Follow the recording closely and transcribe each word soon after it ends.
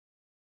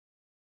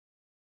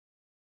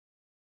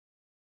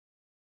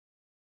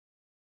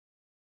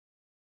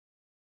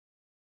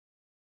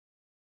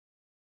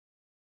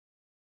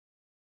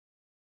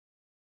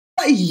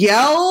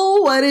Yo,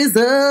 what is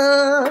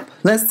up?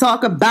 Let's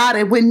talk about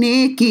it with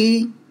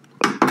Nikki.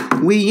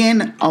 We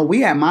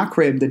at my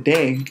crib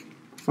today.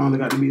 Finally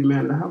got to meet the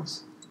man in the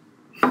house.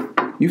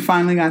 You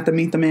finally got to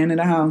meet the man in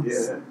the house.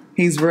 Yeah.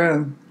 He's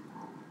real.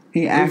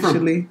 He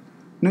actually...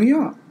 New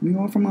York. New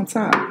York from up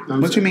top.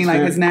 What you mean,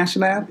 like his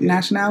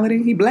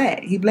nationality? He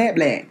black. He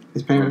black.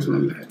 His parents were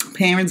black.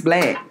 Parents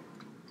black.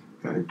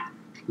 Okay.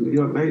 New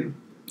York native.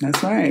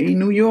 That's right. He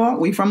New York.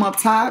 We from up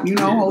top,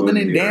 holding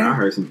it down. I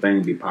heard some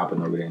things be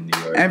popping over there in New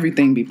York.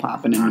 Everything be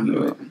popping in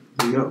New York.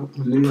 New York.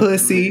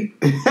 Pussy,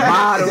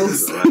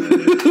 bottles. I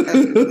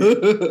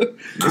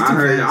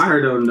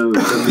heard on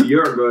the New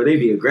York girl, they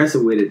be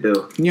aggressive with it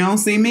though. You don't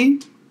see me?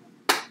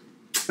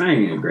 I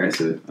ain't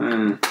aggressive.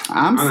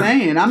 I'm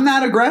saying I'm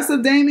not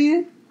aggressive,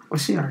 Damien. Well,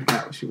 she already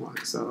got what she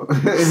wanted, so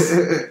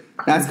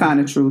that's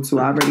kind of true too.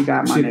 I already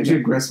got my nigga. She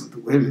aggressive with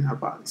the women. How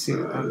about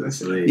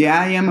it? Yeah,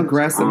 I am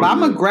aggressive.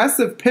 I'm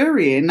aggressive,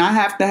 period, and I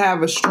have to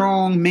have a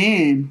strong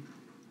man.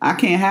 I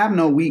can't have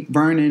no weak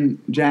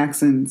Vernon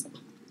Jacksons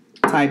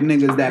type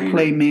niggas that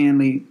play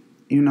manly.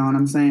 You know what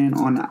I'm saying?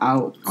 On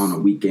the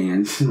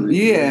weekends.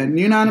 Yeah,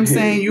 you know what I'm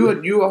saying. You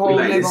a whole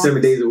like nigga 7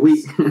 days a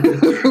week.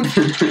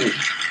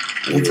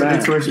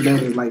 Interracial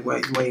dating is like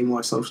way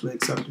more socially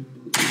accepted.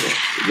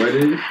 What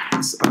is it?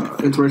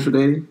 Interracial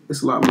dating.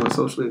 It's a lot more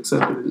socially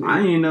accepted.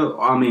 I ain't know.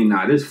 I mean,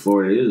 this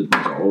Florida. There's a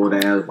bunch of old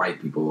ass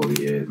white people over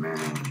here, man.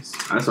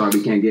 That's why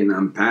we can't get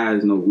nothing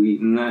past no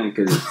weed and nothing.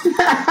 Cause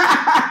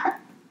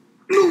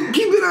Luke,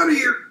 keep it out of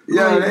here.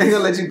 Yo, they ain't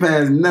gonna let you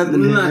pass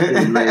nothing.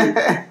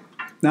 Man.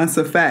 That's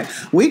a fact.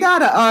 We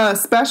got a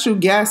special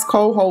guest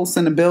co-host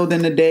in the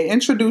building today.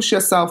 Introduce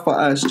yourself for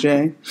us,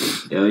 Jay.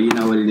 Yo, you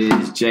know what it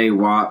is. Jay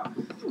Wap.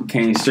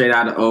 Came straight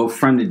out of O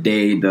from the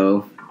day,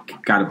 though.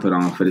 Got to put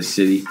on for the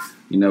city.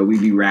 You know, we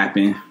be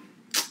rapping.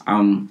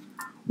 I'm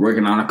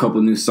working on a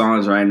couple new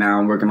songs right now.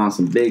 I'm working on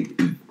some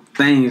big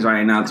things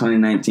right now.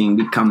 2019,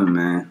 we coming,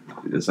 man.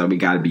 That's how we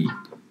got to be.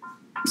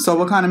 So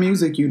what kind of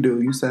music you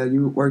do? You said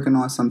you working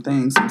on some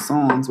things, some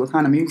songs. What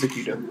kind of music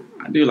you do?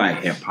 I do like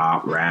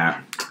hip-hop,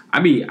 rap.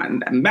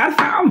 Matter of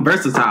fact, I'm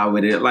versatile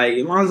with it. Like,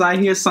 as long as I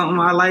hear something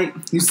I like.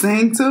 You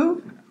sing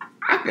too?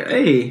 I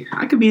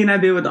could be in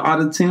that bit with the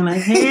auto-tune.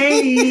 Like,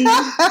 hey,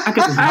 I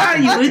could buy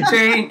you a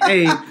drink.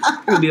 Hey,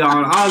 I could be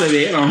on all of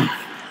it.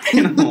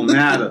 It don't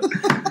matter.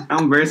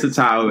 I'm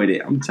versatile with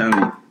it. I'm telling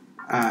you.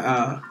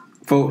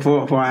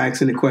 For I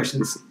ask any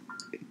questions,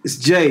 it's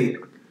Jay,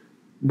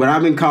 but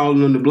I've been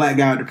calling him the black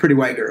guy with the pretty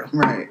white girl.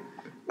 Right.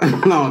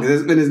 Long,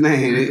 that's been his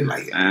name.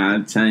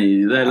 I'm telling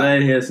you,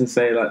 let Hilson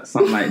say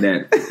something like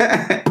that.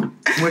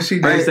 What she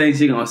First thing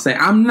she gonna say,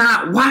 I'm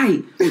not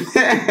white.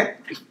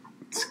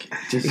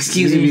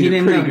 Excuse me, he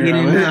didn't know.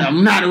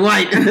 I'm not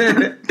white.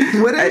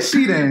 What is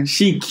she then?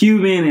 She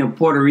Cuban and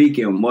Puerto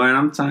Rican, boy. And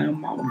I'm telling you,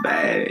 mama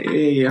bad.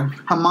 Yeah.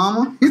 Her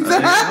mama?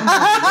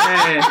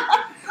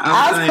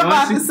 I was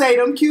about to say,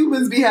 them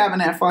Cubans be having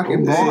that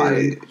fucking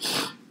body.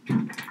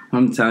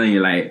 I'm telling you,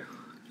 like,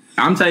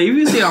 if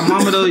you see her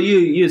mama though,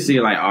 you see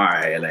like, all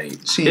right, like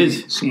she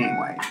ain't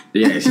white.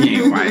 Yeah, she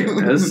ain't white.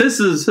 Her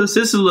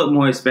sisters look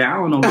more Hispanic. I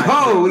don't know why.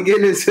 Oh, we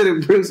getting into the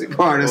Brucey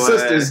part. Her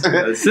sisters.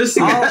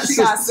 She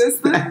got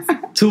sisters.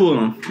 2 of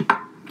them.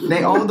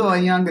 They older or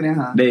younger than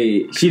her?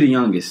 She the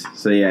youngest.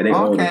 So yeah, they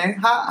older. Okay.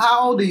 How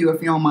old are you,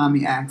 if you don't mind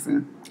me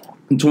asking?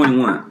 I'm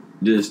 21.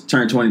 Just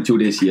turned 22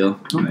 this year.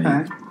 Okay.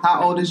 Like,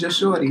 how old is your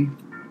shorty?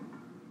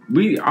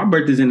 Our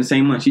birthday's in the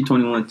same month. She's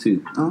 21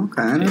 too.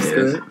 Okay, that's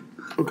good.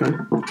 Okay.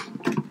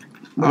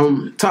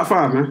 Top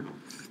 5, man.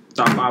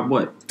 Top 5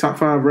 what? Top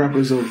 5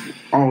 rappers of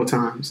all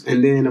times,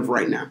 and then of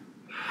right now.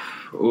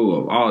 Oh,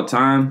 of all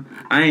time?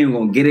 I ain't even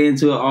gonna get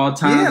into it all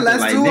time. Yeah,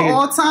 let's do it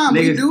all time.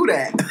 We do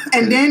that.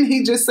 And then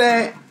he just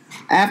said,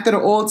 after the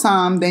all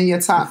time, then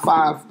your top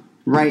 5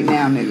 right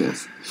now,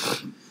 niggas.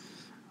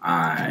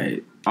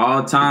 Alright.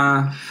 All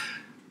time.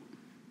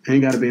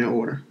 Ain't gotta be in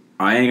order.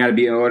 Oh, it ain't gotta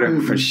be in order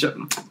for sure.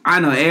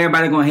 I know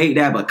everybody gonna hate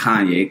that, but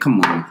Kanye,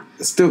 come on.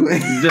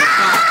 Stupid. Just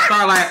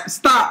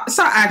stop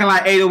acting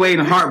like 808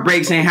 and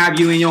Heartbreaks ain't have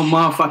you in your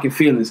motherfucking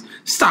feelings.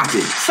 Stop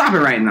it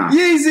right now.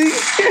 Yeezy.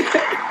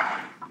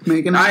 I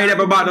ain't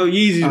never bought no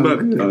Yeezys,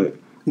 but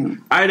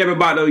I ain't never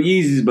bought no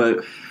Yeezys,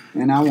 but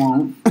and I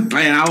won't.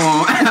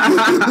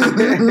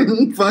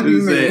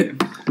 Fucking man.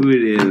 Who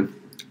it is?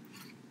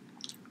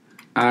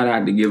 I'd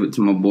have to give it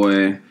to my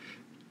boy.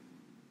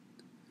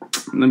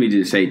 Let me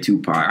just say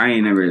Tupac. I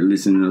ain't never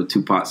listened to no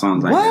Tupac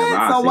songs like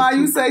that. So why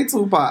you say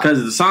Tupac?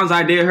 Because the songs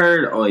I did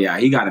heard, oh yeah,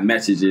 he got a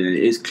message in it.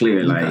 It's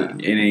clear,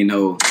 like it ain't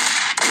no.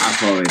 I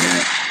follow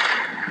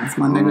that. That's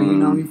my nigga. You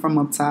know he from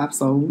up top,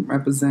 so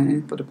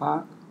representing for the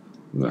pop.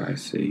 What I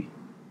see.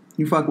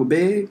 You fuck with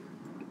Big?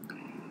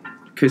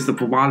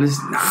 Christopher Wallace?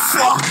 Nah.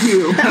 Fuck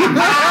you. Fuck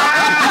you.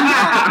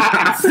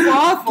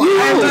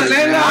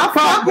 I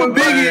fuck with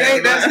Biggie. Hey,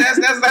 that's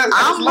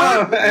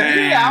love.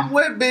 I'm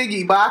with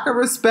Biggie, but I can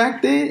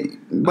respect it.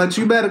 But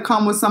you better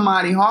come with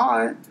somebody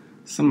hard.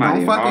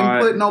 Don't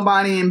fucking put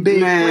nobody in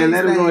big. Man,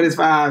 let him go with his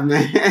 5,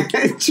 man.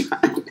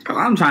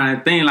 I'm trying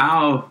to think like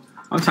all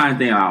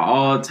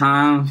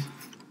times.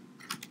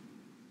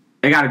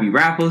 It gotta be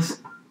rappers.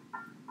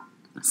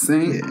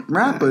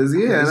 Rappers,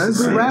 yeah, let's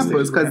do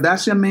rappers, because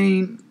that's your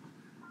main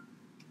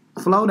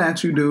flow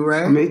that you do,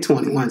 right? I mean,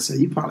 21, so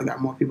you probably got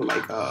more people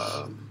like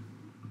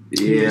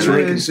Yeah, Drake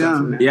like, and stuff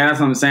from there. Yeah, that's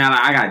what I'm saying. Like,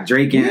 I got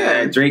Drake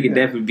and Drake could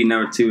definitely be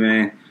number 2,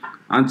 man.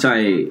 I'm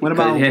telling you. What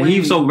about Wayne?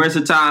 He's so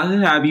versatile. He'll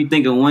have you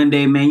thinking one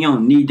day, man, you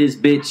don't need this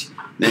bitch.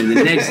 Then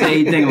the next day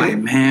you think like,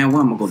 man,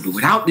 what am I gonna do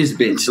without this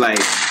bitch? Like,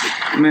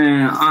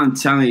 man, I'm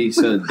telling you.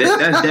 So that's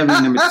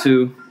definitely number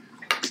 2.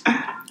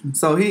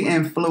 So he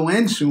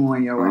influential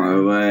on your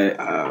end. But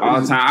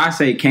all the time, I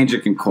say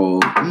Kendrick and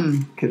Cole.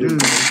 Kendrick.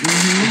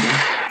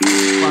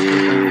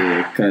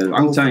 Yeah, because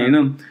I'm telling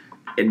you,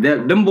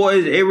 them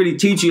boys, it really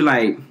teach you,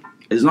 like,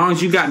 as long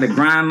as you got the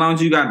grind, as long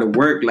as you got the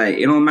work, like,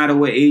 it don't matter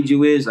what age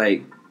you is,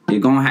 like, you're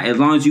gonna as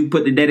long as you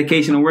put the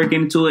dedication and work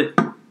into it,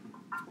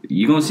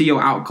 you're gonna see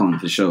your outcome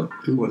for sure.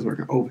 He was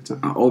working overtime.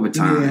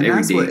 Yeah, and every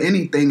that's day. what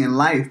anything in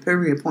life,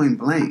 period, point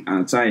blank.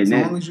 I'm telling you As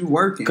that. long as you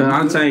working. Because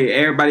I'm telling you,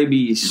 everybody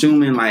be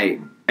assuming,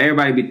 like,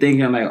 everybody be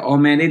thinking, like, oh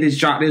man, they just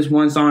dropped this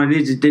one song, they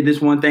just did this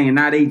one thing, and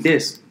now they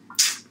this.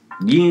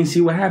 You didn't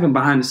see what happened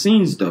behind the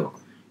scenes, though.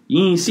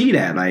 You didn't see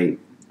that. Like,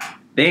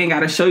 they ain't got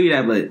to show you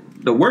that, but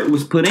the work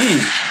was put in.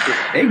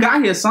 They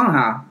got here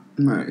somehow.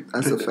 Right,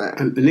 that's a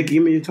fact. Nikki,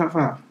 give me your top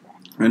 5.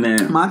 And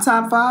then, My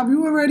top 5,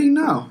 you already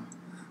know.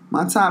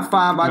 My top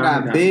 5, I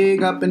got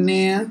Big up in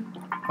there.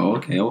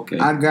 okay.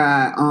 I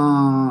got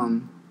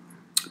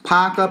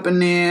Pac up in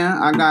there.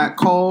 I got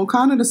Cole,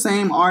 kind of the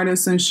same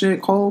artist and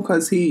shit. Cole,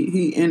 cause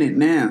he in it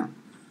now.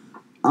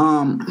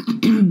 I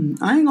ain't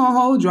gonna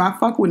hold you. I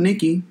fuck with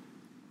Nicki.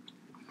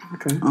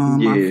 Okay.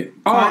 Lil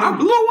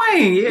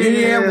Wayne.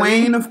 Yeah,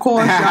 Wayne, of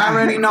course. I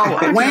already know.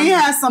 Wayne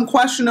had some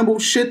questionable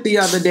shit the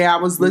other day. I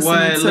was listening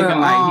What, to. looking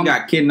like he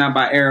got kidnapped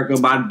by Erykah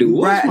Badu.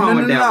 What's Right, wrong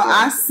with that? boy?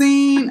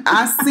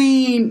 I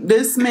seen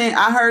this man.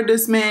 I heard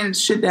this man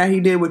shit that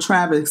he did with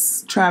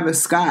Travis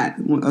Scott,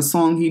 a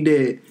song he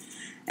did.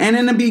 And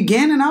in the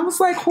beginning, I was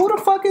like, "Who the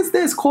fuck is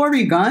this?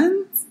 Corey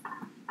Guns?"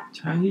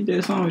 He did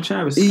a song with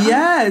Travis Scott.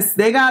 Yes,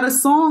 they got a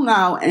song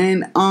out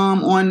and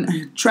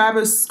on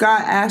Travis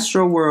Scott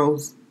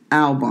Astroworld's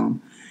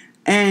album.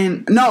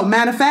 And no,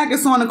 matter of fact,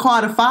 it's on the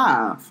Carter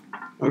 5.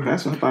 Okay,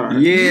 that's what I thought.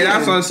 Yeah,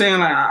 that's what I'm saying.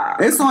 Like,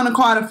 It's on the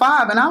Carter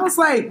 5, and I was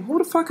like, "Who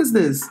the fuck is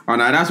this?" oh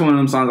no, that's one of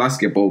them songs I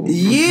skip over.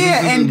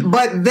 Yeah,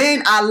 but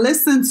then I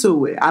listened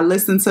to it. I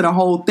listened to the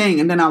whole thing,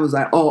 and then I was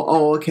like,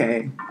 "Oh,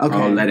 okay.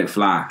 Oh, Let It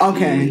Fly.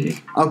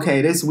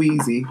 Okay, this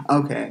Wheezy.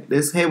 Okay,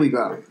 here we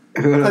go."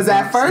 Because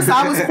at first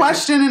I was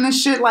questioning the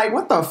shit, like,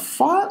 what the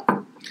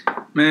fuck?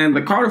 Man,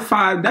 the Carter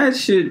 5, that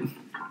shit.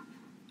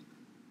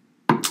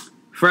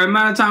 For the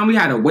amount of time we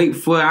had to wait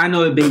for it, I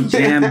know it been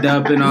jammed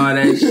up and all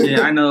that shit.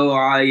 I know,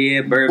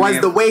 Birdman. Was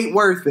the wait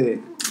worth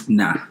it?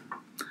 Nah.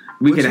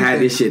 We could have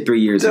had this shit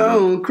 3 years ago.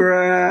 Don't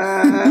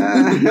cry.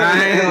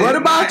 What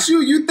about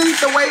you? You think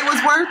the wait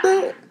was worth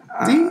it?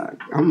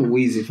 I'm a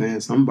Weezy fan,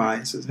 so I'm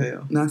biased as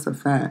hell. That's a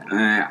fact.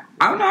 I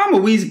don't know, I'm a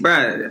Weezy,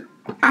 bro.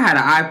 I had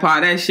an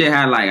iPod. That shit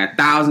had like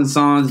 1,000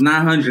 songs.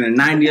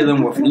 990 of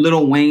them were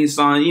Lil Wayne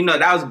songs. You know,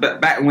 that was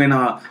back when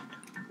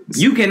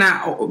you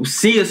cannot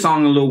see a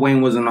song and Lil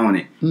Wayne wasn't on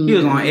it. He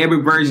was on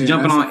every verse,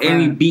 jumping on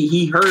any beat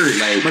he heard.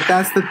 Like, but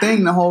that's the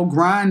thing, the whole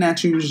grind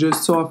that you was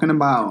just talking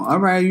about. All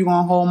right, you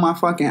gonna hold my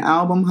fucking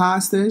album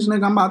hostage?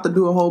 Nigga, I'm about to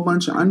do a whole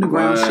bunch of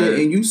underground shit,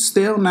 and you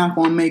still not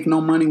gonna make no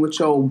money with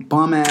your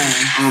bum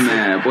ass. oh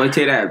man, boy,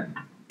 take that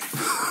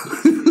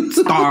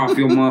star off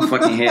your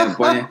motherfucking head,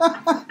 boy.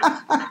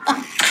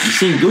 You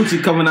seen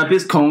Gucci coming up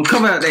his cone.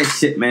 Cover up that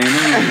shit, man.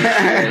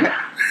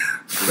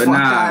 But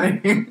nah,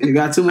 you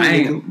got too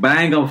many. But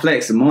I ain't gonna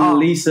flex. Mona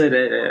Lisa,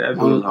 that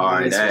was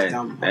hard.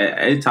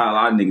 It taught a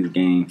lot of niggas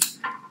game.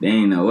 They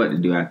ain't know what to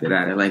do after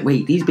that. They're like,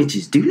 wait, these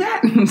bitches do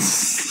that?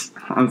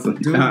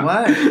 Do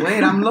what?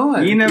 Wait, I'm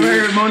lost. You never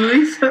heard of Mona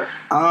Lisa?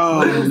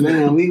 Oh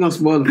man, we gonna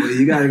spoil it for you.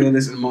 You gotta go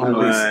listen to Mona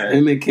Lisa.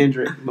 Him and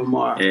Kendrick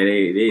Lamar. Yeah,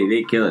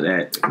 they killed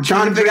that.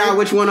 Trying to figure out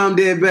which one of them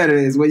did better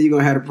is where you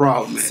gonna have a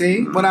problem. Man.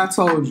 See what I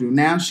told you?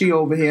 Now she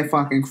over here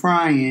fucking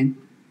crying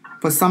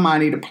for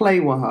somebody to play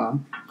with her.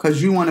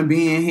 Cause you want to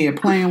be in here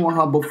playing with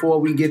her before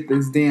we get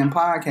this damn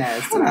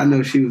podcast. I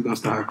know she was gonna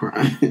start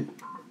crying.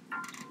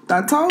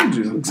 I told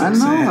you. So I know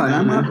sad, her.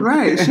 I'm not,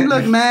 right. She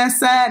look mad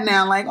sad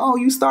now. Like, oh,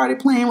 you started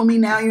playing with me.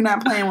 Now you're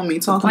not playing with me.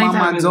 Talking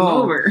about my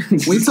dog.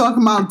 We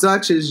talking about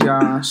Duchess,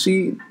 y'all.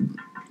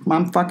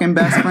 My fucking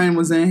best friend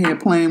was in here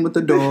playing with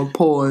the dog.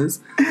 Pause.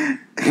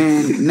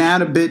 And now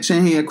the bitch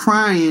in here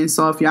crying.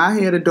 So if y'all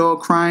hear the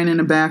dog crying in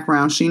the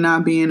background, she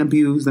not being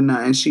abused or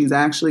nothing. She's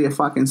actually a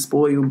fucking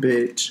spoiled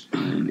bitch.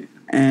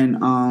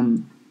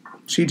 And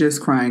she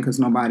just crying because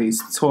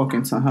nobody's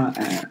talking to her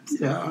ass.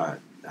 Yeah,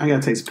 I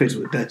gotta take some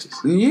pictures with Duchess.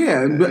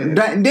 Yeah, but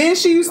then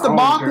she used to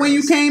bark when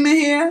you came in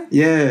here.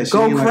 Yeah, she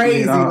go ain't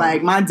crazy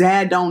like my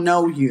dad don't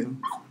know you.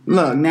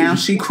 Look, now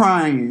she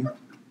crying.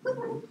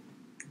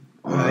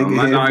 Wow.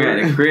 My dog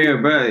at the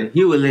crib, bro.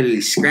 He would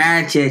literally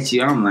scratch at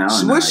you. I'm like,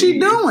 oh, what's she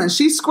doing?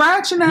 She's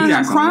scratching at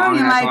him,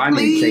 crying like,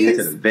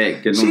 please.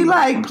 She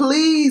like,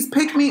 please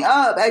pick me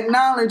up,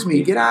 acknowledge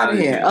me, get out of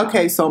here.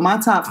 Okay, so my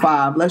top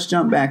 5. Let's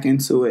jump back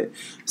into it.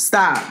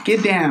 Stop,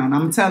 get down.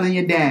 I'm telling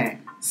your dad.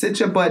 Sit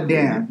your butt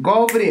down.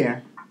 Go over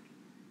there.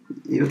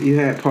 You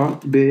had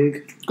Pop,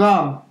 Big.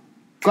 Go.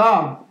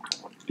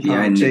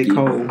 Yeah, J.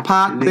 Cole.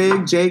 Pop,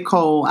 Big, J.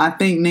 Cole. I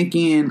think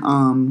Nicki and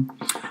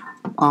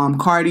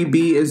Cardi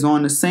B is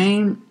on the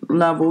same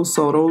level,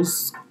 so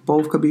those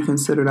both could be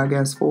considered, I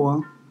guess,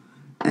 4.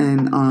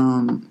 And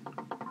I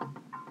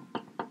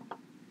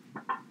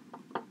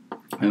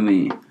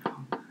mean,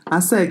 I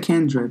said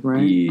Kendrick,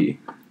 right? Yeah.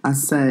 I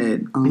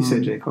said you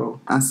said J. Cole.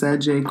 I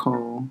said J.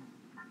 Cole.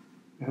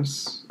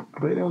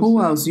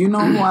 Who else? You know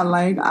who I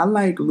like? I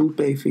like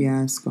Lupe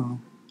Fiasco.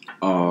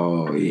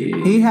 Oh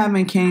yeah. He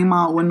haven't came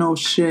out with no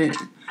shit,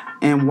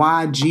 and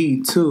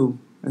YG too.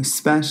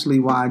 Especially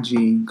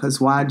YG, because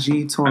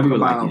YG talking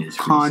about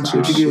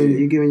conscious shit.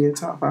 You giving your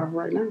top 5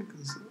 right now?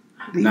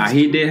 Nah,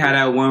 he did have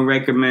that one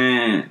record,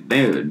 man.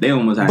 They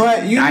almost had.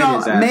 But you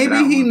know, maybe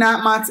he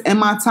not in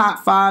my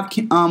top 5.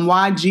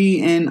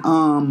 YG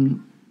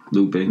and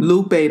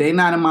Lupe, they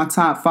not in my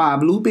top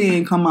 5. Lupe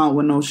ain't come out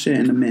with no shit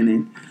in a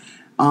minute.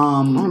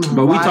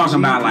 But we talking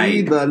about like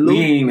we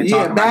ain't even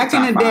talking about back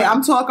in the day.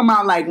 I'm talking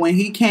about like when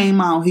he came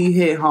out, he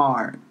hit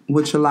hard,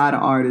 which a lot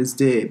of artists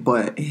did.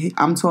 But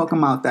I'm talking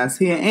about that's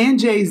here. And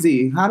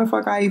Jay-Z. How the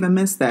fuck I even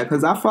missed that?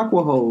 Because I fuck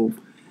with Hov.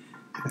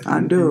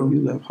 I do. You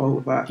love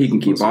Hov. He can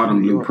keep all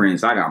them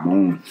blueprints. I got my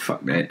own.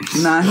 Fuck that.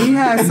 Nah, he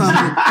had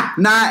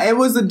something. It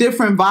was a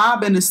different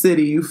vibe in the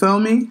city. You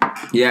feel me?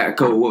 Yeah,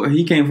 cool. Well,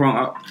 he came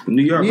from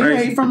New York, right?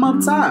 Yeah, he from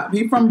up top.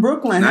 He from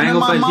Brooklyn. I ain't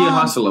gonna say he a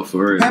hustler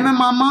for real. Him and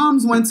my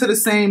moms went to the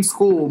same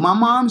school. My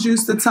moms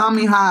used to tell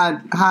me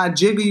how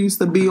Jigga used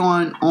to be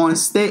on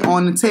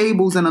the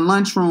tables in the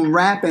lunchroom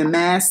rapping,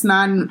 mad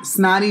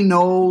snotty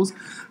nose,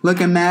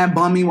 looking mad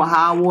bummy with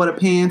high water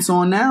pants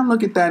on. Now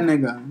look at that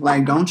nigga.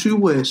 Like, don't you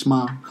wish,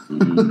 Mom? You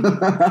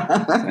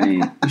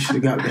should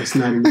have got that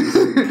snotty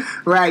nose.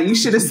 Right, you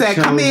should have said,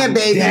 "Come here,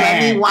 baby.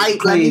 Let me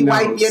wipe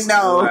your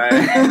nose,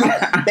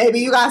 right. Baby.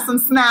 You got some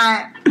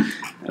snot."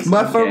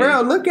 But for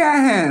real, look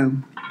at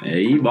him. Yeah,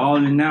 he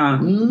balling now.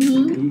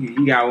 Mm-hmm.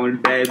 He got one of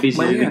the bad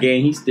bitches in the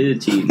game. He still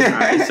cheating. All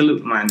right,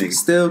 salute my nigga.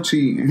 Still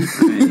cheating.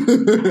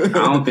 I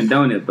don't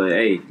condone it, but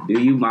hey,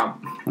 do you my?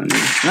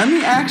 Let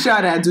me ask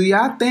y'all that. Do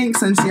y'all think,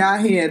 since y'all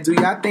here, do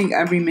y'all think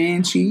every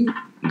man cheat?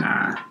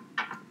 Nah.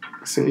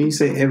 So you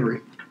say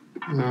every.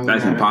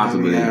 That's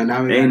impossible.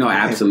 There ain't no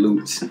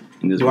absolutes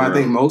in this world. Do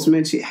I think most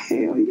men cheat?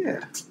 Hell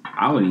yeah.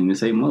 I wouldn't even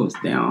say most.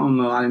 Damn, I don't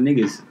know a lot of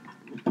niggas.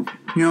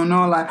 You don't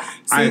know a lot?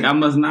 I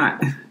must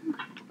not.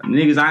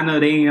 Niggas I know,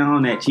 they ain't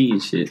on that cheating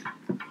shit.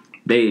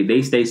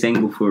 They stay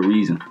single for a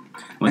reason.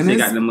 Once they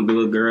got them a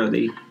little girl,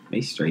 they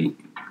straight.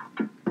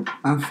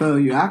 I feel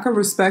you. I could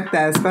respect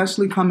that,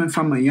 especially coming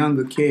from a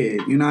younger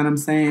kid. You know what I'm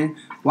saying?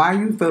 Why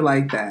you feel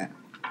like that?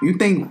 You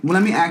think? Well,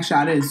 let me ask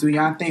y'all this: do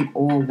y'all think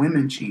all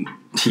women cheat?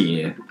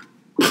 Yeah.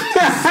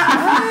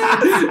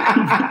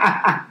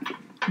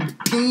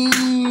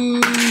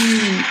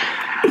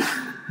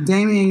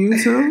 Damien,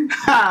 you too?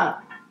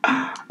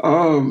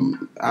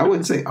 I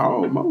wouldn't say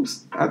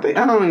almost. I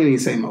don't even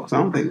say most. I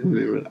don't think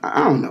women really.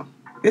 I don't know.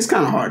 It's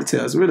kind of hard to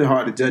tell. It's really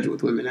hard to judge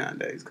with women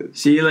nowadays.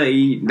 Cause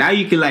now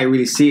you can like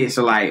really see it.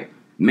 So like,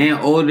 men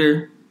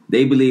older,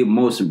 they believe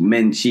most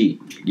men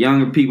cheat.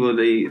 Younger people,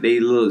 they a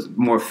little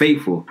more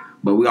faithful.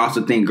 But we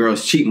also think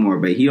girls cheat more.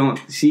 But he don't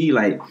see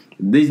like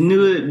this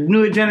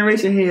newer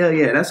generation. Hell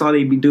yeah, that's all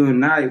they be doing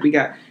now.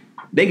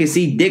 They can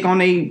see dick on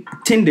their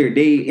Tinder,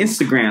 they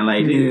Instagram.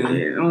 Like,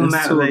 it don't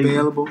matter. Too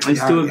available.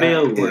 It's too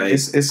available.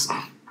 It's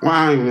well,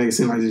 I don't even make it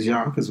seem like it's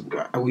y'all because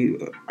we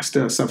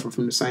still suffer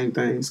from the same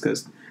things.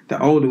 Because the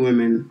older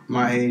women,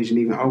 my age and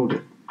even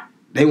older,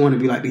 they want to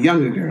be like the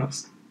younger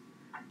girls.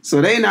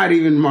 So they not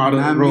even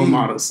role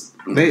models.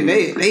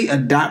 They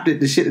adopted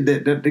the shit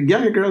that the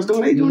younger girls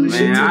doing. They doing the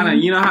shit too.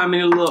 You know how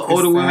many little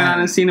older women I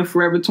done seen in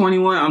Forever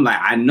 21? I'm like,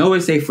 I know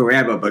it say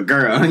forever, but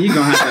girl, you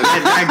gonna have to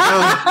let that go.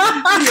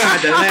 You gonna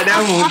have to let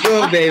that one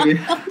go, baby.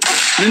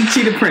 Them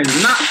cheetah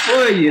prints not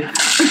for you.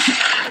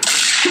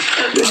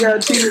 They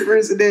got cheetah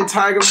prints and then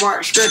tiger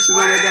mark stretching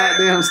on their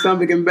goddamn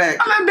stomach and back.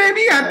 I'm like,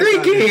 baby, you got 3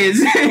 kids.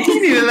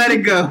 You need to let it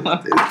go.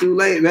 It's too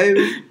late,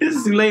 baby.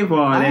 It's too late for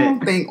all that. I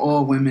don't think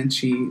all women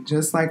cheat,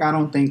 just like I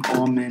don't think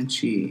all men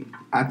cheat.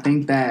 I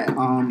think that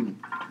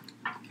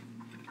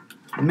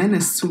men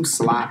is too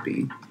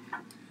sloppy,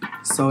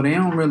 so they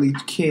don't really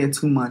care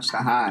too much to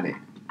hide it.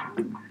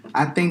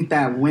 I think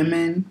that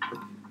women,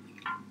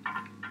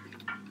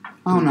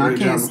 I don't know. I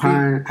can't speak.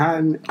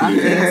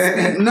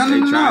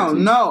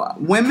 No.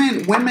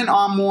 Women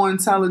are more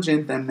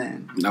intelligent than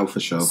men. No, for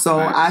sure. So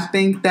I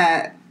think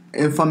that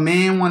if a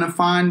man want to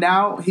find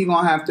out, he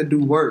gonna have to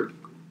do work.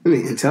 You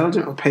mean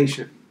intelligent or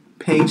patient?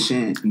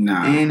 Patient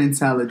and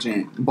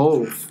intelligent,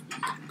 both.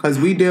 Because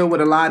we deal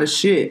with a lot of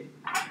shit.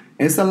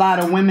 It's a lot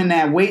of women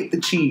that wait to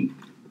cheat.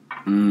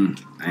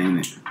 Ain't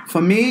it?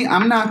 For me,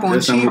 I'm not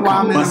gonna cheat while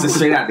I'm in busting a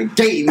straight out the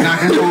gate and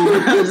knocking on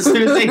as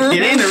soon as they get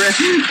in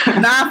the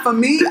Nah, for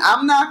me,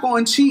 I'm not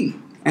gonna cheat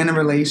in a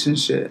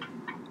relationship.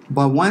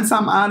 But once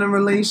I'm out of a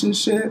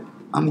relationship,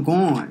 I'm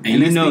gone.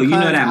 And you know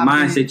that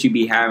mindset been, you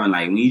be having,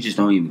 like when you just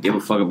don't even give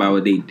a fuck about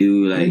what they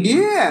do, like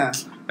yeah.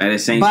 At the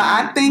same but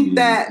time, I think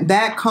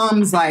that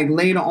comes like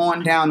later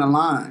on down the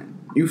line.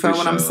 You feel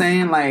what I'm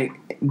saying? Like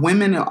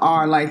women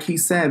are, like he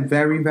said,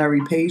 very,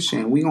 very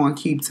patient. We gonna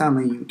keep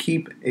telling you,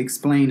 keep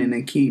explaining,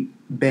 and keep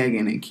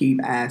begging and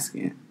keep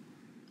asking.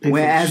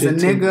 Whereas a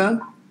nigga,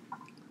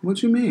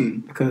 what you mean?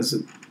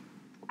 Because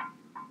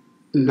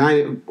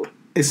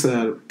it's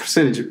a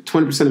percentage.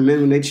 20% of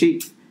men when they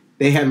cheat,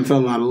 they haven't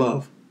fallen out of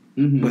love.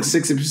 Mm-hmm. But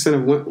 60%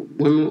 of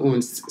women, when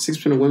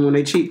 60% of women when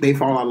they cheat, they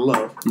fall out of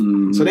love.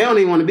 Mm-hmm. So they don't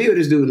even want to be with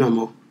this dude no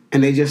more,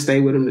 and they just stay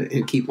with him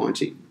and keep on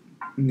cheating.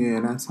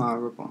 Yeah, that's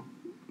horrible.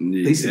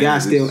 Yeah, at least the guy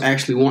still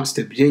actually wants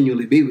to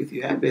genuinely be with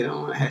you. I bet I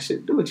don't want to have shit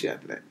to do with you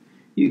after that.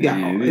 You got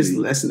it's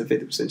less than a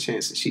 50%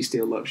 chance that she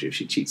still loves you if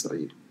she cheats on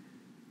you.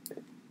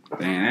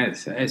 Man,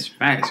 that's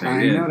facts.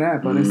 I know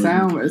that, but it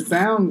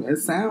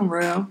sound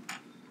real.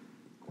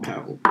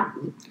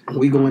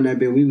 We go in that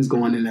bed. We was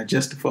going in there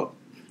just to fuck.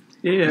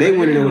 Yeah, they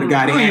went in there with a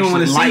guy they actually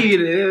want to like. see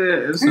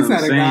it. That's what I'm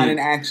saying. God in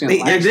action.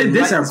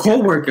 This her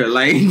coworker.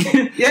 Like, this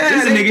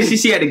a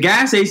nigga she at the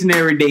gas station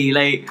every day.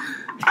 Like,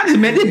 I just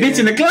met this bitch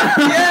in the club.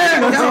 Yeah,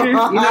 you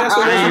know that's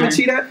what most women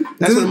cheat at.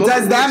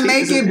 Does that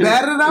make it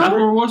better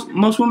though?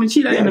 Most women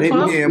cheat at in the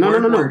club. Yeah,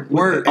 no.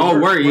 Word.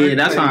 Yeah,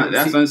 that's what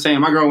I'm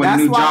saying. My girl with a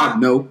new job.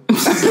 No.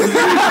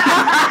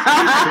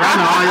 I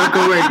know all your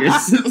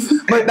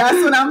coworkers. But that's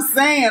what I'm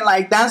saying.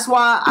 Like, that's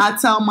why I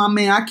tell my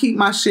man I keep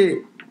my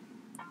shit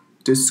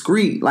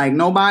discreet. Like,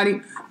 nobody.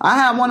 I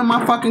had one of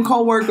my fucking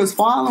coworkers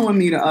following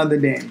me the other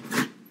day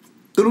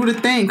through the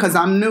thing because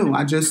I'm new.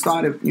 I just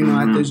started,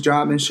 at this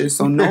job and shit.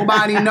 So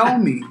nobody know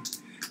me.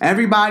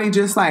 Everybody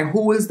just like,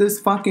 who is this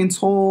fucking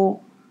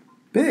tall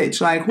bitch?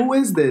 Like, who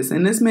is this?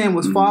 And this man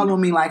was following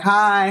me like,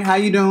 hi, how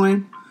you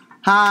doing?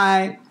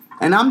 Hi.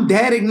 And I'm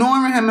dead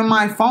ignoring him in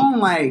my phone.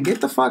 Like, get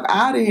the fuck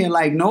out of here.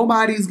 Like,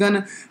 nobody's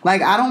gonna...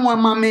 Like, I don't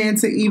want my man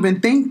to even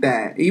think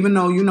that. Even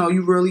though,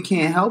 you really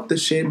can't help the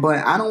shit. But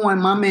I don't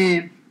want my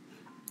man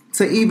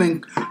to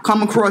even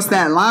come across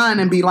that line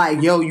and be like,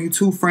 yo, you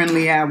too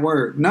friendly at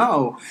work.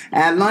 No.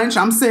 At lunch,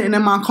 I'm sitting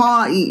in my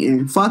car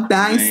eating. Fuck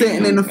that. I ain't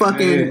sitting in the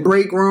fucking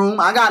break room.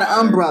 I got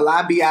an umbrella.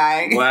 I be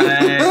alright.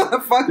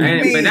 Fuck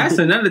me. But that's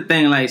another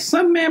thing. Like,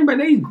 some men, but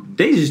they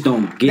just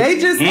don't get They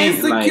just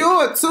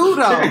insecure too,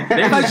 though.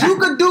 Because you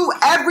could do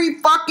every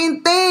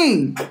fucking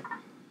thing.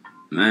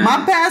 Man.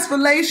 My past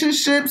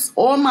relationships,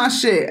 all my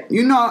shit.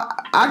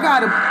 I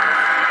gotta...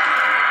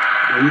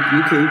 You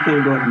can't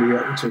go to New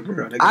York with your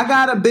girl. I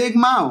got a big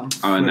mouth.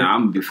 Oh, no,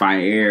 I'm going to be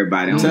fighting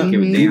everybody. You're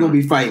going to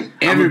be fighting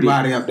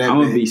everybody up there. I'm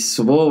going to be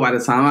swole by the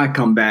time I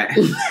come back.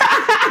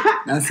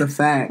 That's a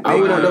fact. I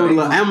went up there with a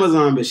little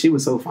Amazon, but she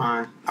was so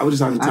fine. I was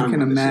just talking to I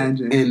can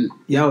imagine. And,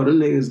 them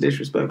niggas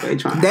disrespectful.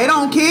 They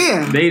don't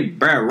care.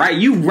 Right?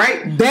 You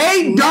right.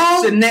 They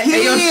don't care.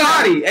 Hey, yo,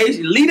 shawty.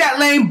 Hey, leave that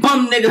lame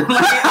bum nigga.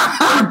 Like,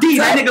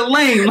 that nigga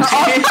lame.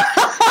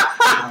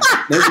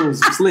 That's some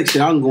slick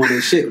shit. I'm going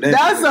to shit.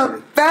 That's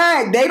a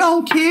fact. They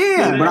don't care.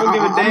 Yeah, but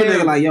I'm a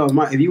nigga like, yo,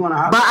 if you want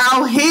to But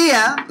out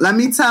here, let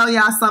me tell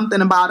y'all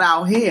something about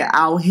out here.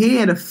 Out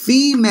here, the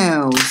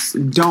females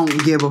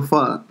don't give a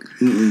fuck.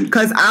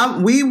 Because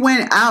we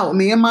went out.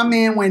 Me and my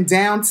man went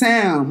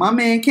downtown. My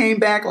man came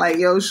back like,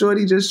 yo,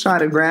 shorty just tried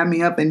to grab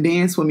me up and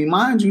dance with me.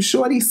 Mind you,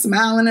 shorty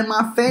smiling in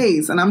my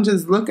face. And I'm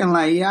just looking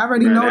like, yeah, I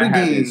already know the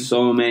game.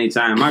 So many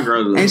times. My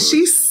girl. And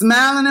she's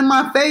smiling in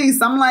my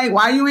face. I'm like,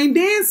 why you ain't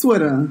dance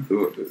with her?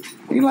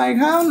 You like,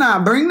 hell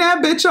nah, bring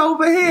that bitch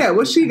over here.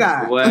 What she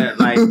got? What?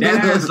 Like,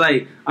 that is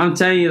like, I'm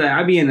telling you, like,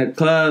 I be in the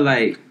club,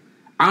 like,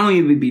 I don't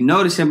even be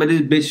noticing, but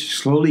this bitch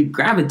slowly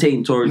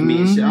gravitating towards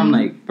me and shit. I'm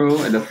like, bro,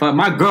 what the fuck?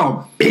 My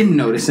girl been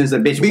noticing since the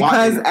bitch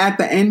because walking. At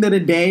the end of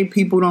the day,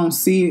 people don't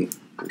see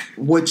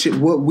what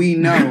we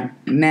know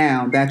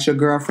now, that your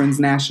girlfriend's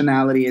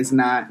nationality is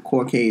not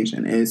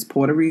Caucasian. It's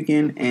Puerto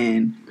Rican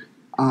and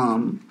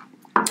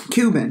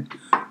Cuban.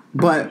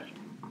 But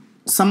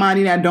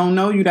somebody that don't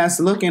know you that's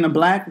looking, a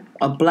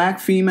black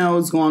female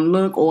is going to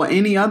look, or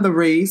any other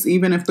race,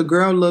 even if the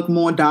girl look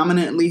more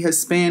dominantly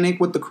Hispanic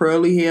with the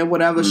curly hair,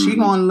 whatever, she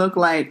going to look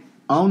like,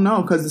 oh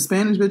no, because the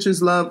Spanish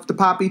bitches love the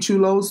papi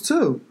chulos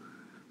too.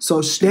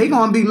 So they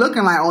going to be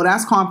looking like, oh,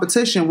 that's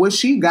competition. What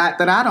she got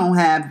that I don't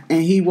have,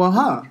 and he with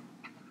her.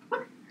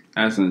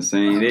 That's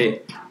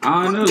insane.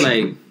 I don't know,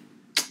 like,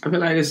 I feel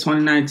like it's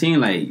 2019,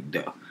 like,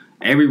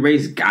 every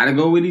race gotta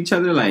go with each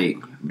other, like,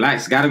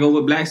 blacks gotta go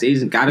with blacks,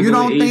 Asians gotta go with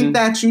Asians. You don't think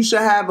that you should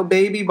have a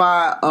baby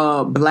by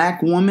a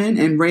black woman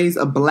and raise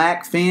a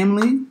black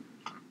family?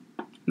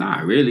 Nah,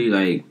 really,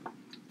 like,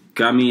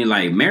 I mean,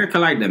 like, America,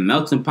 like, the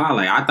melting pot,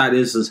 like, I thought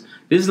this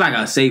is like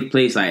a safe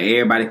place, like,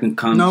 everybody can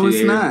come to. No,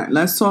 it's not.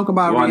 Let's talk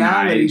about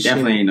reality shit.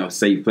 Definitely ain't no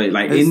safe place.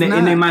 Like, in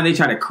their mind, they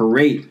try to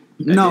create.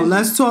 No,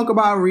 let's talk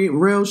about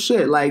real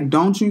shit. Like,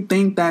 don't you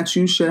think that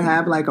you should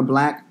have, like, a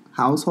black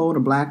household, a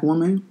black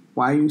woman?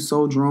 Why are you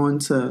so drawn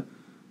to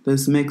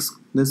this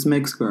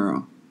mixed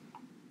girl?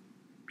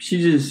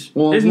 She just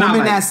Or a it's woman not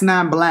like, that's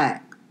not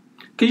black.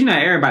 cause you know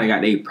everybody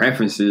got their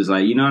preferences.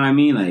 Like you know what I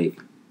mean. Like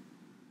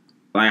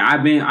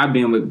I've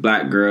been with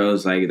black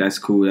girls. Like that's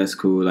cool.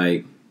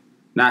 Like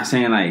not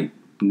saying like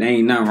there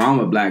ain't nothing wrong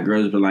with black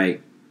girls, but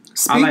like.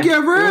 Speak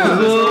your real.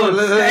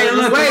 Hey,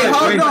 look, Wait,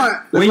 hold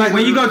on.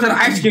 When you go to the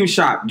ice cream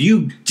shop, do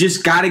you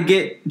just gotta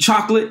get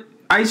chocolate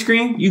ice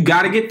cream? You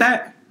gotta get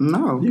that?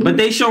 No. But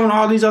they showing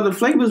all these other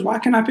flavors. Why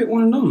can't I pick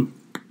one of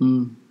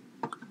them?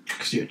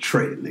 Because you're a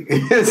traitor,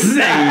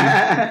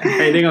 nigga.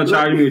 Hey, they gonna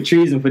charge me with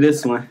treason for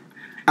this one.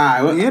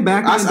 Alright, well, Yeah,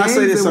 back in I the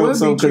say days, this it would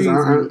so be because I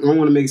treason. don't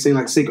want to make it seem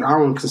like a secret. I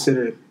don't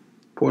consider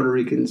Puerto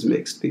Ricans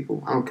mixed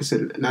people. I don't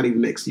consider that. Not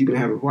even mixed. You can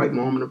have a white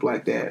mom and a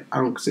black dad. I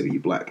don't consider you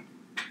black.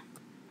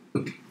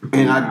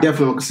 And I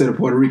definitely don't consider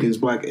Puerto Ricans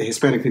black,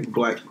 Hispanic people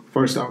black.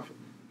 First off,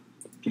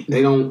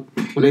 they don't.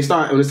 When it's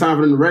time for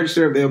them to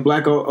register, if they're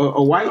black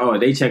or white. Oh,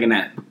 they checking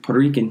that Puerto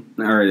Rican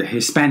or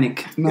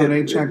Hispanic. No,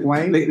 they check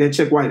white. They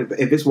check white.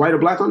 If it's white or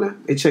black on there,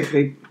 they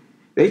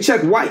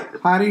check white.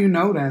 How do you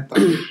know that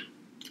though?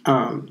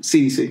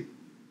 CDC.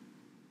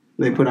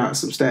 They put out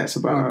some stats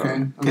about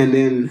Okay. and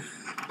then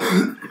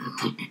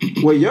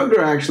where your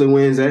girl actually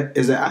wins at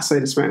is that I say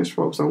the Spanish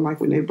folks don't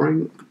like when they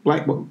bring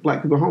black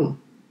people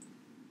home.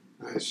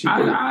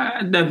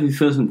 I definitely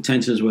feel some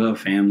tensions with her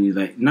family,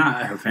 like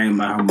not her family,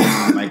 but her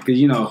mom, like because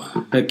you know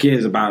her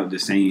kids about the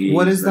same age.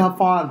 What is like, her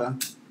father?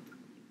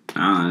 I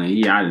don't know.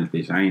 He out of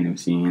this bitch. I ain't never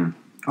seen him.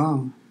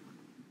 Oh.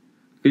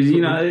 Because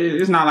you know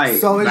it's not like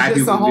So it's black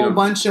just a people whole be-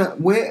 bunch of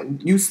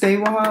you stay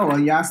with her or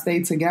y'all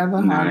stay together?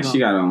 How Nah, it she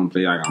go? got her own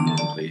place. I got my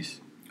own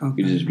place. Okay.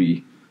 We just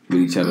be with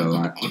each other a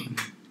lot.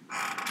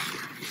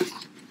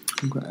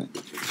 Okay.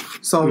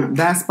 So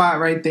that spot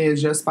right there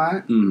is your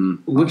spot? Mm-hmm.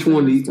 Which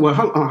one do you? Well,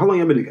 how long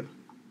you been together?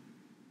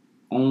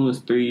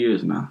 Almost 3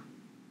 years now.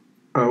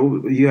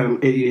 Oh, have you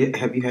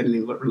had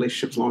any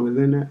relationships longer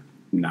than that?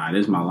 Nah,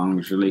 this is my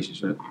longest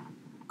relationship.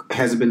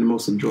 Has it been the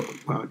most enjoyable?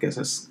 Well, I guess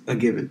that's a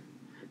given.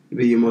 It'd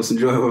be your most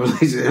enjoyable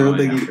relationship. I don't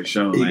think for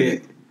sure. you Like,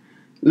 get.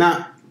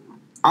 Now,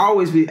 I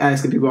always be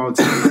asking people all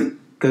the time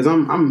because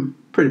I'm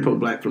pretty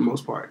pro-black for the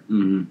most part.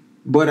 mm-hmm.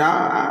 But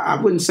I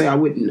wouldn't say I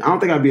wouldn't. I don't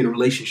think I'd be in a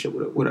relationship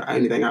with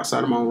anything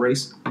outside of my own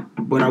race.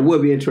 But I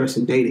would be interested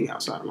in dating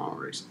outside of my own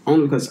race,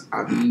 only because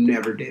I've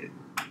never dated.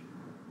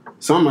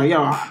 So I'm like,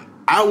 yo,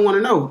 I want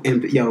to know.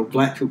 And yo,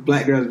 black girls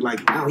be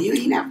like, no, you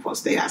ain't never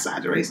supposed to date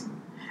outside your race.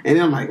 And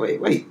then I'm like,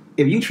 wait.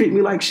 If you treat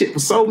me like shit for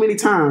so many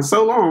times,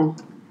 so long,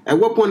 at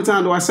what point in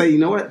time do I say, you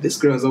know what, this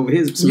girl's over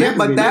here? Yeah,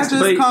 but that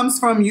just comes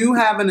from you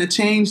having to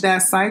change that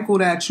cycle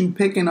that you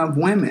picking of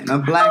women,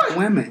 of black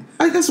women.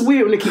 Like, that's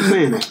weird when they keep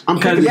saying that.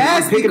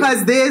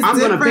 Because there's I'm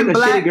gonna different pick a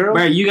black shitty girl.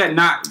 Bro, you got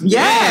not.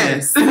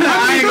 Yes. I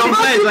ain't gonna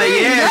play. It's like,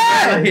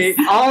 Yes.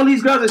 bro. All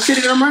these girls are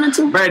shitty that I'm running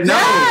to? Bro, no.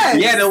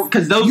 Yes. Yeah,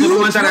 because those are the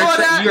ones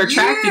that you're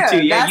attracted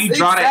to. Yeah, you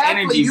draw that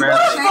energy, You bro.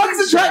 gotta Who the fuck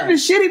is attracted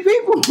to shitty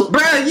people?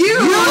 Bro,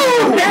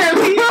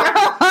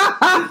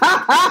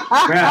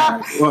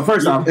 Well,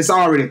 first off, it's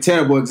already a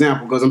terrible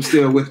example because I'm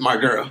still with my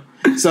girl.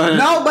 So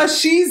No, but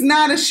she's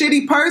not a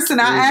shitty person.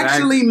 I Exactly.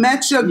 actually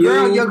met your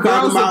girl. You Your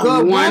girl's a talking good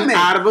about one woman.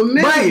 out of a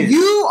million. But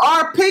you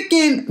are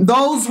picking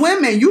those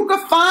women. You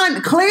can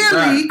find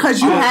clearly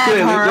because you have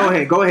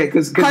her. Go ahead.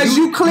 Because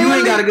you clearly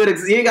ain't got a good.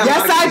 You ain't got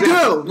Yes, I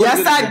do.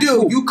 Yes, I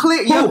do. You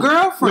clear your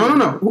girlfriend.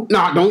 No.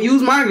 Don't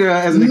use my girl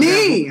as an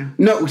Me. example.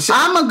 No,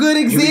 I'm a good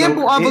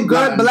example of a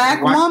good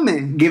black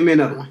woman. Give me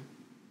another one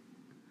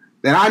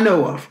that I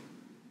know of.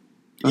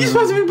 You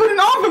supposed to be putting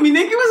on for me,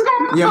 nigga. What's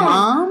going on? Your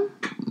mom?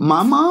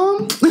 My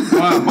mom?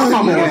 My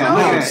mama Yeah, was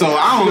yeah. home, so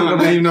I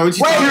don't even know what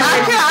you're Wait, talking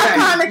I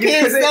about. kind of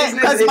can't say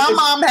because my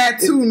mom had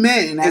two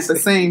men at the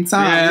same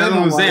time. Yeah, that's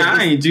what I'm saying.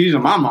 I ain't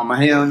choosing my mama.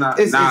 Hell no.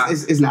 It's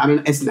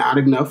not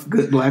enough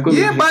good black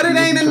women. Yeah, but it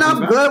ain't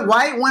enough good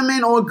white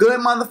women or good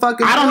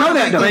motherfucking. I don't know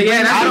that, though. But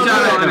yeah, that's I what don't y'all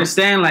know don't that,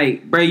 understand.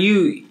 Like, bro,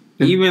 you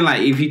even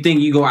like if you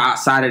think you go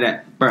outside of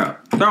that, bro,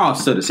 they're all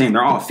still the same.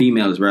 They're all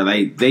females, bro.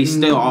 Like they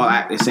still all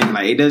act the same.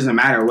 Like it doesn't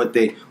matter what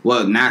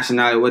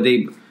nationality, what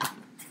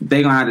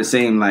they gonna have the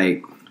same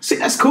like. See,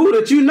 that's cool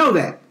that you know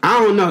that. I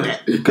don't know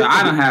that. Cause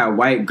I don't have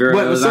white girls.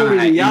 But for some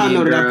reason, y'all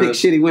know that I pick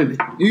shitty women.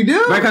 You do?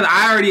 Because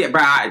I already,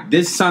 bro.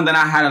 This is something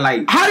I had to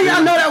like. How do y'all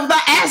know that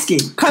without asking?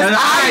 Because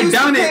I used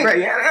done to it, pick- bro.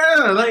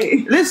 Yeah,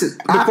 like, Listen,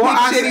 I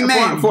picked shitty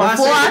men. Before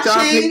I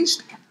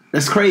changed.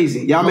 That's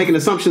crazy. Y'all making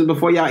assumptions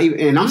before y'all even.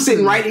 And I'm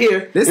sitting right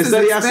here. This is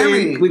instead of y'all saying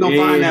experience. we gonna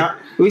find Yeah. out.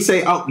 We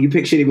say, oh, you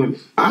pick shitty women.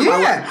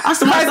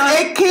 Because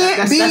it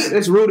can't be.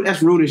 That's rude.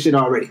 That's rude as shit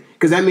already.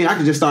 Because that means I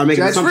can just start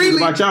making Judge assumptions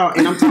freely. about y'all,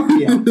 and I'm talking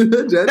to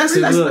y'all.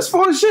 That's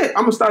full of shit.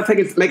 I'm gonna start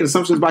making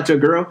assumptions about your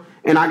girl,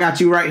 and I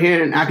got you right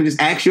here, and I can just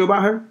ask you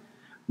about her.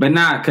 but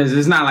not because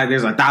it's not like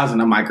there's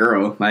 1,000 of my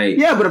girl. Like,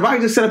 Yeah, but if I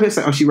can just sit up here and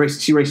say, oh, she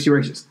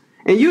racist,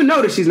 and you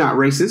know that she's not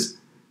racist.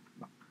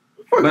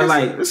 but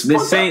like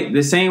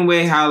the same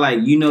way how like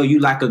you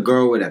like a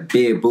girl with a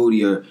big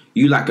booty or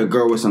you like a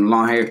girl with some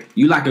long hair,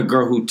 you like a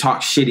girl who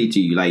talks shitty to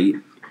you. Like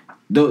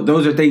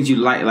those are things you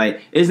like.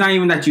 Like it's not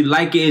even that you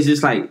like it. It's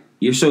just like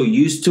you're so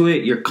used to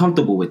it, you're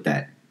comfortable with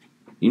that.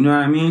 You know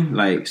what I mean?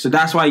 Like, so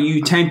that's why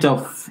you tend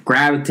to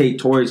gravitate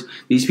towards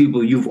these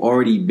people you've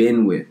already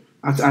been with.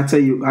 I tell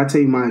you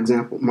my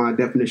example, my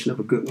definition of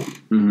a good woman.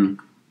 Mm-hmm.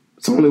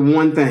 It's only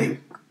one thing: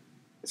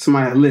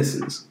 somebody that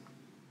listens.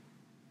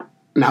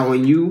 Now,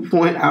 when you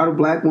point out a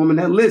black woman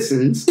that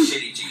listens,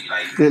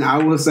 then I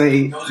will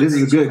say this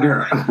is a good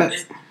girl.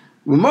 But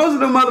most of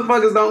the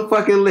motherfuckers don't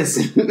fucking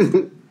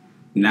listen.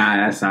 Nah,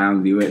 that's how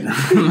I'm be with them.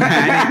 You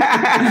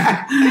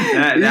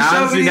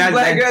show me these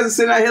black girls that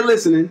sitting out here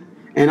listening,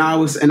 and I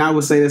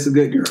would say that's a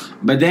good girl.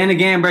 But then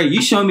again, bro,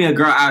 you show me a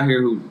girl out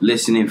here who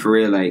listening for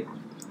real, like.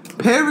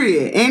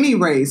 Period. Any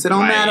race. It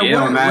don't matter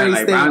what race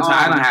like, they are.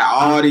 I done had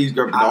all these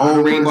girls, the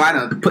whole rainbow. I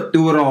done put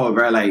through it all,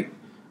 bro. Like,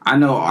 I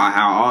know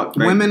how all...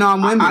 Women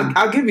on women.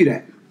 I'll give you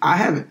that. I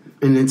haven't.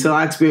 And until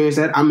I experience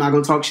that, I'm not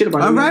going to talk shit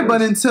about it. All right,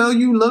 but until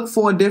you look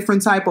for a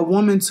different type of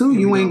woman, too,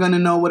 you ain't going to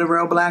know what a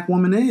real black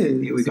woman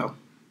is. Here we go.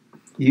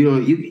 You know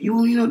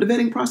what the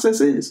vetting process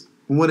is.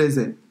 What is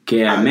it?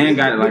 Yeah, man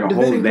got like a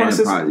whole vetting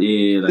process.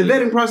 Yeah, like, the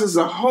vetting process is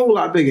a whole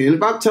lot bigger. And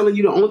if I'm telling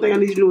you the only thing I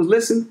need you to do is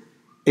listen,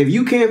 if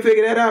you can't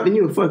figure that out, then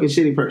you're a fucking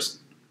shitty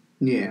person.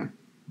 Yeah.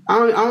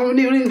 I don't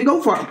need to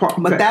go far.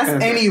 But that's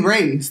any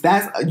race.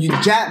 That's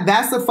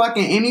a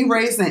fucking any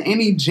race and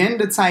any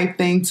gender type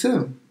thing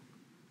too.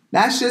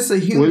 That's just a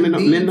human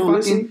being. Men don't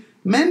listen.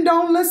 Men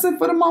don't listen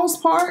for the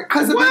most part.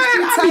 Cause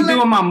I be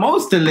doing my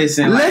most to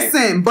listen.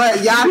 Listen,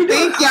 but y'all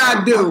think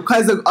y'all do.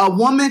 Because a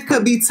woman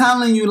could be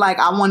telling you like,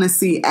 I want to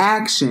see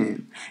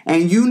action,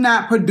 and you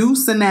not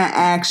producing that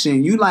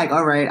action. You like,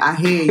 all right, I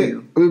hear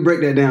you. Let me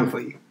break that down for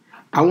you.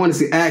 I want to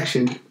see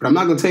action, but I'm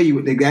not going to tell you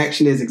what the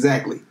action is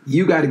exactly.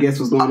 You got to guess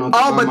what's going on.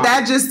 Oh, but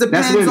that just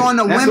depends on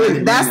the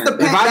women. That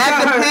depends.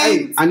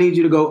 Hey, I need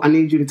you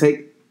to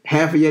take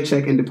half of your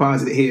check and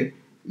deposit it here.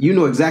 You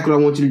know exactly what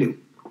I want you to do.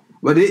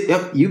 But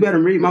you better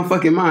read my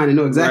fucking mind and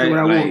know exactly what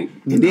I want.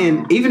 And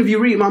then, even if you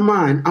read my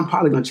mind, I'm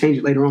probably going to change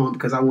it later on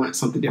because I want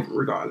something different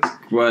regardless.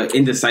 Well,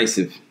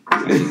 indecisive.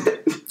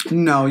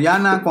 No,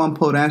 y'all not gonna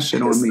pull that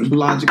shit on me.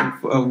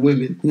 Logical of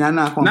women. Y'all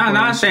not gonna. No,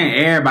 not saying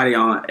everybody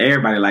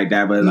like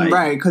that, but like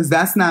right, because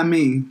that's not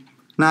me,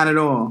 not at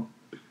all.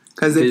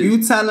 Because if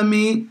you telling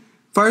me,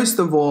 first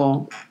of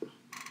all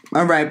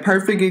right,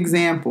 perfect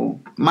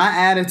example. My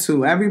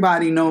attitude.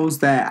 Everybody knows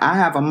that I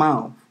have a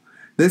mouth.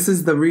 This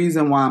is the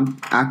reason why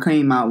I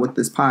came out with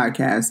this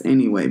podcast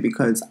anyway,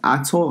 because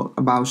I talk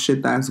about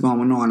shit that's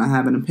going on. I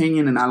have an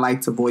opinion and I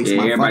like to voice my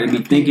fucking opinion. Everybody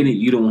be thinking that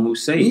you the one who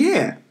say it.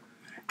 Yeah.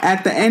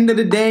 At the end of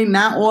the day,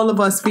 not all of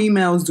us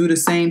females do the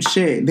same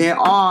shit. There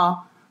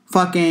are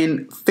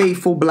fucking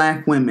faithful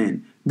black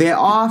women. There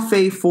are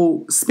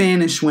faithful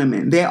Spanish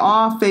women. There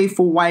are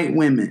faithful white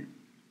women.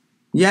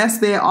 Yes,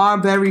 there are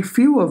very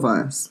few of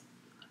us.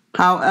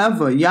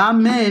 However, y'all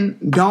men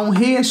don't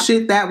hear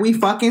shit that we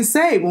fucking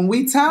say when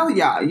we tell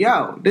y'all,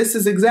 yo, this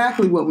is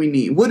exactly what we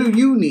need. What do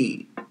you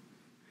need?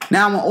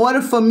 Now, in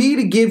order for me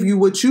to give you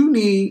what you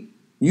need,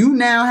 you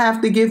now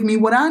have to give me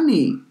what I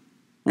need.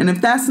 And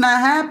if that's not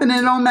happening,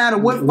 it don't matter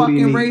what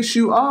fucking race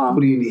you are. What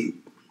do you need?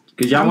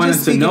 Because y'all want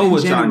us to know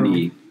what y'all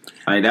need.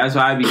 Like, that's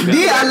why I be feeling.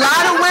 Yeah, a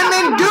lot of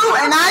women do,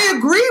 and I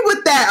agree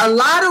with that. A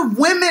lot of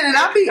women, and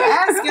I be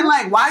asking,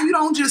 like, why you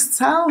don't just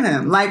tell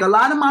him? Like, a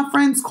lot of my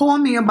friends call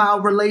me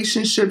about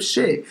relationship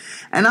shit.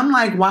 And I'm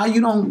like, why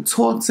you don't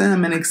talk to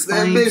him and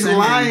explain that bitch to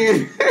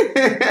lying. him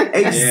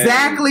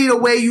exactly the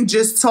way you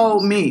just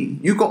told me?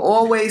 You can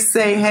always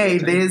say, hey,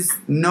 there's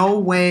no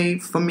way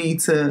for me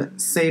to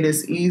say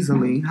this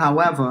easily.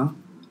 However,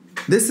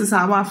 this is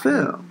how I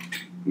feel.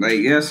 Like,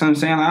 yeah, that's what I'm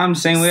saying. Like, I'm the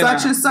same way.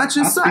 Such and such.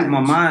 I speak my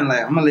mind.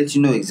 Like, I'm gonna let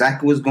you know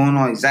exactly what's going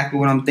on, exactly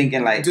what I'm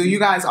thinking. Like, do you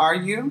guys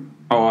argue?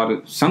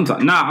 Oh,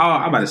 sometimes. Nah,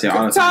 I'm about to say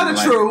all the time. Tell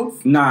the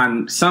truth.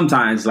 Nah,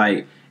 sometimes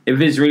like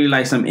if it's really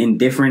like some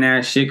indifferent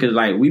ass shit, because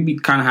like we be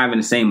kind of having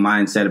the same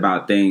mindset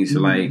about things. So,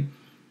 like,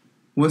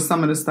 what's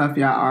some of the stuff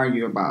y'all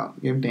argue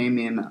about? Give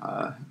Damien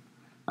a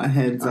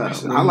heads up.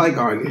 I like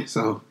arguing,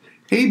 so.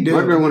 He do.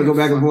 My girl want to go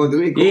back and forth to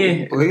me. Cool.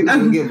 Yeah. Well, he not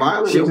going to get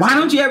violent. Shit, why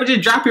don't you ever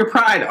just drop your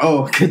pride?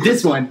 Oh, because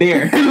this one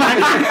there. It's a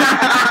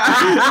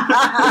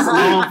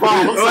long fall.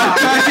 I'm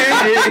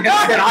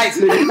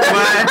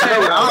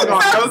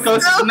going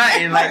to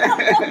nothing. Like,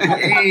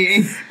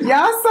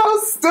 y'all so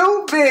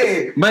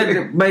stupid.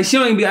 But she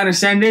don't even be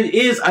understanding. There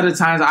is other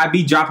times I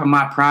be dropping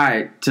my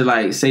pride to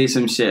like say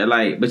some shit.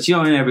 Like, but you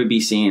don't ever be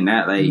seeing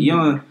that. Like, you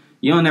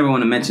don't ever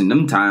want to mention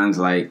them times.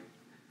 Like,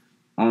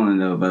 I don't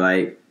know, but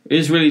like.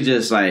 It's really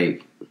just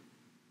like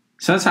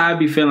sometimes I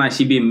be feeling like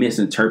she be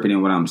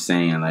misinterpreting what I'm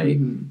saying. Like,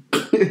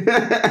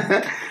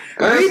 because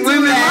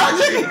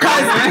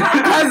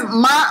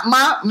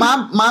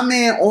my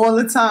man all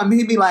the time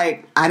he be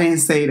like, I didn't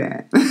say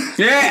that.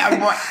 Yeah,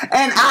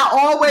 and I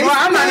always.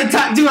 I'm not the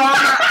top dude.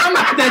 I'm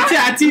not that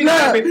tattoo.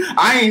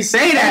 I ain't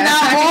say that. And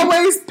I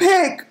always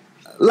pick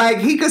like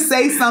he could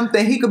say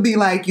something. He could be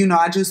like,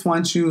 I just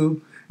want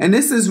you. And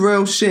this is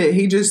real shit.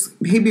 He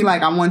be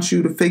like, I want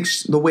you to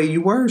fix the way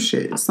you word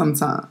shit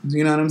sometimes.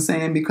 You know what I'm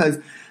saying? Because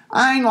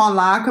I ain't gonna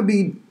lie, I could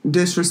be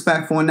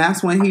disrespectful, and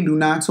that's when he do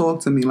not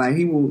talk to me. Like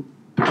he will,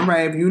 all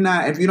right, if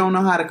you don't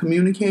know how to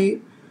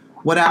communicate,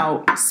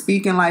 without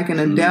speaking like an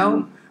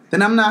adult,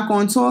 then I'm not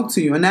going to talk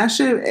to you. And that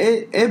shit,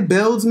 it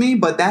builds me,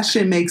 but that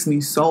shit makes me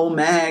so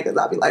mad because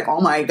I'll be like,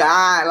 oh my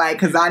God, like,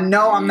 because I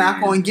know I'm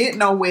not going to get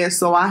nowhere,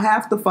 so I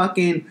have to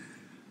fucking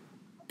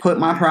put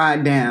my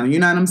pride down. You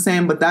know what I'm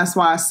saying? But that's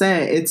why I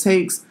said it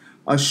takes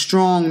a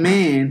strong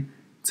man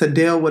to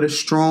deal with a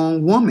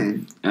strong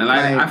woman. And like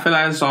I feel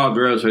like that's all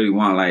girls really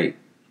want. Like,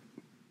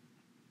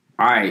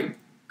 all right,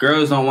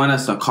 girls don't want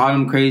us to call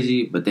them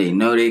crazy, but they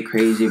know they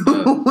crazy.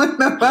 But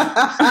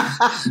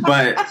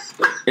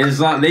it's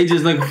like they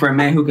just looking for a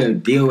man who can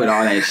deal with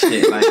all that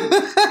shit. Like,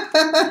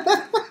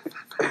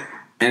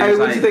 and hey,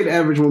 what do you think the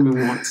average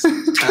woman wants?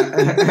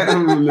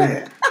 I'm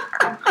mad.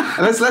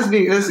 Let's just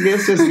be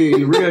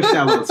real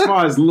shallow. As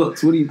far as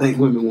looks, what do you think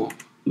women want?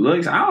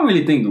 Looks? I don't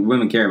really think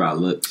women care about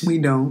looks. We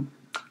don't.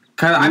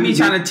 Cause I be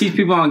trying to teach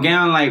people on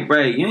gown, like,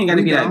 bro, you ain't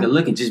gotta be that good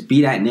looking. Just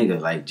be that nigga.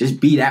 Like, just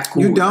be that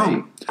cool. You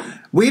don't. Like,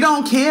 we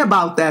don't care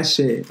about that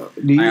shit.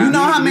 You know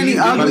how many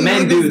ugly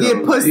niggas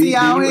get pussy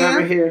out here?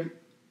 Ever hear?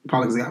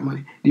 Probably 'cause they got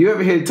money. Do you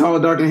ever hear tall,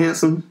 dark, and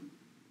handsome?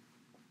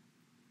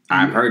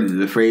 I've heard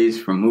the phrase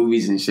from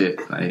movies and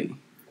shit. Like,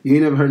 you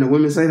ain't never heard no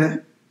women say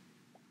that?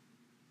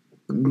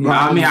 Well,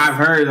 I mean, I've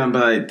heard them,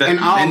 but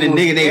and the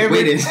nigga they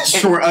with is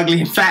short,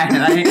 ugly, and fat.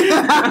 Like, in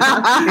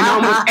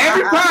almost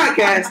every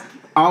podcast,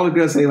 all the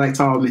girls say like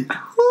tall men.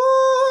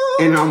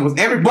 And almost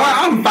every boy,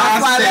 I'm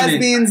 5'7".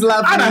 Lesbians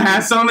love I done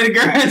had so many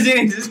girls.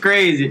 It's just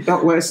crazy.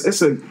 Oh, well,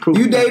 it's a proof.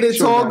 You dated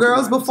tall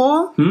girls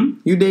before?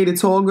 You dated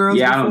tall girls?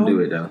 Yeah, before? I don't do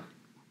it though.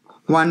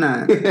 Why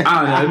not? I don't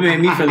know. It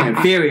made me feel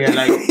inferior.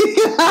 Like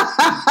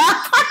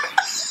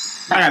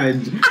I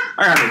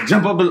gotta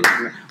jump up.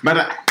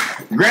 But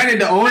granted,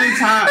 the only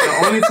time,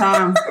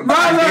 bro,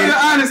 I love your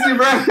honesty,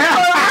 bro.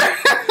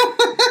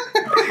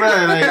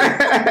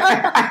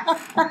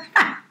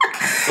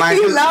 Like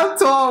he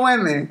loves tall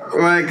women.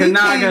 Right, he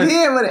came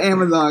here with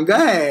Amazon. Go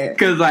ahead.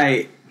 Cause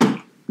like,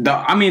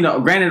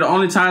 granted, the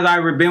only times I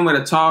ever been with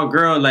a tall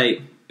girl,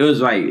 like it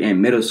was like in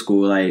middle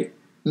school. Like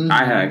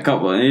I had a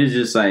couple, and it was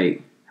just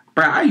like,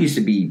 bro, I used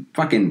to be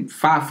fucking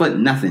 5 foot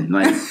nothing,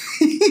 like.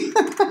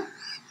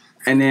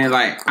 And then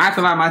like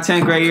after like my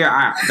 10th grade year,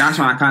 that's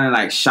when I kind of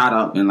like shot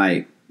up and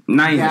like.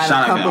 Not even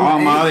shot up, and all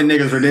my other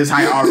niggas were this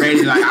height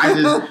already. Like I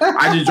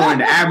just joined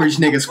the average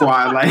nigga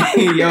squad. Like,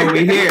 yo,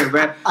 we here,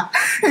 bro.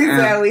 He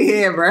said we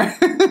here, bro.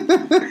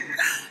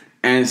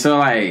 And so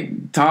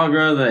like tall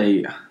girls,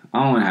 like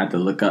I don't want to have to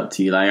look up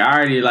to you. Like I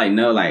already like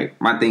know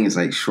like my thing is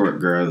like short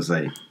girls,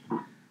 like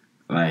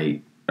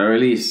or at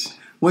least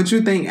what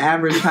you think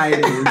average height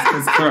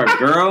is for a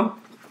girl.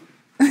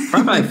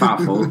 Probably like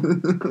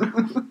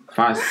 5'4".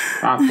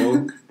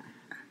 5'4".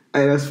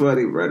 Hey, that's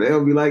funny, bro.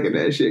 They'll be liking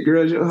that shit.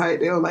 Girls your height,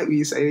 they don't like when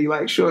you say you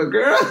like short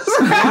girls.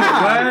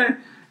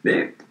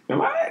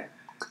 What?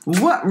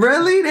 What?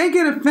 Really? They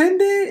get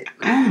offended?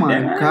 Oh my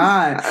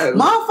God.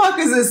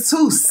 Motherfuckers is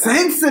too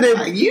sensitive.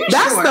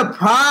 That's the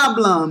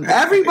problem.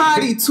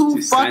 Everybody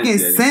too fucking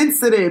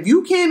sensitive.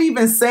 You can't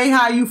even say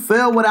how you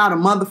feel without a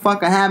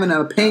motherfucker having an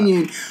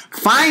opinion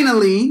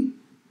finally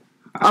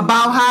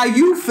about how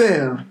you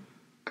feel.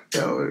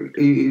 Yo,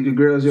 the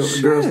girls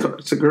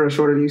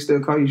shorter than you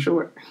still call you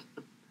short?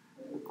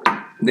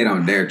 They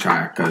don't dare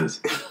try because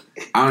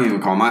I don't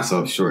even call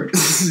myself short.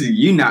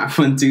 You not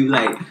fun too.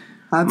 Like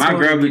my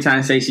girl be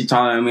trying to say she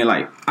taller than me.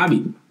 Like I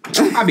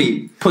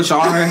be push all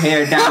her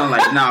hair down.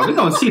 Like nah, we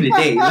gonna see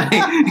today. Like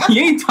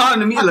you ain't taller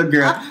than me, little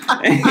girl.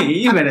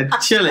 You better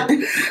chill it.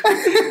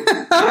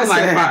 I'm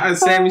like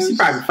she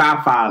probably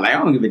 5'5". Like I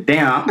don't give a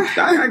damn. I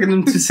got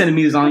them 2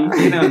 centimeters on you.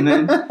 You know,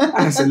 man.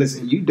 I said,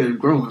 listen, you done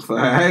growing for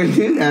her.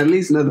 You got at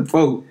least another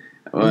 4.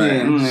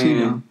 Yeah, she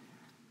know.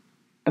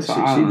 That's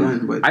what she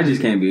done, but I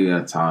just can't be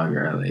a tall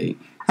girl. Like,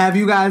 have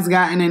you guys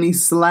gotten any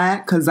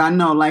slack? Because I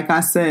know, like I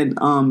said,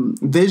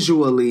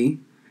 visually,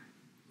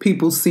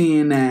 people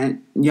seeing that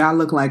y'all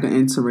look like an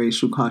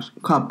interracial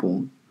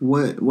couple.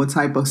 What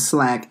type of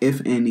slack,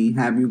 if any,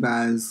 have you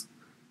guys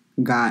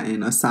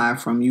gotten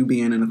aside from you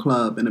being in a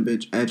club and a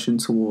bitch etching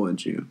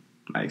towards you?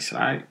 Like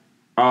slack?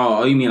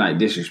 Oh, you mean like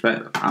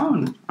disrespect? I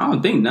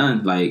don't think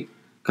none. Like.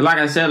 Cause like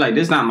I said, like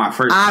this not my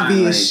first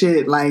obvious time,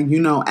 shit, like you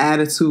know,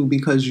 attitude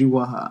because you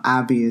were her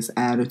obvious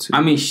attitude.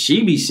 I mean,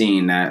 she be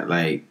seeing that,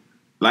 like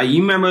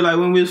you remember, like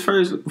when we was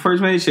first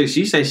made shit.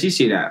 She said she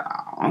see that.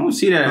 I don't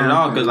see that at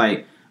all. Cause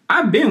like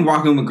I've been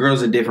walking with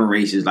girls of different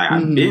races. Like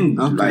I've been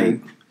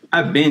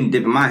I've been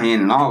dipping my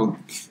hand in all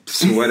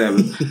whatever,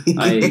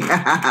 like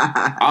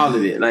all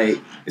of it. Like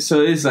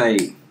so, it's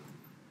like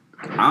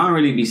I don't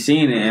really be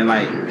seeing it, and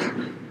like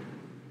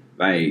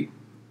I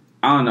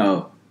don't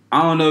know.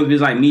 I don't know if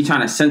it's like me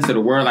trying to censor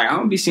the word. Like I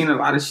don't be seeing a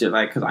lot of shit.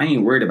 Like because I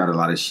ain't worried about a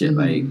lot of shit.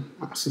 Like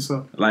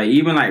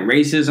even like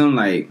racism.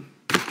 Like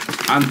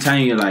I'm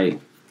telling you,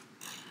 like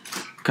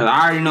because I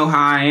already know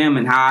how I am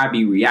and how I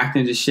be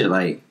reacting to shit.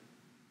 Like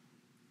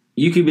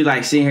you could be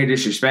like sitting here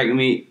disrespecting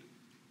me.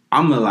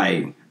 I'm gonna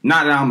like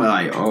not that I'm gonna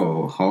like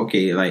oh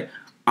okay like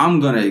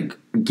I'm gonna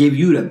give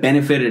you the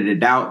benefit of the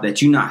doubt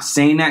that you're not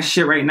saying that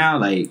shit right now.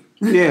 Like.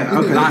 Yeah,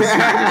 okay. I'll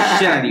smack the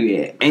shit out of you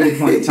at any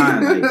point in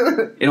time. Like,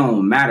 it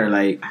don't matter.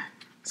 Like,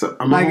 So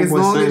like as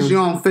long as you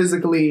don't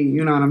physically,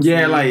 you know what I'm saying?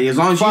 Yeah, like as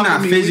long as you're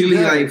not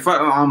physically like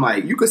fuck, I'm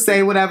like you could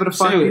say whatever the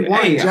fuck you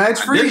want. Judge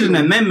freely. There's an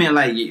amendment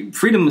like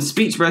freedom of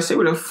speech, bro. Say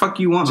what the fuck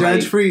you want.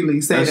 Judge like, freely.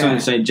 Say that's that. what I'm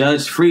saying.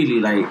 Judge freely.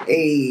 Like,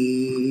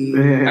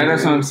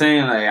 that's what I'm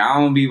saying. Like, I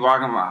don't be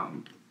walking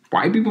around.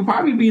 White people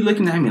probably be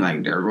looking at me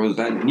like, there goes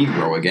that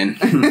Negro again.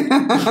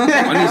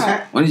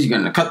 when is he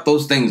gonna cut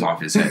those things off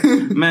his head?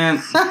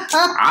 Man,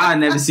 I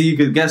never see you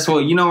because guess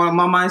what? You know what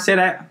my mind said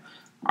at?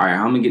 All right,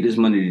 how am I gonna get this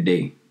money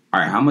today? All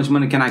right, how much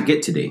money can I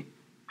get today?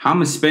 How am I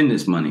gonna spend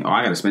this money? Oh,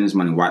 I gotta spend this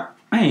money. What?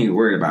 I ain't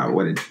worried about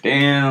what a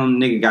damn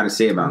nigga gotta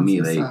say about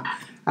me. Like,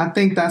 I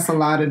think that's a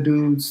lot of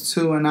dudes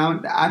too, and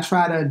I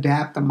try to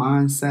adapt the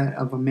mindset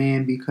of a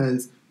man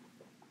because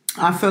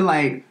I feel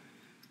like,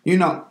 you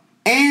know,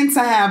 and to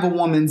have a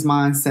woman's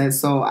mindset.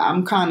 So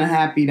I'm kind of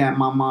happy that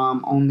my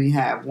mom only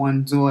had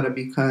one daughter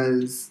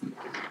because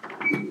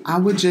I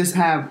would just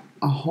have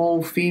a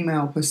whole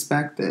female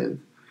perspective.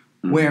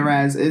 Mm-hmm.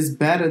 Whereas it's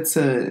better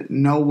to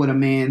know what a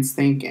man's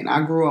thinking.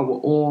 I grew up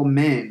with all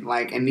men,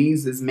 like, and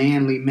these is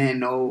manly men.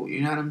 No,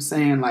 you know what I'm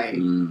saying? Like,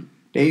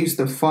 they used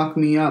to fuck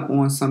me up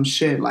on some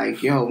shit.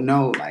 Like, yo,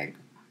 no, like,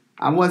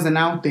 I wasn't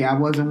out there. I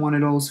wasn't one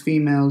of those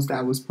females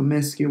that was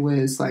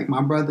promiscuous. Like,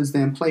 my brothers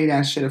didn't play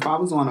that shit. If I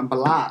was on a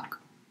block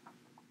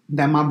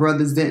that my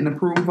brothers didn't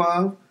approve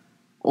of,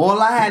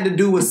 all I had to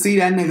do was see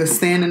that nigga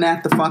standing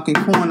at the fucking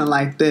corner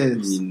like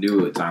this. You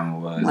knew what time it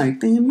was. Like,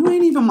 damn, you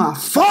ain't even my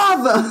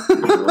father.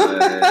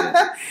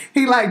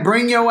 He like,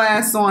 bring your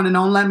ass on and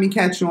don't let me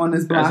catch you on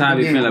this block. That's how I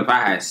be again. feeling if I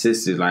had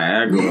sisters. Like,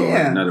 I grew up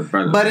with another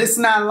brother. But it's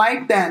not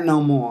like that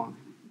no more.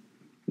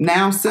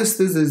 Now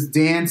sisters is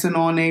dancing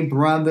on their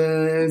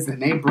brothers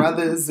and they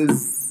brothers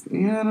is,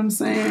 you know what I'm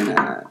saying?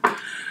 I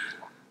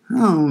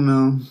don't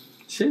know.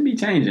 Should be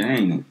changing,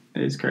 ain't it?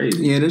 It's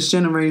crazy. Yeah, this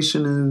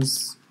generation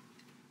is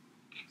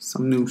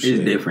some new shit.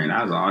 It's different.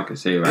 That's all I can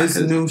say about it. It's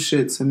new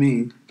shit to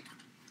me.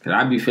 Cause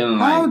I be feeling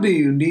like... How old are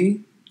you,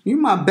 D? You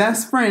my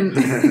best friend.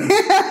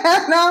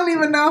 I don't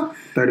even know.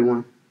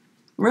 31.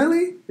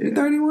 Really? Yeah. You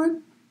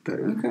 31?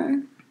 31.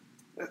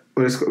 Okay.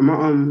 But it's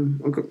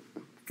my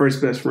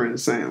first best friend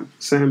is Sam.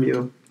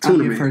 Samuel.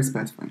 I'm your first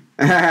best friend.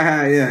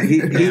 Yeah,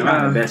 he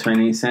my best friend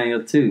named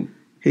Samuel too.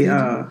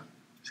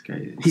 It's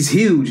crazy. He's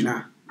huge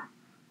now.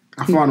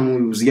 I fought him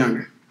when he was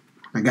younger.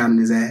 I got in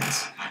his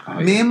ass. Oh,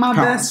 yeah. Me and my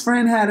best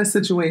friend had a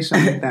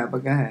situation like that,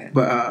 but go ahead.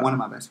 But one of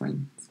my best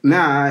friends.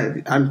 Nah,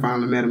 I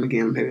finally met him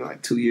again maybe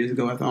like 2 years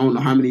ago. After I don't know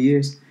how many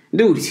years.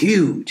 Dude's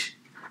huge.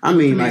 I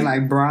mean,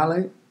 like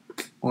Brawley?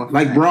 Or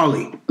like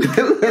Brawley.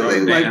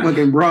 Like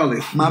fucking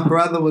Brawley. My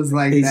brother was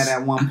like that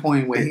at one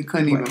point where he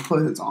couldn't even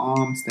put his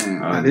arms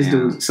down. This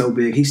dude's so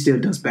big, he still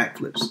does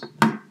backflips.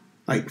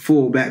 Like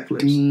full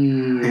backflips.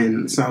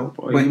 And so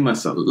boy, you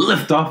must have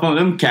lift off on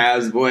them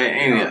calves, boy,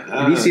 ain't it?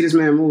 If you see this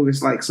man move,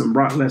 it's like some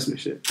Brock Lesnar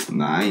shit.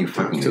 Nah, I ain't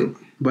fucking too.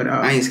 But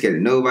I ain't scared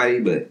of nobody,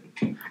 but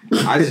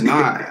I just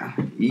know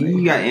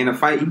you got in a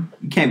fight, you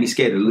can't be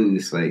scared to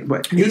lose. Like,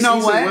 but he's a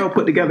well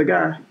put together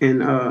guy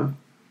and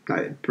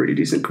like pretty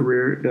decent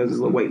career, does his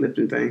little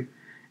weightlifting thing.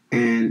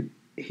 And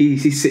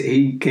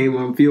he came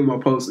on Fuel My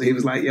Post and he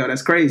was like, yo,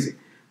 that's crazy.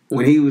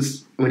 When he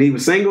was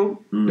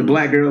single, the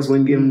black girls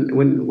wouldn't give him a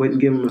look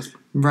at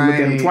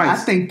him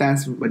twice. I think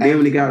that's. But then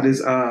when he got his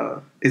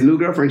new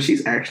girlfriend,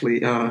 she's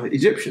actually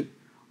Egyptian,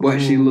 but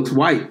she looks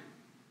white.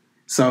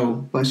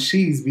 So, but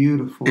she's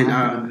beautiful. And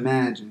I can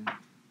imagine.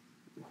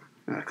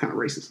 Kind of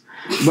racist,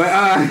 but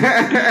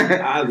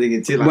I think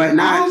it's like. But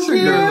not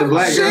the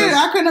black girls.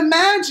 I can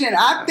imagine.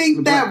 I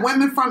think that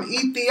women from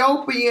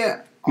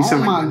Ethiopia. You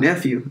sound like my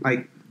nephew.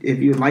 Like, if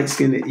you're light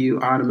skinned, you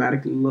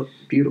automatically look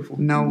beautiful.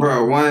 No,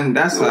 bro.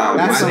 That's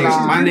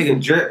my nigga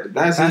Drip.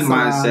 That's his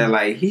mindset.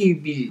 Like, he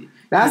be.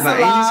 That's like,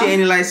 you see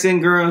any light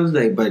skinned girls?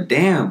 Like, but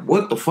damn,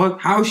 what the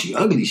fuck? How is she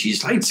ugly?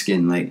 She's light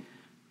skinned. Like,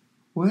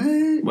 what?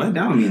 That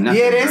don't mean nothing.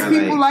 Yeah, there's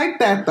people like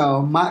that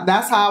though.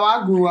 That's how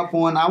I grew up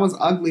on. I was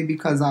ugly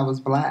because I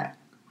was black.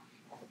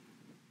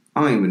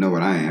 I don't even know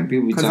what I am.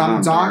 People be telling me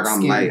I'm dark.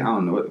 I'm light. I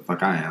don't know what the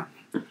fuck I am.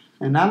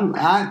 And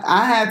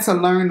I had to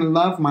learn to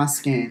love my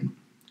skin.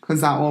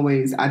 Because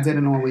I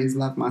didn't always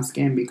love my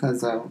skin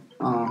because of,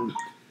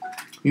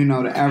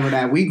 the era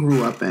that we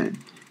grew up in.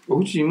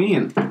 What you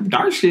mean?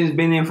 Dark skin's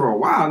been in for a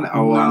while now.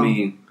 Oh, I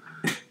mean,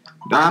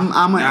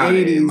 I'm an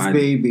 80s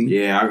baby.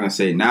 Yeah, I was going to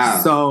say now.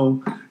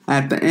 So,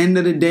 at the end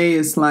of the day,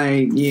 it's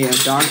like, yeah,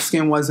 dark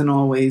skin wasn't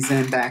always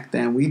in back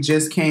then. We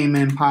just came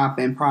in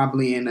popping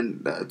probably in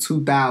the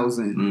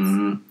 2000s.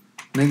 Mm-hmm.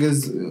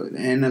 Niggas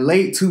in the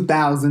late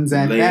 2000s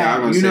at that. You know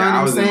what I'm saying?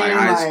 I was in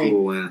high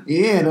school.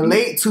 Yeah, the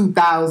late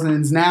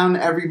 2000s. Now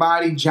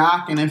everybody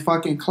jocking and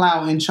fucking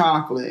clouting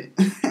chocolate.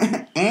 Ew.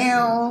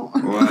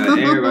 Well,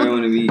 everybody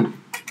want to be.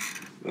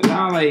 But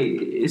now,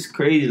 it's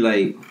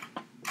crazy.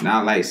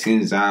 Now,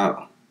 skin's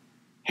out.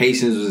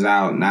 Haitians was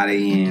out. Now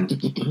they in.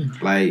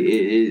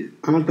 I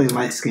don't think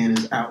light skin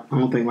is out. I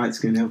don't think light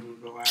skin ever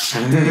will go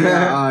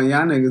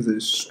Y'all niggas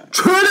is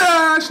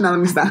trash. Now let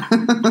me stop.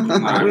 I'm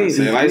gonna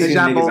say, light skinned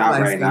niggas out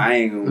right now. I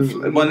ain't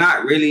gonna. Well,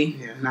 not really.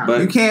 Yeah,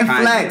 but you can't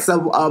flex.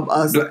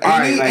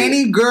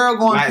 Any girl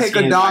gonna pick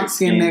a dark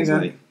skinned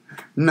nigga. Like,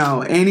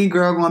 no, any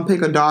girl gonna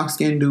pick a dark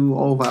skinned dude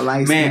over a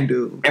light skinned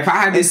dude. If I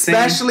had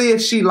especially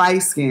if she light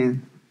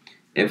skinned.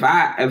 If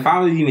I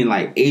was even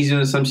like Asian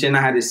or some shit, and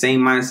I had the same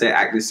mindset,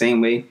 act the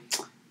same way,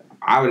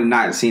 I would have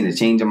not seen a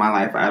change in my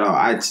life at all.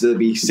 I'd still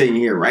be sitting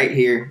here, right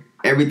here.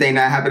 Everything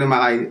that happened in my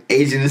life,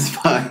 Asian as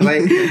fuck.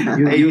 Like, you know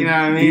what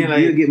I mean? Like,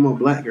 you'll get more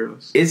black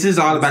girls. It's just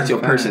all about your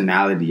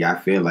personality. I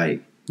feel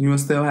like. You will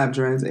still have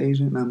dreads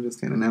Asian? No, I'm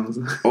just kidding. That was.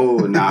 Oh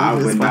no, I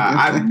would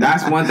not.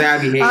 That's one thing I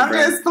be hating. I'm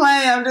just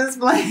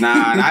playing.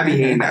 Nah, I be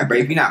hating that, bro.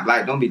 If you're not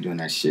black, don't be doing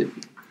that shit.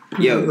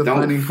 Yo,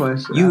 don't. Funny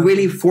question. You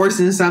really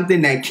forcing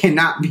something that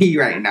cannot be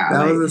right now.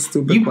 That was a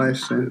stupid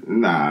question.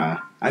 Nah,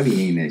 I be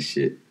hating that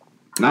shit.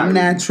 I'm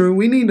natural.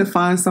 We need to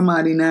find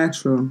somebody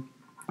natural.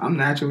 I'm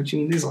natural. What you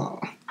mean? This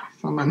all.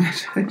 I'm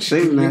natural.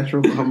 She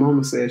natural, but her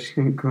mama said she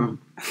can't come.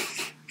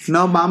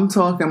 No, but I'm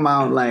talking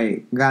about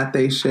like got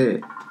they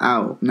shit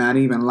out, not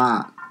even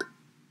locked.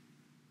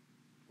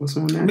 What's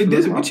on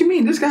natural? What you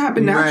mean? This can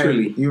happen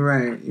naturally. You're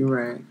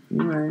right.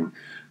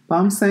 But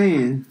I'm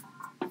saying,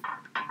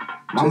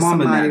 my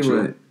mom is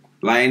natural.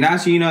 Like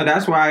that's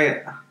that's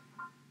why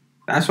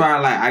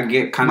like I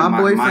get kind of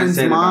my boyfriend's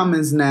mom about,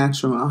 is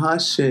natural. And her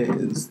shit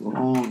is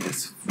long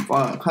as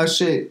fuck. Her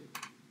shit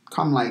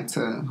come like to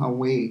her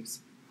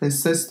waist. His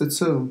sister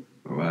too.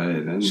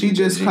 Right, she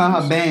just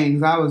cut her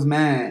bangs. I was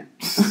mad.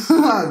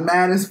 I was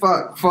mad as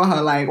fuck for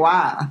her. Like,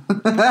 why?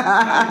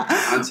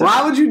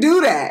 Why would you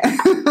do that?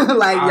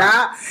 Like,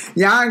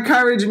 y'all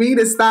encourage me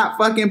to stop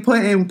fucking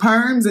putting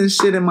perms and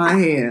shit in my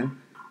hair.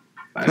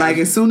 Like,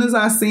 as soon as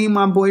I seen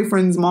my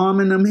boyfriend's mom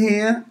in them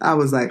hair, I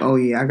was like, oh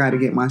yeah, I gotta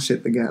get my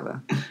shit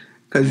together.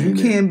 Cause you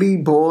can't be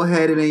bald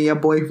headed and your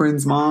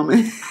boyfriend's mom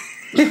and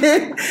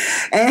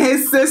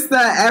his sister,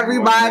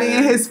 everybody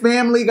in his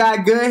family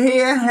got good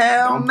hair.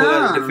 Hell no. Don't pull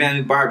out the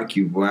family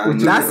barbecue, boy.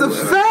 That's a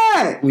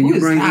fact. When you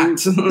bring and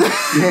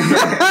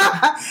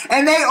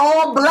they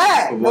all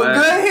black with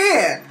good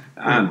hair.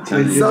 I'm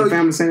telling you. Did your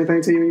family say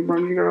anything to you when you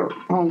brought your girl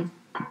home?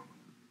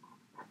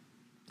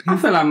 I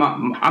feel like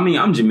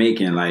I'm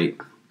Jamaican,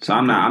 like, so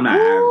I'm not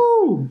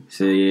Arab.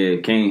 So yeah,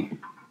 King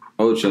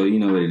Ocho, you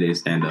know what it is,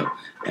 stand up.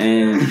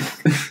 And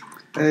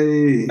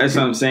hey, that's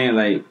what I'm saying,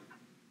 like,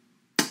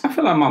 I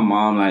feel like my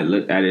mom like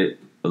looked at it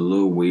a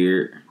little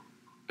weird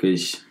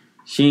because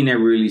she ain't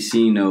never really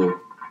seen no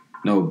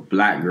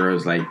black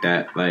girls like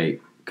that. Like,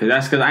 cause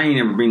I ain't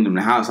never bring them to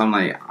the house. I'm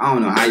like, I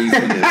don't know how you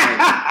feel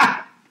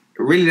like,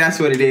 really, that's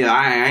what it is.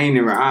 I ain't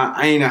know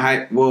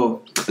how.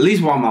 Well, at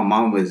least while my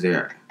mom was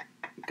there.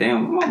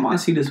 Damn, my mom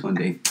see this one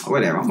day.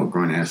 Whatever, I'm a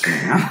grown ass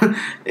man.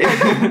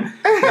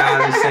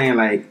 I'm just saying,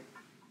 like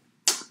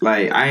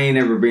I ain't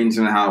never bring them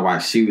to the house while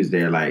she was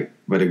there. Like,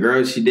 but the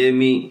girls she did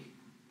meet.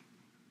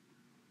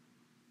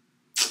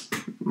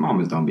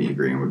 Mamas don't be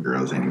agreeing with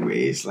girls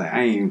anyways. Like,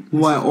 I ain't...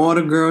 What, all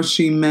the girls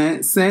she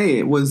met say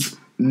it was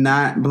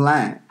not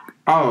black?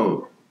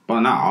 Oh, well,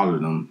 not all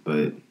of them,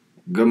 but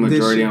good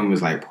majority of them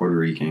was, like, Puerto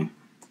Rican.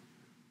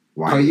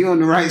 White. Oh, you on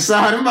the right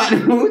side? I'm about to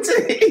move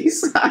to the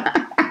east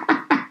side.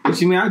 What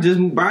you mean? I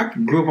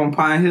grew up on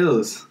Pine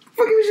Hills.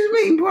 What you was just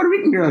meeting Puerto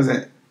Rican girls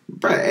at?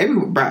 Bro,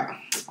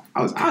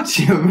 I was out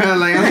here, bro.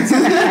 Like, I was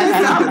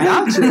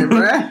out here,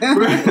 bro.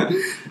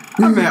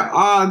 I met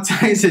all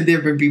types of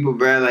different people,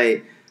 bro.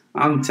 Like,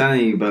 I'm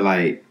telling you, but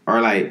like,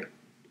 or like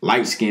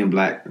light skinned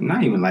black,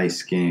 not even light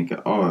skinned.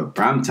 Oh,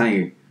 bro, I'm telling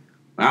you,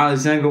 when I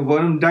was younger, boy,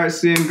 them dark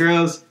skinned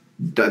girls,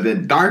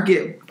 the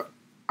darkest.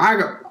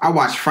 I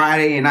watched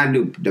Friday and I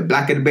knew the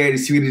blacker the berry, the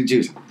sweeter the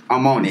juice.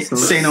 I'm on it.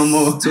 Say no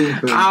more.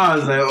 Stupid. I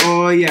was like,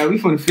 oh yeah, we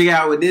finna figure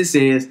out what this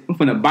is. I'm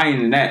finna bite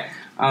into that.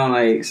 I'm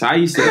like, so I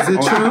used to. Is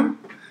it true?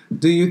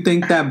 Do you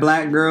think that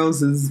black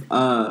girls is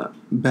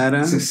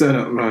better? It's a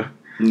setup, bro.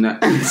 No,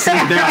 they're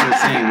all the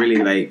same,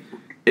 really. Like.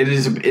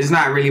 It's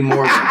not really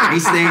more of a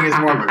race thing. It's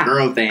more of a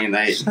girl thing.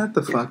 Like, shut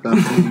the fuck up,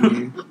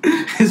 man.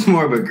 It's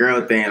more of a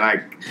girl thing.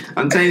 Like,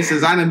 I'm telling you,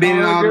 since I done been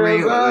in all the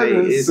way,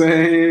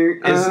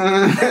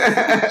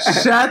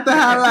 shut the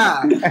hell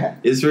up.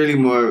 It's really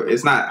more.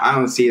 It's not. I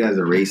don't see it as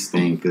a race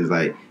thing because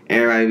like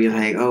everybody be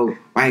like, oh,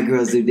 white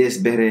girls do this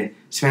better,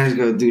 Spanish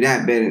girls do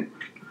that better.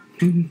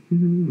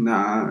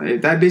 Nah,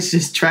 if that bitch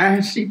is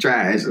trash, she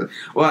trash.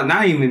 Well,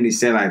 not even if they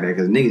say like that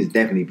because niggas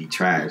definitely be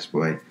trash,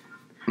 boy.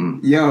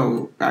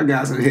 Yo, I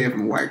got some hair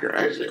from a white girl.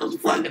 That shit was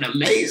fucking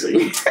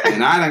amazing.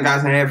 And I done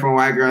got some hair from a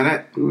white girl.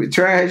 That was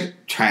trash.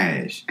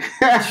 Trash.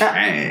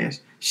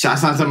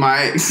 Shouts out to my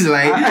ex.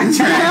 Like,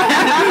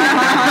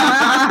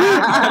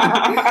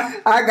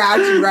 I got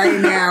you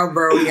right now,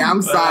 Brody.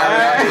 I'm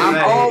sorry.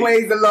 I'm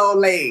always a little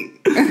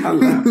late. I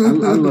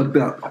looked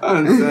up.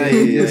 I'm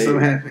saying, just so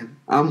happened.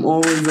 I'm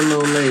always a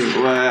little late.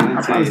 Well,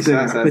 I'm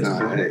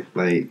saying,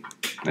 like,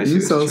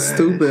 you so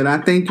stupid. I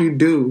think you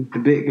do. The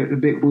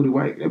big booty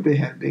white. That bitch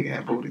had big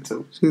ass booty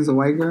too. She's a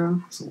white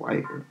girl. It's a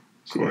white girl.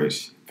 Of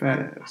course,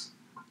 fat ass.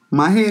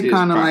 My hair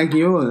kind of like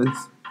yours.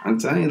 I'm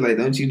telling you, like,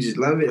 don't you just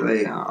love it?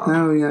 Like,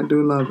 Hell yeah, I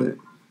do love it.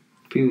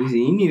 people say,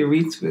 you need a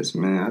retwist,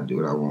 man. I do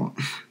what I want.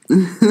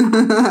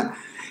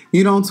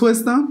 You don't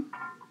twist them?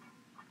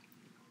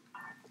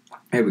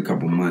 Every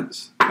couple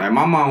months. Like,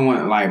 my mom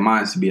want, like,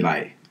 mine to be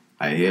like,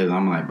 here's,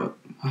 I'm like, but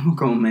I'm a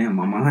grown man,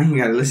 mama. I ain't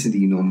gotta listen to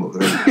you no more.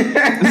 Like,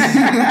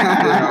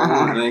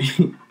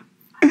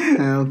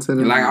 Hell to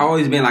the I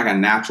always been like a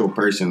natural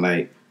person.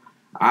 Like,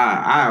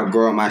 I'll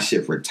grow up my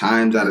shit for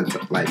times at a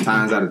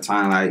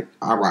time. Like,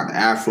 I rock the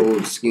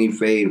afro, skinny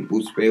fade,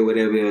 boost fade,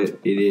 whatever it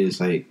is.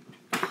 Like,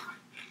 I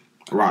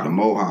rocked the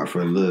mohawk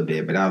for a little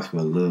bit, but that was for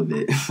a little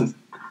bit.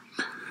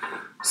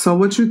 So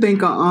what you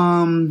think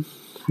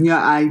your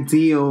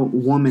ideal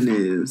woman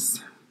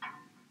is?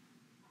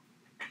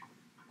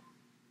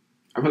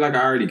 I feel like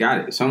I already got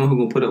it. Someone who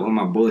gonna put up with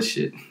my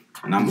bullshit,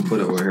 and I'm gonna put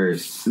up with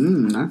hers.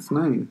 That's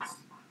nice.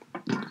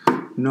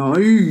 Nice.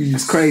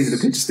 It's crazy.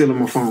 The picture's still on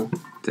my phone.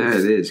 That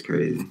is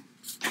crazy.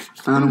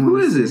 I don't Who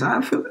know. is this?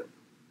 I feel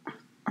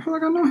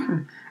like I know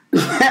her.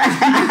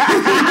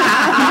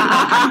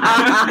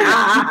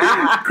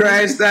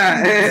 Crashed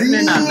out.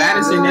 They're not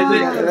Madison,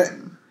 is it?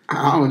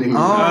 I don't even know.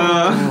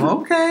 Oh,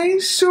 okay.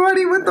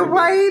 Shorty with the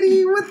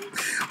whitey with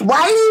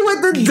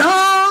the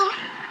dog.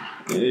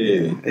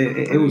 Yeah.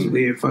 It was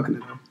weird fucking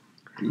her.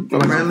 Felt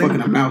like I was Really?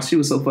 fucking a mouse. She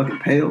was so fucking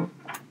pale.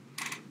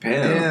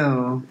 Pale.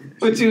 Ew.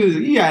 But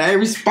you got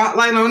every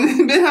spotlight on this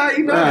bitch. How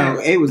you know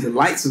that? It was the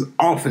lights was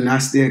off and I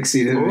still could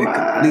see that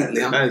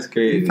completely. That's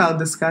crazy. You felt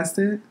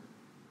disgusted?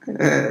 In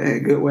a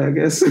good way, I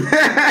guess.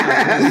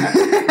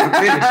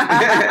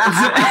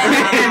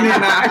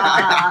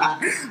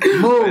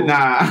 Move.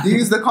 Nah. You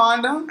use the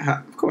condom?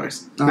 Of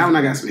course. Now when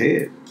I got some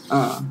head.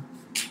 I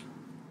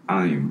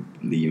don't even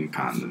believe in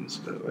condoms,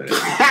 but whatever.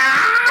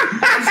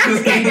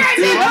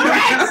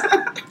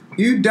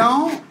 You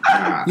don't?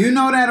 You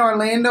know that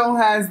Orlando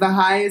has the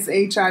highest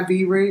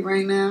HIV rate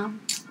right now?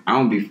 I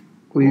don't be.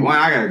 One,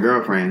 I got a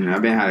girlfriend.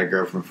 I've been had a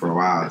girlfriend for a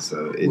while,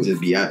 so it just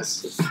be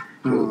us.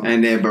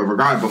 And then, but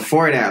regardless,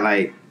 before that,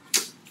 like,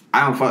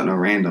 I don't fuck no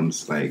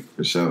randoms, like,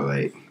 for sure.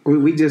 Like,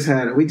 We just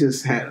had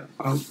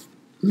a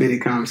mini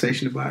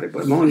conversation about it.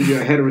 But as long as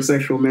you're a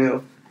heterosexual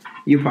male,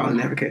 you probably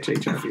never catch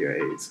HIV or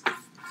AIDS.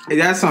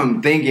 that's what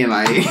I'm thinking.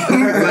 Like,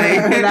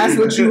 That's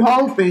what you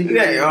hoping.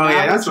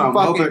 That's what I'm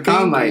hoping.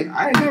 I'm like,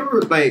 I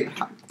never like.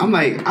 I'm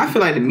like, I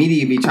feel like the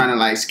media be trying to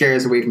like scare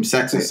us away from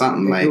sex or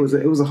something. Like,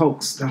 it was a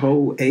hoax. The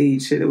whole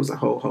AIDS shit. It was a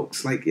whole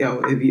hoax. Like, yo,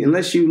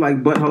 unless you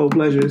like butthole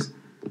pleasures,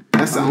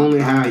 that's the only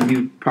how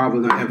you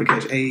probably gonna ever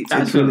catch AIDS.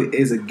 It really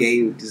is a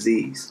gay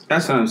disease.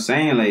 That's what I'm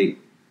saying. Like,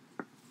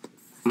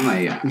 I'm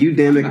like, You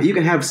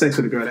can have sex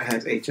with a girl that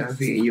has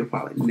HIV and you'll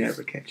probably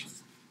never catch it.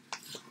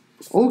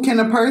 Oh, can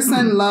a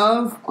person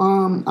love?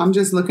 I'm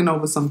just looking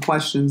over some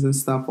questions and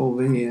stuff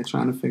over here,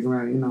 trying to figure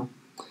out,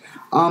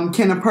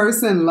 can a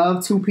person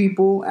love two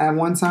people at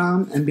one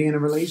time and be in a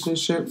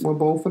relationship with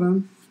both of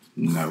them?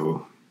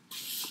 no,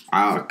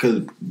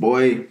 cause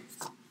boy,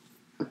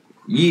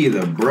 you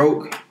either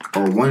broke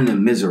or one of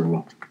them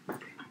miserable.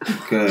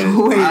 Cause Wait, I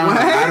don't know what?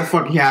 how the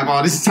fuck you have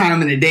all this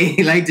time in the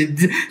day, like to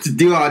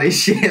do all this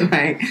shit,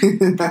 like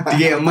to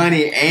get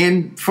money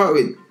and fuck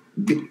with.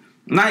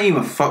 Not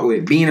even fuck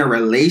with being in a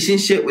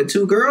relationship with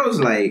two girls,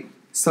 like.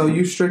 So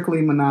you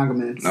strictly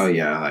monogamous? Oh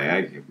yeah,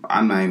 like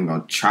I'm not even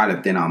gonna try to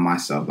thin out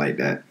myself like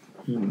that.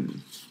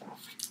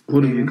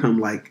 What if you become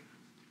like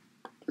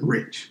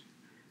rich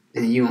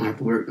and you don't have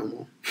to work no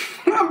more?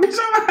 Bitch,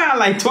 I'm gonna have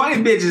like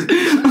 20 bitches.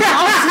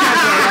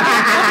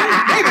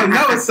 They gonna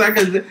know it's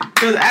suckers,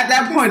 cause at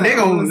that point they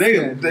don't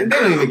even get What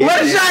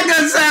that.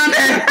 shotgun sound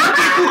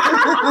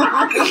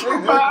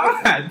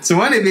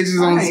 20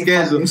 bitches on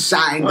schedule.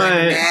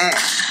 But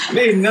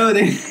they know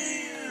they.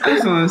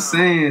 That's what I'm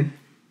saying.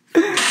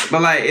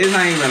 But like, it's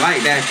not even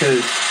like that,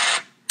 cause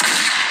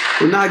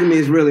Monogamy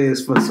is really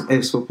for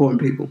poor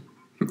people.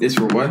 it's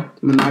for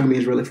what? Monogamy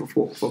is really for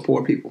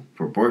poor people.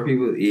 For poor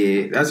people,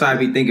 yeah. That's what I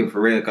be thinking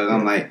for real. Cause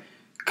I'm like,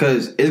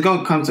 cause it's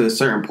gonna come to a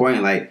certain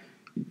point. Like,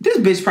 this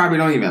bitch probably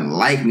don't even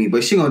like me,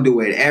 but she gonna do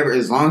whatever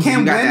as long as Can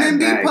you got women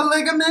be that bag.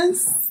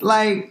 polygamous?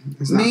 Like,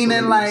 It's not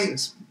meaning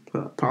polygamous,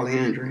 like, it's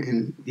polyandry,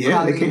 and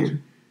yeah, they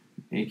can.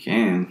 They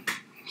can.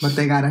 but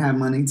they gotta have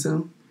money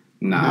too.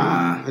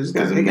 Nah, I just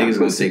cause got- the they got niggas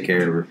gonna pussy. take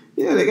care of her.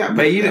 Yeah, they got.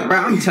 But bro,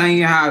 I'm telling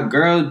you how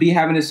girls be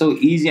having it so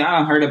easy. I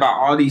done heard about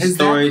all these Is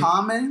stories. that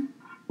common?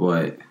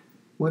 What?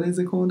 What is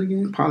it called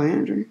again?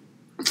 polyandry.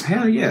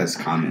 Hell yeah, it's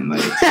common. Like,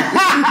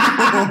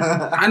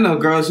 I know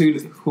girls who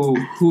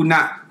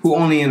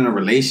only in a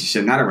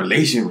relationship, not a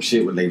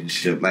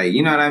relationship. Like,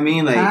 you know what I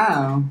mean? Like,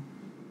 Wow.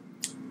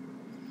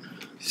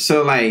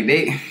 so like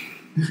the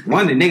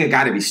nigga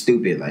got to be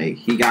stupid. Like,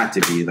 he got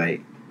to be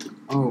like,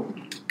 Oh.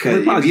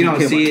 cause if you don't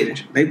see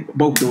it. They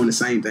both doing the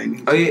same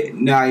thing. Oh yeah,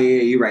 no,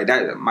 yeah, you're right.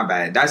 That my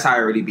bad. That's how it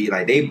really be.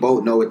 Like, they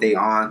both know what they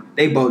on.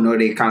 They both know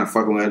they kind of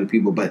fucking with other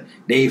people, but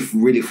they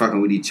really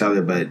fucking with each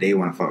other. But they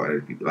want to fuck with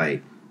other people.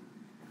 Like,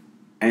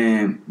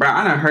 and bro,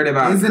 I done heard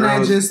about. Isn't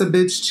girls, that just a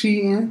bitch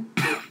cheating?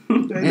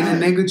 And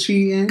a nigga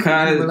cheating in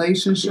a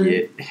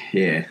relationship.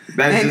 Yeah.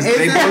 That's And just,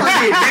 they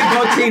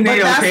both cheating. They But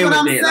okay that's what with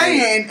I'm it.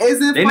 saying. Like,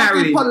 Isn't they not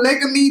fucking really-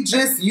 polygamy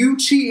just you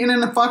cheating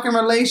in a fucking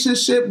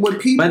relationship with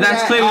people? but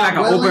that's that clearly are like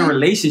an willing? open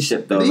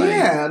relationship, though.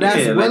 Yeah, like, that's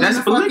like willing that's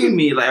to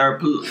polygamy. Like, or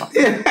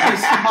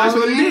that's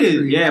what it is.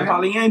 Polyandry, Yeah, right?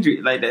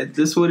 polyandry. Like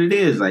that's what it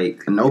is.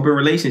 Like an open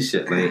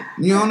relationship. Like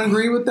You don't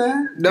agree with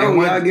that? No, And we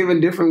what- all giving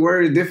different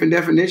words, different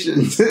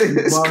definitions.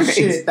 It's Well, crazy.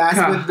 shit. That's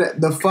what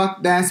the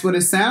fuck. That's what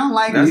it sounds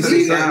like. That's You what it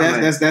see, sound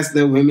like. that's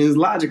the women's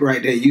logic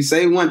right there. You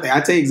say one thing, I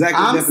tell you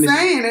exactly the I'm definition.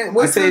 saying it. I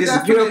What's say the this is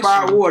definition?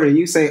 purified water, and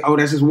you say, "Oh,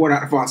 that's just water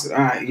out the faucet." All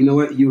right, you know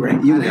what? You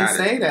right. You I right. didn't got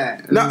say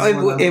that.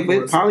 No,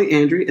 if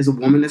polyandry is a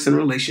woman that's in a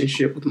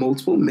relationship with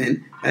multiple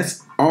men,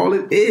 that's all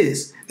it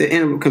is. They're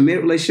in a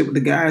committed relationship with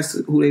the guys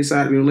who they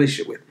decide to be in a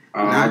relationship with.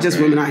 Not just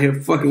women out here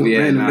fucking with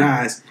random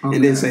guys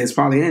and then say it's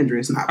polyandry.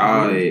 It's not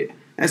polyandry. yeah.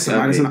 That's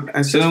somebody.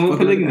 That's So just then what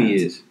fucking polygamy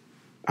guys. is?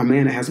 A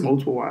man that has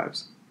multiple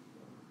wives.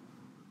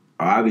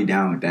 Oh, I'll be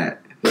down with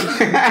that.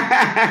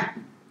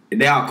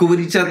 They all cool with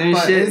each other and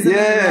But shit. isn't it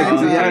Yeah, because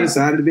Oh, y'all yeah.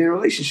 decided to be in a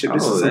relationship.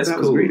 This Oh, is something that's that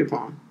was cool. agreed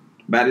upon.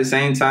 But at the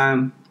same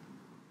time,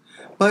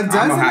 But I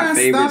doesn't don't have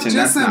that favorites, stuff and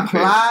just that's not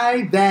fair.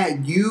 imply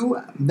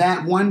that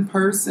that one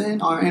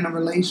person are in a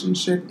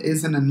relationship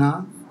isn't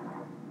enough?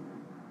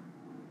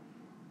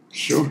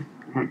 Sure.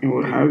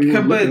 However you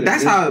look at but it,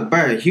 that's yeah. how,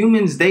 bro.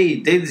 Humans, they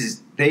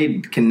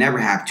can never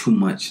have too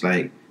much.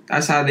 Like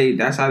that's how they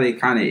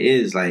kind of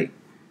is. Like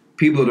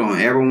people don't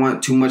ever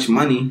want too much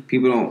money.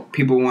 People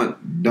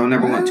don't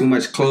ever want too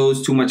much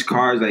clothes, too much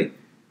cars. Like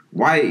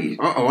why?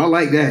 Oh, I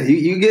like that.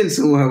 You getting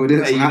somewhere with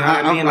this? Like, you know what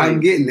I mean? I'm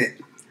Like- getting it.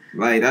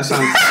 Like that's what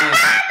I'm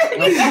saying.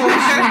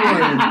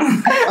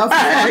 Of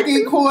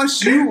fucking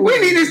course you would. We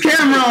need this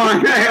camera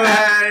on.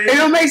 It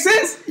don't make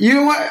sense. You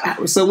know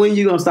what? So when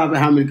you gonna stop at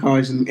how many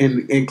cars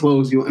and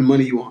clothes you and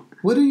money you want?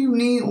 What do you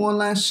need all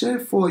that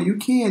shit for? You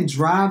can't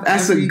drive.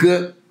 That's every a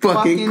good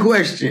fucking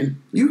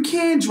question. You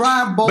can't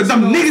drive both. But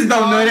them of those niggas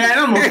don't know cars. that.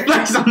 I'm gonna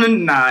flex on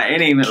them. Nah, it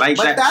ain't like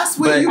But that. that's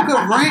where But- you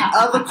could rent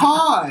other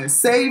cars.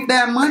 Save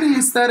that money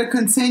instead of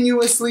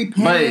continuously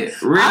paying.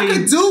 But really, I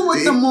could do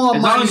with the more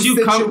as long money as you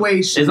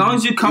situation. as long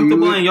as you're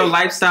comfortable in your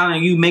lifestyle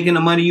and you making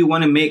the money you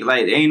want to make,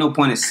 like there ain't no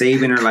point in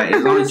saving or like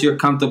as long as you're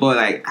comfortable,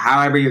 like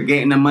however you're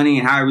getting the money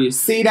and however you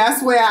See,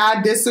 that's where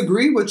I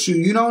disagree with you.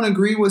 You don't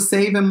agree with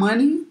saving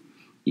money?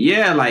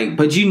 yeah, like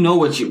but you know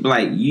what you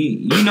like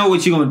you know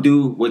what you're gonna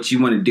do, what you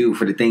want to do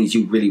for the things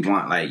you really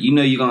want. Like you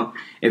know you're gonna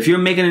if you're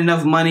making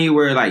enough money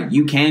where like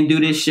you can do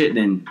this shit,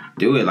 then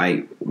do it.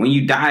 Like when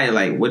you die,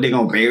 like what they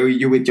gonna bury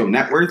you with your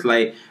net worth?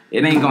 Like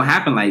it ain't gonna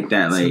happen like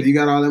that. So Like if you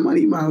got all that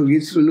money, you might as well get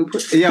you some new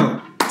person.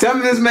 Yo, tell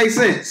me this makes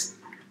sense.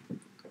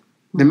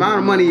 The amount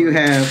of money you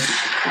have,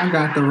 I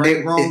got the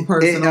wrong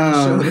person on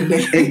the show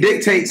today. it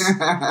dictates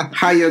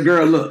how your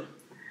girl look.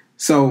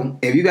 So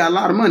if you got a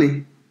lot of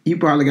money, you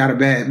probably got a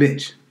bad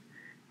bitch.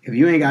 If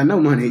you ain't got no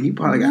money, you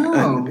probably got an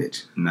ugly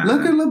bitch. nah.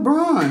 Look at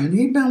LeBron.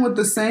 He been with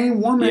the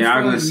same woman Yeah,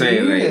 I for was gonna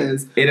say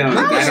years. like it don't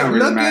Look really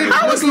at- matter.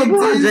 How is Look at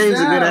LeBron James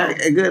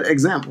Denzel. a good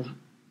example?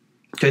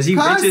 Cause he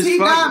rich Cause as he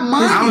fuck. got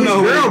money. I don't His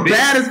know girl who his bitch-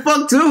 bad as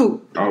fuck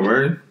too. Oh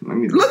word. Let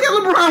me Look at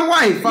LeBron's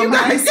wife. From You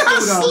high guys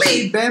got school, though. She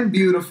sleep. been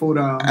beautiful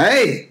though.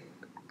 Hey,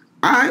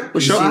 all right.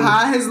 Well, show But me.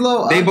 how his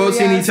little They both ugly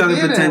seen ass each other's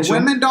get it. potential.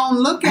 Women don't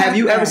look at Have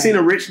you that. ever seen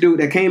a rich dude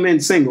that came in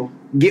single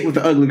get with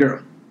the ugly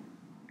girl?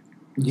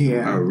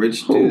 Yeah,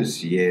 rich Who?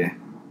 dudes. Yeah.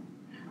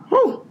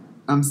 Who?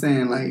 I'm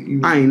saying like you.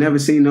 I ain't never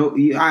seen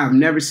I have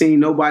never seen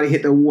nobody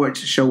hit the award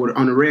show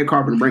on the red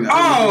carpet and bring up.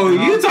 Oh,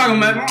 you talking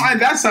about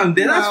that's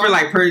something? That's for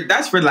like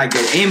that's for like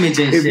the image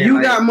and If shit. you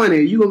like, got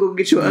money, you gonna go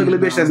get you an ugly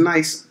bitch that's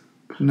nice.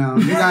 No,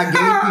 you got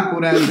gay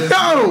people that just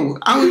No,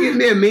 I'm gonna get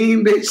me a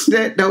mean bitch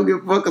that don't give a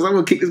fuck because I'm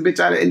gonna kick this bitch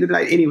out at the end of the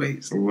night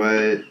anyways.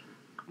 what?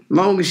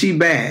 Long as she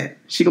bad,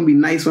 she gonna be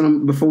nice on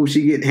them before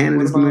she get handed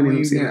What this about money. when and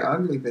you see get that.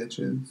 ugly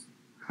bitches?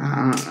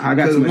 I got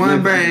Because too much one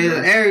money.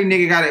 brand, every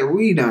nigga got it.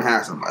 We done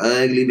have some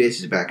ugly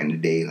bitches back in the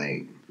day.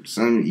 Like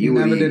some You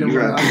would never did it with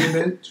you an rather-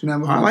 ugly bitch. You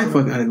never. I like fucked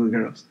with fucking ugly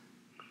girls.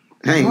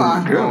 I ain't Why?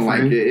 my I don't like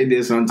girlfriend. it. It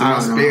did something to I my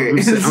don't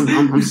know.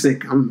 spirit. I'm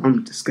sick.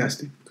 I'm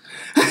disgusted.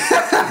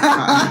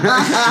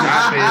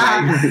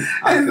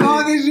 As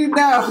long as you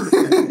know.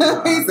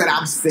 He said,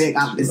 I'm sick.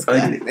 I'm Ugly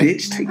disgusted.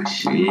 bitch, take a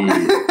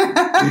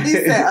shit. He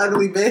said,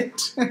 ugly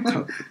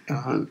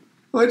bitch.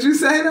 What'd you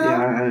say, though?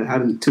 Yeah, I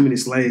had too many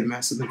slave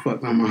masters to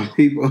fuck on my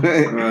people.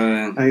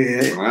 Well,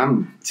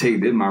 I'm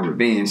taking this my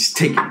revenge.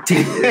 Take it.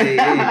 Hey,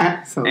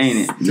 hey. So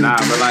Ain't it? Nah,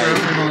 but like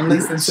I'm gonna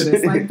listen to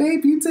this. Like,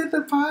 babe, you did the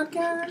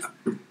podcast?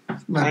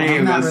 Like, I I'm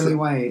ain't not listen. really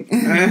white.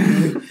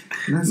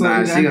 That's nah,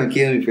 what she gonna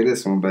kill me for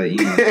this one, but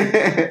you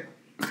know,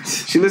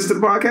 She listens to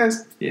the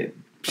podcast? yeah,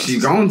 she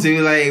going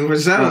to like for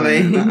sure.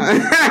 Like,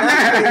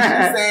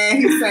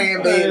 He's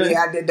saying, baby,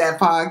 I did that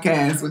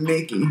podcast with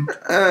Nikki.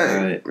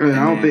 I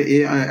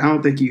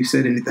don't think you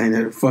said anything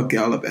that'll fuck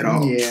y'all up at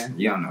all. Yeah.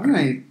 you don't know.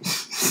 Right.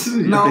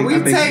 No, I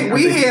think-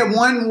 we hear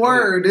one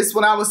word. This is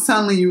what I was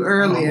telling you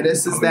earlier.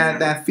 This is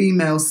that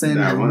female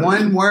syndrome. That one.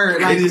 One word.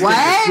 They Like just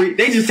what?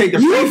 They just take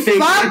the You free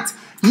fucked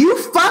You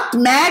fucked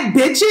mad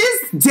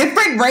bitches?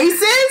 Different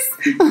races?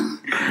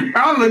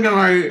 I'm looking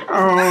like,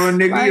 oh,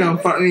 nigga, Like- you done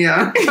fuck me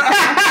up.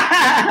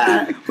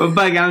 But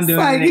fuck, I'm doing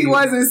Like, it. he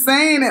wasn't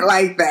saying it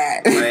like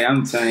that. Like,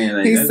 I'm telling you,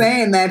 like, He's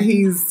saying that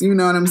he's, you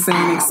know what I'm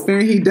saying,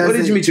 experience. He doesn't. Where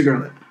did you meet your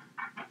girl at?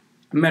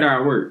 met her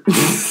at work.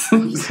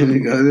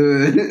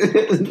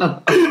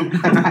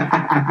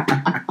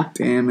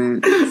 Damn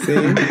it.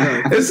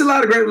 See? There's a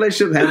lot of great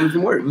relationships happening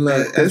from work.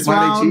 Look, that's why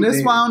I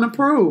don't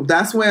approve.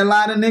 That's where a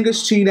lot of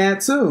niggas cheat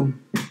at too.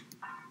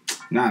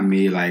 Not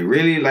me, like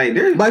really, like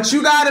there's. But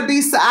you gotta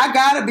be. I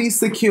gotta be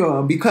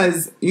secure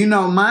because you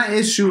know my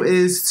issue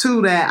is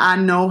too that I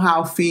know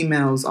how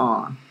females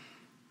are.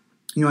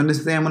 You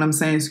understand what I'm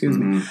saying? Excuse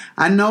me.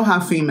 I know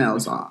how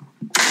females are.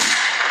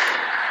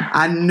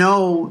 I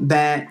know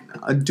that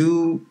a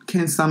dude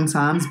can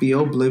sometimes be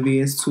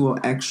oblivious to an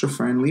extra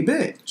friendly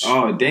bitch.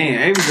 Oh damn!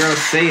 Every girl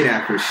say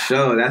that for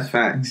sure. That's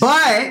facts.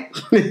 But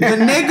the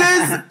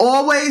niggas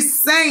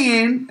always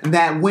saying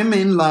that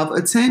women love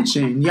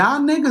attention. Y'all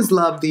niggas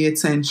love the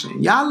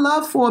attention. Y'all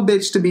love for a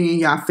bitch to be in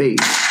y'all face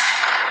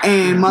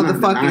and I'm not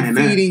motherfucking denying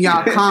that. feeding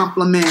y'all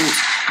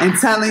compliments and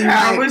telling you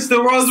I like wish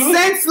the rose was.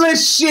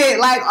 senseless shit.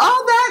 Like,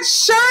 oh, that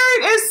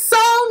shirt is so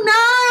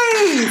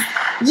nice.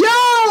 Yo,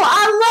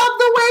 I love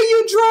the way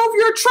you drove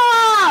your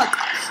truck.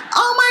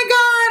 Oh my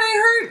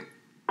God,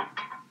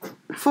 it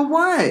hurt. For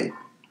what?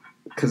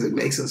 Because it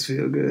makes us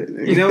feel good.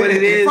 You know what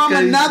it is? From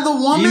 'Cause another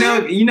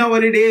woman? You know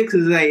what it is?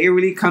 Because like it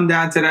really come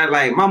down to that.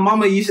 Like my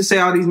mama used to say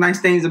all these nice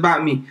things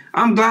about me.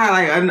 I'm glad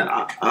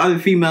like other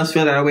females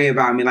feel that way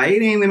about me. Like it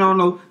ain't even on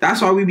no.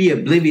 That's why we be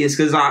oblivious.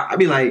 Because I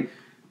be like,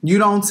 You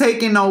don't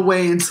take it no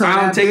way until I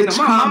don't that take it. bitch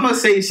My come. mama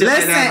say shit like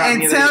Listen, that about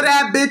me, until like-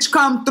 that bitch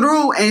come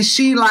through and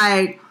she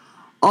like,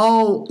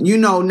 oh, you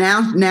know,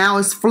 now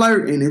it's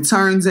flirting. It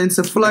turns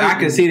into flirting. I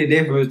can see the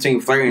difference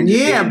between flirting. And just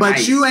Yeah, being but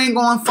nice. you ain't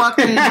gonna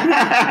fucking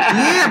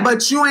yeah,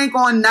 but you ain't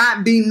gonna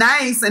not be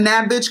nice, and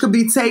that bitch could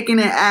be taking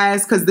it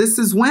as because this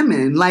is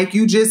women, like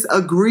you just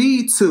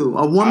agreed to.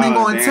 A woman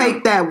Oh, gonna damn.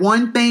 take that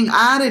one thing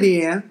out of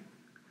there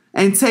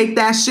and take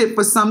that shit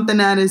for something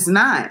that is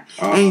not.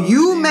 Oh, and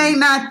you damn. may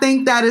not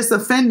think that it's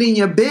offending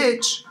your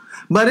bitch,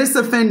 but it's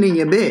offending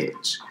your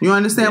bitch. You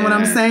understand what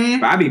I'm Yeah. saying?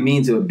 But I be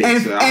mean to a bitch.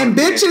 And, so I and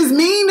don't care. bitches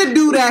mean to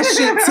do that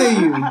shit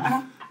to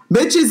you.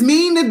 Bitches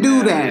mean to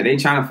do that. Yeah, they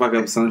trying to fuck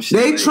up some shit.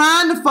 They like-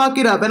 trying to fuck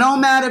it up. It don't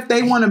matter if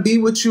they want to be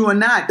with you or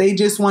not. They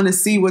just want to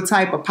see what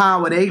type of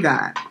power they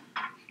got.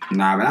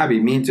 Nah, but I be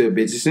mean to a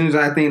bitch. As soon as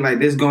I think like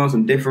this going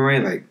some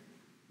different way, like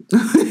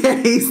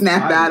He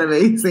snapped out of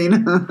it. He seen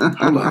him. Hold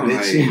on, I'm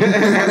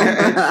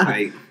bitch.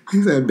 like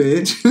He said,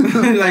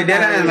 "Bitch." like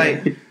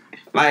that,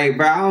 like,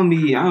 bro, I don't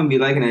be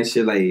liking that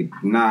shit. Like,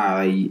 nah,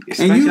 like,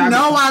 And you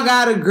know I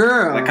got a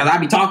girl. cause I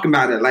be talking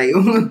about it. Like,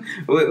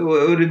 what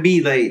would it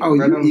be like? Oh,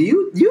 bro,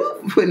 you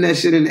putting that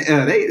shit in the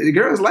air. The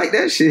girls like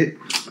that shit.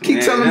 Keep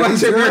Yeah, telling about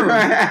that's your true.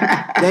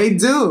 girl. They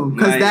do,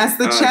 because Like, that's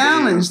the oh,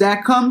 challenge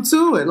that come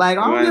to it. Like,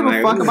 I don't Right, give a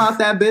like, fuck ooh. about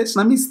that bitch.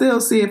 Let me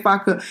still see if I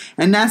could.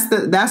 And that's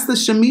the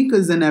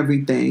Shamikas and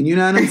everything. You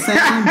know what I'm saying?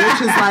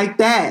 Bitches like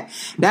that.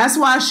 That's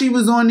why she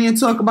was on there and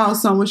talk about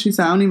something. What she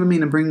said, I don't even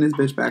mean to bring this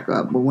bitch back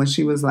up, but when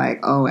she was like,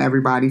 "Oh,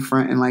 everybody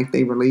fronting like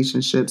they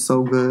relationship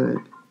so good."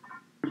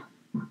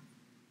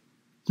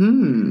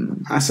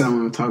 I said I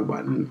want to talk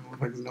about it.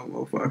 Motherfuckers no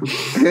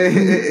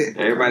motherfucker.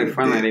 Everybody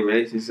front like they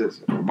relationships.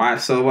 Why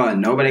so what?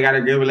 Nobody got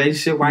a good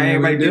relationship. Why Yeah,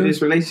 everybody we do do.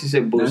 this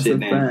relationship bullshit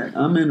That's a then? fact.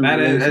 I'm in a,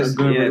 That's-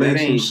 good yeah, that ain't-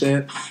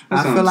 relationship. that's I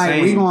what feel I'm like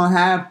we saying. gonna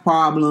have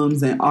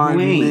problems and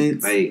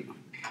arguments. Like,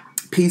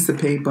 Piece of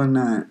paper,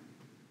 not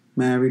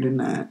married or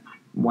not.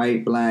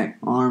 White, black,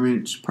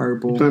 orange,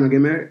 purple. Trying to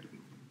get married?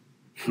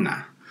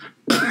 nah.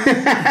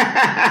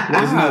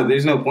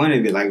 There's no point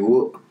of it. Like,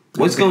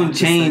 what's gonna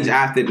change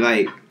after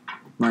like?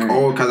 Right.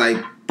 Oh, cause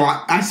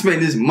I spent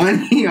this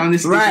money on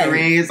this Right. stupid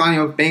ring. It's on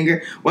your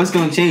finger. What's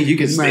gonna change? You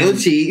can still Right.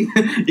 cheat.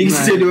 You can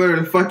still Right. do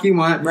whatever the fuck you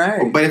want.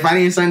 Right. But if I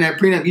didn't sign that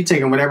prenup, you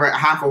taking whatever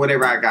half of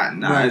whatever I got.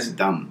 Nah, Right. that's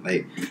dumb.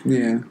 Like,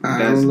 Yeah. I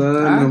That's- don't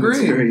love I no agree.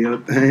 material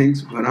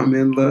things, but I'm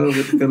in love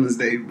with the feelings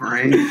they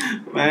bring.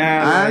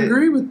 man, I like,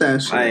 agree with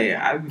that shit. Like,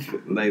 I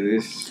like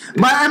this.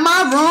 But am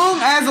I wrong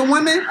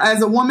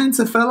as a woman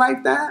to feel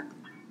like that?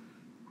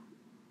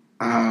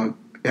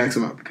 Ask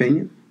my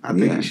opinion. I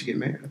think Yeah. you should get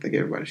married. I think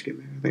everybody should get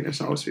married. I think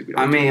that's all should be.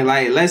 I mean,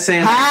 like, let's say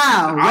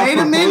How? I'll Wait a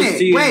propose minute.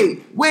 to you.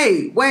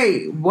 Wait.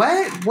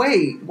 What?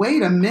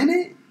 Wait a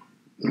minute.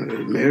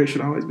 Marriage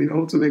should always be the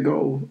ultimate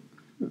goal.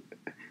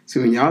 See,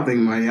 when y'all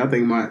think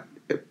about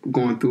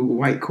going through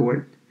white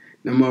court.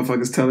 Them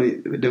motherfuckers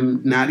telling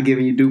them not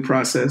giving you due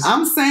process.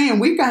 I'm saying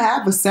we could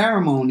have a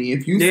ceremony.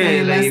 If you Yeah, say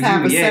like, let's if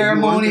have you- a yeah, if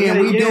you want ceremony to, and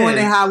we yeah. doing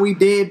it how we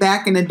did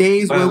back in the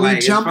days But, where like, we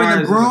as jump in far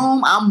the as,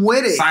 broom, I'm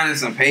with it. Signing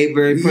some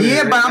paper. Put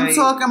Yeah, it, but I'm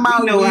talking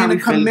about we know how being we a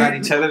feel about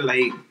commitment. each other.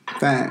 Like,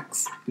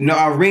 Facts. no,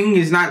 a ring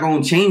is not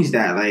gonna change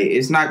that. Like,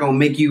 it's not gonna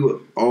make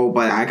you. Oh,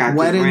 but I got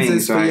Weddings this ring.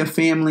 is so for I- your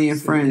family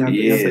and friends.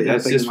 yeah, Y'all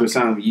that's thinking just for about-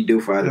 something you do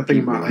for other I'm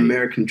thinking people. about Like,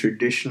 American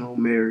traditional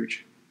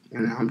marriage,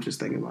 and I'm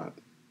just thinking about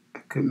a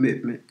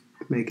commitment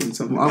making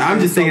something. Okay, I'm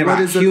just so thinking what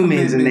about is a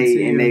humans and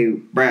commitment to they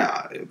you?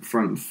 bruh,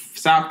 from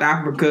South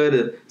Africa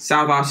to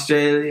South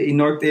Australia,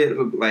 North there,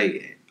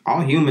 like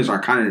all humans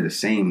are kind of the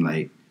same.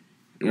 Like,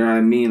 you know what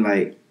I mean?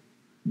 Like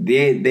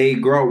they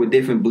grow up with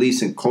different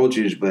beliefs and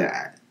cultures, but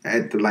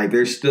like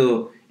there's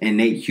still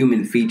innate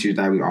human features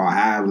that we all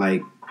have.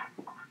 Like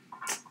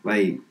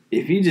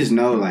if you just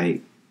know,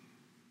 like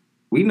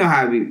we know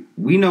how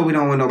we know we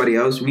don't want nobody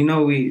else. We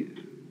know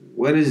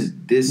what is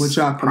this What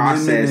y'all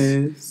process?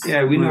 commitment is.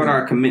 Yeah, we know what Right.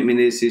 our commitment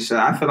is. So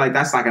I feel like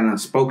that's like an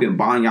unspoken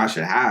bond y'all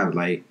should have.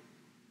 Like,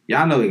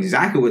 y'all know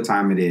exactly what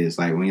time it is.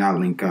 Like when y'all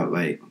link up,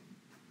 like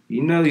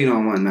you know you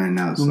don't want nothing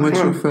else. And Like,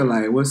 what you feel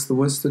like? What's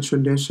the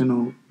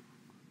traditional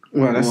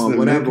Well, that's or the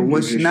whatever? American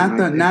What's tradition, not I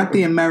the think. not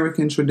the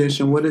American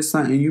tradition? What is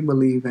something you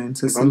believe in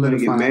to If I'm gonna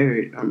solidify? get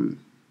married,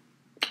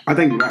 I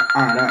think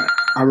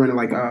I run it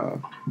like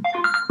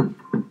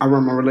I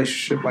run my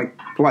relationship like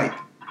polite.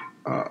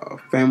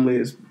 Family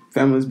is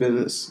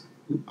business.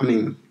 I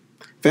mean,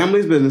 family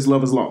is business.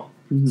 Love is law.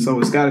 Mhm. So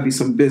it's got to be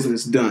some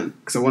business done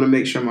because I want to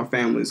make sure my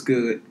family is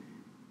good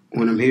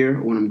when I'm here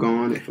or when I'm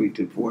gone. If we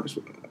divorce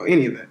or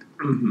any of that.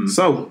 mhm.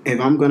 So if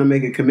I'm going to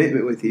make a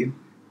commitment with you,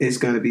 it's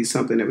going to be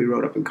something that we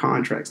wrote up in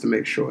contracts to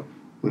make sure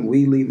when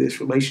we leave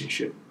this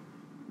relationship,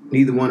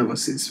 neither one of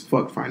us is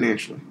fucked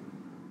financially.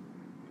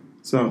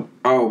 So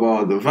Oh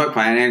well, the fuck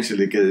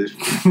financially because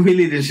we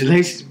leave this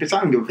relationship. Bitch,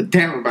 I don't give a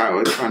damn about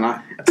what's going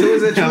on. so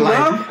is it true Like-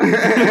 love?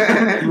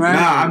 Right.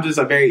 Nah, I'm just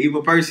a very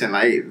evil person.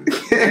 Like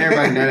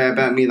everybody know that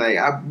about me. Like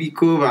I'll be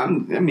cool, but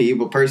I'm an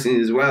evil person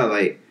as well.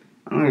 Like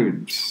I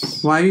don't.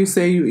 Why you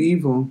say you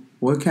evil?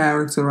 What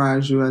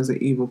characterizes you as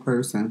an evil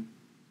person?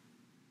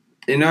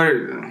 In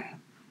order,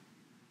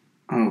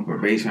 I'm on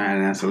probation right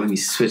now, so let me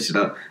switch it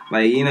up.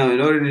 Like in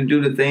order to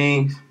do the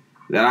things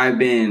that I've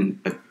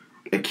been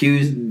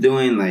accused of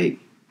doing, like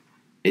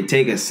it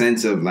take a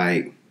sense of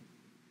like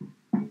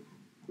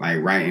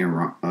right and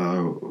wrong. I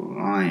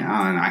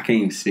don't know. I can't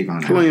even speak on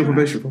that. How long are you on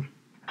probation for?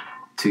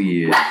 2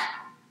 years.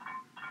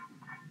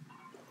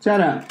 Shut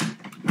up.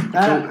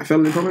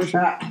 Felony probation?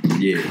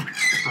 Yeah.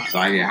 So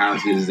I get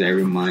house visits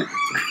every month.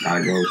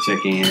 Gotta go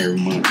check in every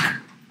month.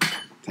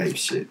 Type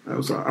shit. I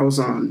was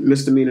on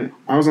misdemeanor.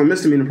 I was on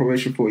misdemeanor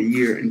probation for a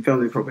year and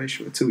felony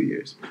probation for 2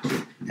 years,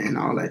 and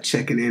all that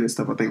checking in and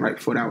stuff. I think right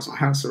before that I was on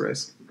house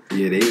arrest.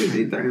 Yeah, they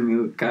threatened me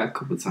with God a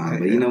couple times.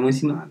 But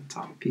once you know how to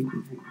talk to people,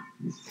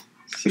 man,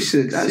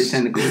 Shit, that's- shit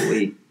tend to go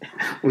away.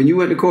 When you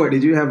went to court,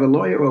 did you have a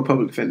lawyer or a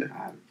public defender?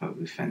 I had a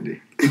public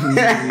defender.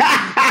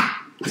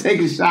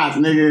 Taking shots,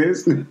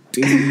 niggas.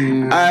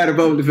 Damn. I had a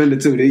public defender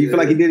too. Did you feel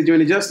like he did you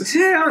any justice?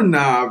 Hell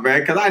nah, bro.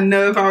 Because I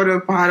know if I would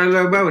have had a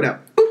little bro,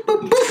 that boop,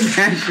 boop, boop,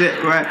 that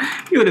shit, bro.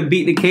 He would have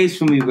beat the case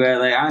for me, bro.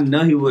 Like, I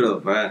know he would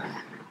have, bro.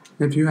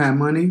 If you had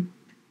money,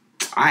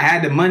 I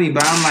had the money,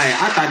 but I'm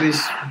like, I thought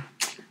this.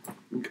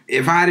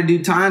 If I had to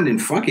do time, then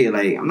fuck it.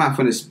 Like, I'm not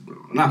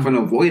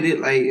gonna avoid it.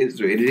 Like, it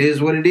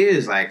is what it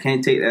is. Like, I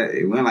can't take that.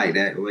 It went like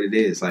that. What it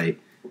is. Like,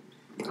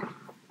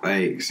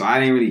 so I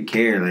didn't really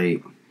care.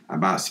 Like,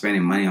 about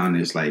spending money on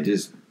this. Like,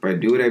 just, bro,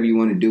 do whatever you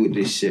want to do with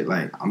this shit.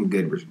 Like, I'm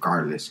good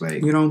regardless.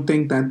 Like, you don't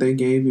think that they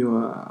gave you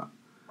a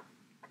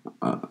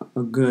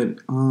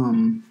good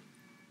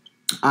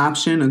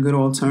option, a good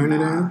alternative?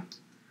 Nah.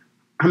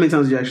 How many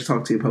times did you actually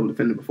talk to your public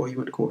defender before you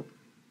went to court?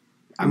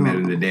 I met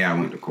him the day I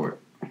went to court.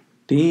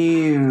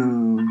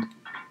 Damn,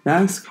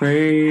 that's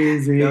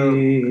crazy.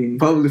 Yo,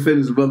 public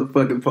defenders are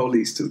motherfucking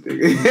police too.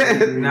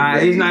 Nigga. Nah,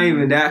 it's not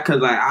even that. Cause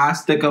like I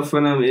stick up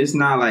for them. It's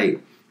not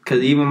like cause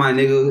even my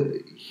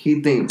nigga,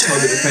 he think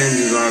public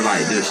defenders are like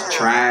just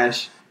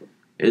trash.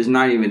 It's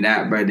not even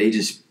that, bro. They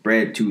just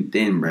spread too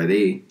thin, bro.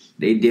 They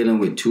dealing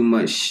with too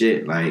much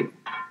shit. Like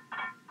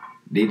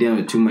they dealing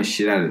with too much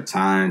shit at a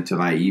time to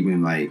like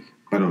even like.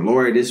 But a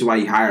lawyer, this is why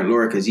you hire a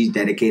lawyer because he's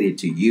dedicated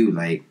to you.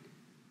 Like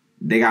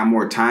they got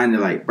more time to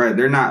like, bro.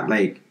 They're not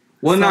like.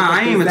 Well, So, nah, but I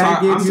ain't does even that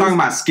talking. give I'm you- talking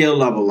about skill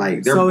level.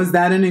 Like, they're So is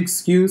that an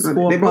excuse They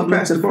for both public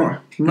passed the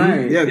bar.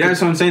 Right. Yeah, Yeah,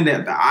 that's what I'm saying.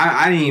 That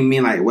I didn't even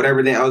mean like whatever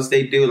else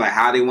they do, like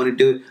how they want to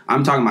do it.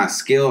 I'm talking about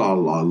skill.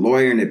 A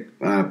lawyer and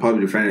a public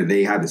defender,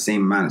 they have the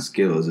same amount of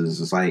skills. It's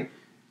just like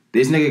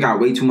this nigga got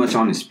way too much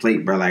on his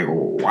plate, bro. Like,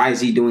 why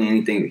is he doing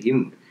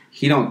anything?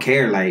 He don't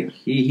care. Like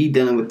he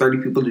dealing with 30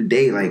 people a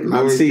day. Like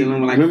Now, lawyers see,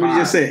 dealing with like remember 5.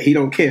 you just said he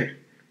don't care.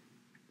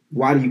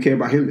 Why do you care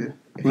about him then?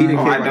 If he didn't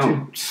Oh, care I about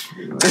don't.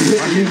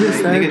 You just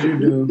said you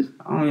do.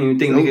 I don't even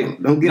think Don't-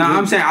 nigga. don't get No, me-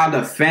 I'm saying I'll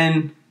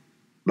defend.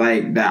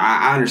 Like that,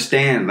 I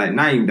understand. Like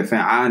not even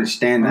defend. I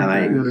understand that.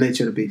 you. Like The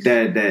nature of the beast.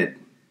 that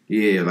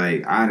yeah,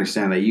 like I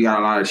understand. Like you got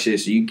a lot of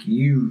shit, so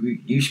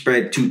you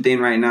spread too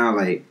thin right now.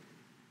 Like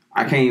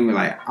I can't even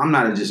like. I'm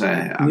not just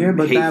a Yeah,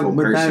 but hateful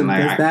person.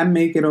 Like does that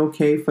make it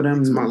okay for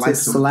them My to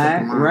life's on the slack?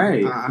 fucking line.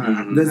 Right.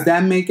 Mhm. Does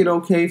that make it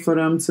okay for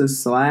them to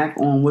slack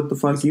on what the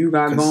fuck you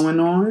got 'Cause- going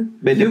on?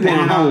 but You going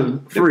depending home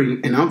on free,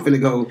 and I'm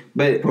finna go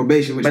but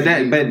probation. With you.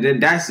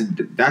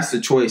 that's the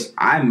choice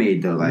I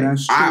made though. Like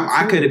That's true,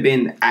 I too. could have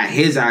been at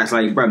his ass.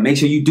 Like bro, make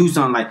sure you do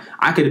something. Like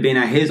I could have been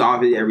at his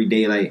office every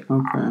day. Like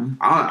Okay.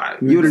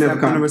 You would've never accepting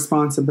caught the him.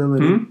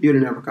 responsibility. Hmm? You'd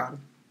have never caught him.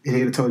 and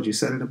he'd have told you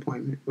set an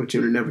appointment, but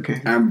you'd have never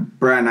came.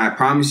 Bruh, and I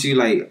promise you,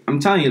 like, I'm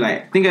telling you,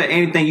 like, think of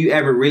anything you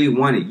ever really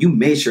wanted. You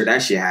made sure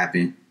that shit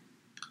happened.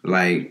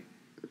 Like,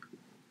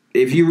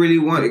 if you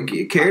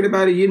really cared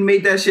about it, you'd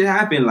make that shit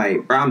happen.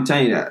 Like, bro, I'm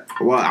telling you that.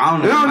 Well, I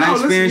don't know. My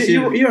experience,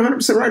 listen, you're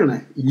 100% right on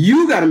that.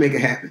 You got to make it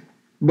happen.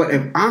 But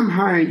if I'm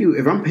hiring you,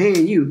 if I'm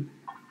paying you,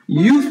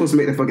 you supposed to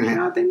make that fucking happen.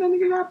 I don't think that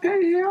nigga got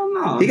paid. Hell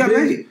no. He got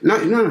paid.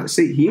 No.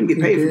 See, he didn't get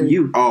paid from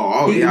you.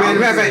 Yeah.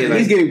 Matter of fact,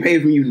 he's getting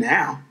paid from you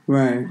now.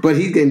 Right. But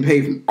he's getting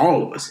paid from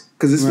all of us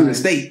because it's from the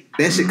state.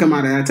 That shit come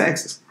out of our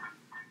taxes.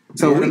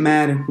 So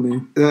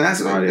automatically.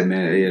 That's what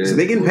so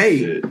they getting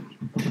paid.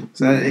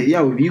 So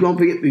yo, if you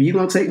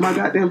gonna take my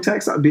goddamn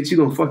tax out, bitch, you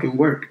gonna fucking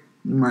work.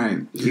 Right.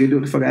 You do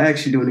what the fuck I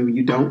asked you doing it when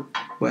you don't.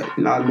 But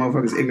a lot of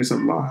motherfuckers ignorant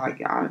of law.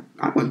 Like I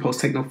wasn't supposed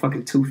to take no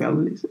fucking 2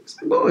 felonies. It's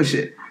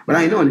bullshit. But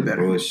I ain't know any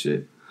better.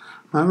 Bullshit.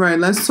 All right,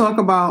 let's talk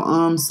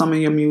about some of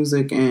your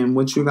music and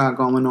what you got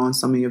going on,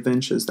 some of your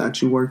ventures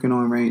that you're working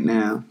on right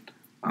now.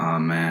 Oh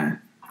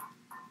man.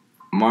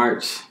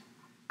 March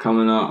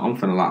coming up. I'm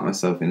finna lock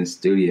myself in the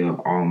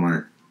studio all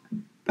month.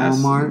 All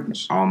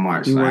March? All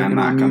March. You so working I'm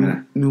not on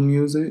coming. New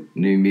music?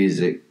 New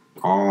music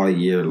all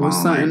year long.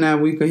 What's something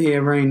that we could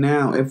hear right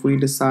now if we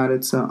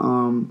decided to,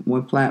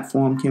 what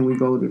platform can we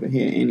go to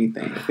hear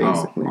anything,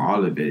 basically?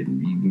 All of it.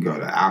 You can go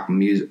to Apple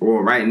Music.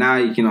 Or right now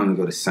you can only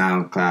go to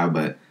SoundCloud,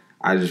 but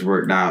I just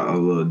worked out a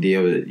little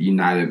deal with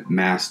United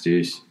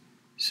Masters.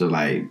 So,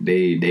 like,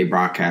 they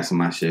broadcasting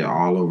my shit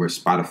all over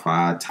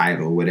Spotify,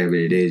 Tidal, whatever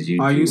it is.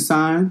 Are you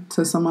signed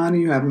to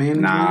somebody? You have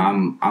management?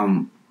 Nah,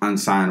 I'm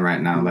unsigned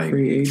right now. Like,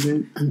 free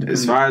agent?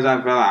 As far as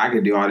I feel like I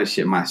could do all this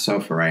shit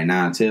myself for right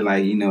now until,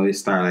 like, you know, it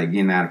start, like,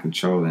 getting out of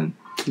control and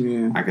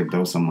I could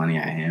throw some money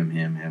at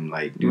him,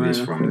 like, do this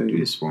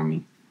for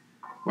me.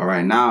 But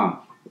right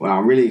now, what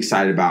I'm really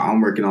excited about,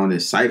 I'm working on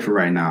this cypher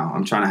right now.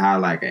 I'm trying to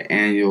have, like, an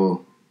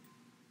annual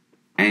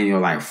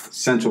like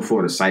Central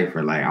Florida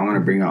cypher. Like I want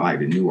to bring out like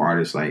the new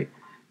artists, like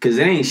because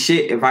it ain't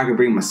shit if I can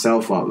bring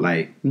myself up,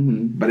 like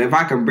but if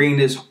I can bring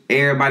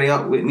everybody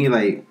up with me,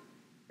 like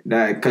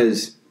that,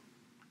 because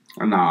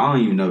I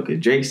don't even know, because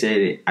Drake said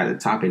it at the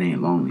top, it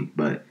ain't lonely,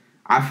 but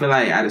I feel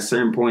like at a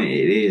certain point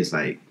it is.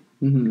 Like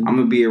I'm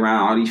gonna be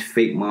around all these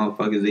fake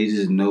motherfuckers, they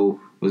just know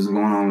what's going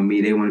on with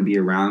me, they want to be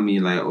around me,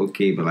 like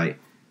okay, but like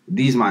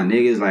these my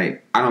niggas,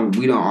 like I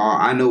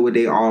know what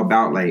they all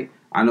about, like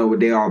I know what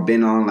they all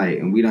been on, like,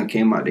 and we done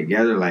came out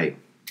together, like,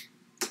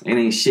 it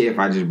ain't shit if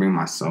I just bring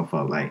myself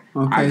up, like,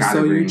 okay,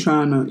 so you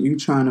trying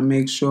to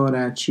make sure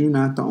that you're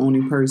not the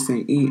only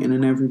person eating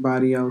and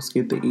everybody else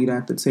get to eat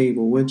at the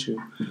table with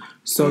you.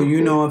 So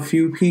you know a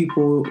few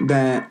people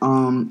that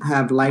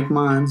have like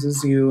minds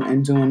as you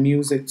and doing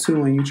music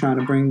too, and you trying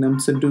to bring them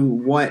to do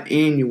what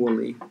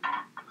annually?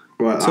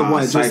 Well,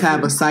 just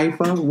have a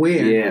cypher?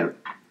 Where? Yeah.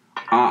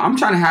 I'm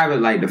trying to have it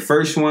like the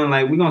first one,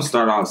 like we're gonna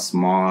start off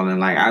small, and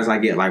like as I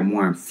get like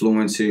more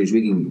influencers,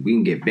 we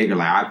can get bigger.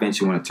 Like I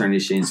eventually want to turn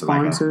this shit into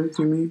sponsors,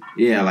 you mean?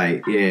 Yeah,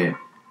 like yeah.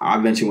 I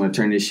eventually want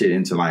to turn this shit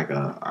into like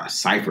a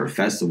cypher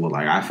festival.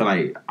 Like I feel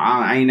like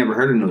I ain't never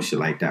heard of no shit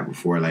like that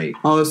before. Like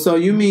so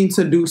you mean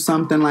to do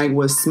something like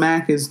what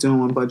Smack is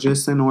doing, but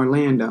just in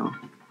Orlando?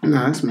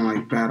 No, that's more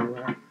like battle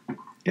rap.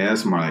 Yeah,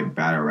 that's more like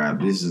battle rap.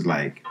 This is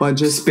like, but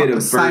just spit a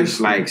verse,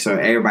 like so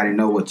everybody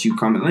know what you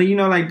coming. Like, you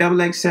know, like Double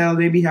XL,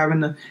 they be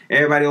having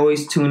everybody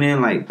always tune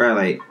in, like bro,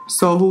 like.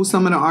 So who's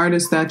some of the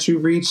artists that you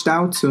reached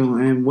out to,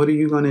 and what are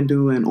you gonna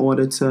do in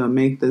order to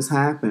make this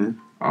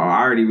happen? Oh,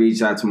 I already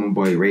reached out to my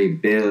boy Ray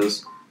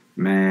Bills.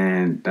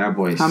 Man, that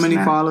boy. How many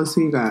followers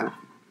he got?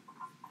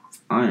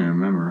 I don't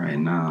remember right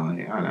now.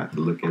 Like, I'd have to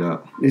look it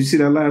up. Did you see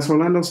that last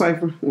Orlando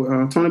cypher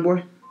with Tony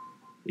Boy?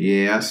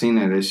 Yeah, I seen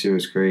that. That shit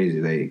was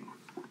crazy. Like.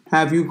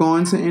 Have you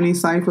gone to any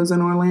ciphers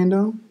in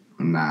Orlando?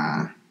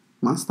 Nah.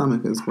 My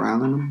stomach is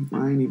growling.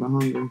 I ain't even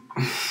hungry.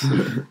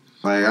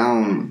 Like,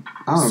 I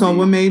don't. So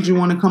what made you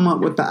want to come up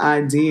with the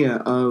idea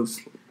of...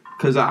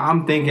 Because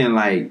I'm thinking,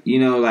 like, you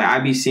know, like, I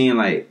be seeing,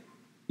 like,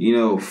 you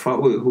know,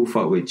 fuck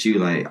with you.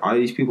 Like, all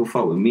these people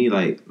fuck with me.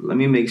 Like, let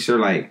me make sure,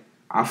 like,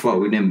 I fuck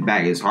with them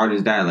back as hard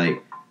as that.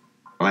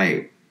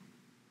 Like,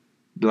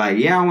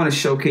 yeah, I want to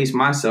showcase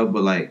myself,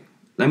 but, like,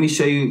 let me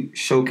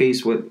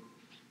showcase what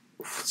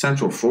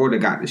Central Florida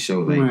got to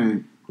show,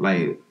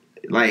 like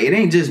it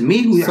ain't just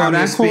me who. So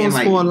that calls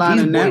for a lot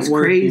of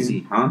networking.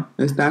 Crazy, huh?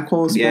 That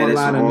calls for a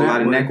lot of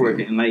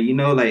networking. And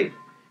like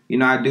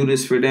I do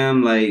this for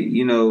them, like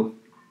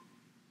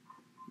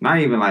not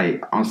even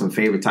like on some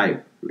favor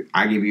type.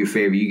 I give you a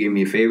favor, you give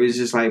me a favor. It's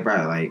just like,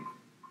 bro, like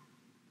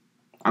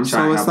I'm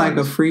trying. So it's like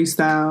a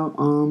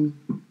freestyle.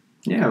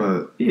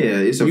 Yeah,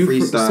 it's a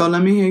freestyle. So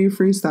let me hear you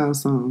freestyle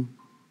song.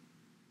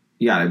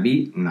 You got a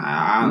beat? Nah,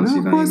 I honestly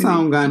of course I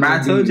don't got no beat.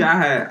 But I told you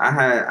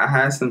I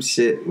had some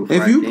shit.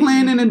 If you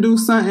planning to do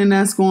something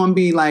that's going to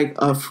be like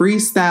a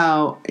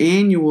freestyle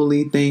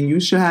annually thing, you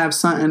should have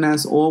something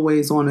that's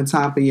always on the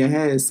top of your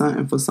head,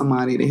 something for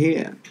somebody to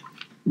hear.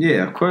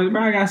 Yeah, of course,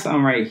 but I got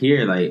something right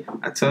here. Like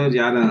I told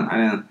you,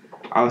 I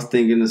was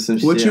thinking of some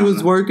shit. What you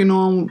was working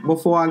on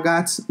before I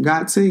got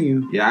to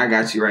you? Yeah, I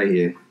got you right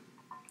here.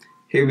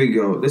 Here we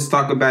go. Let's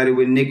talk about it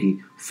with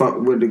Nikki.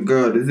 Fuck with the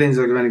girl. The things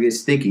are gonna get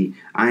sticky.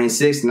 I ain't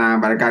 6'9",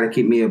 but I gotta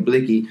keep me a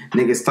blicky.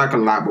 Niggas talk a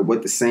lot, but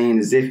what they're saying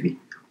is iffy.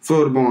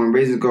 Florida born,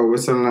 raisins go,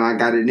 what's something I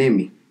got it in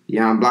me.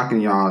 Yeah, I'm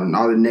blocking y'all and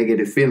all the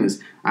negative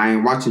feelings. I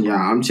ain't watching y'all.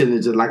 I'm chilling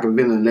just like a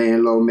villain,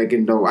 laying low,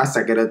 making dough. I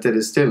suck it up to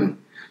the stealing.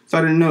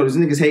 Started to notice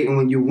niggas hating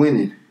when you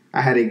winning. I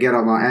had to get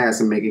off my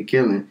ass and make a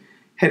killing.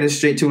 Headed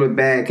straight to the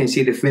bag, can't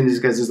see the finish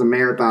because it's a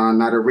marathon,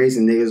 not a race,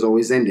 and niggas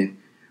always ending.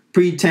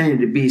 Pretending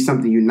to be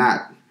something you're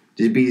not.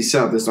 Just be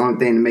yourself. That's the only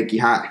thing to make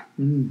you hot.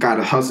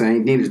 Gotta hustle.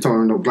 Ain't need to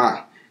turn no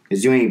block.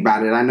 Cause you ain't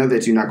about it. I know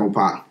that you're not gonna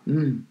pop.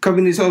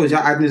 Covering these hoes, y'all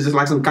acting just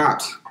like some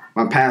cops.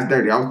 My past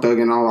dirty. I was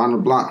thugging all on the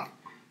block.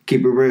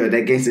 Keep it real.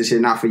 That gangster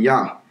shit not for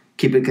y'all.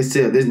 Keep it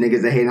concealed. There's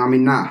niggas that hate on me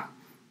now.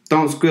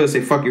 Don't squeal.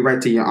 Say fuck you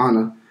right to your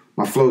honor.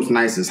 My flow's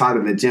nice. It's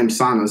hotter than gym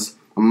saunas.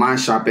 My mind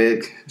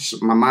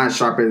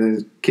sharper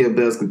than Kill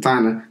Bill's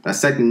katana.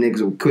 Dissecting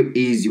niggas with quick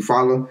ease. You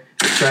follow?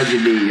 A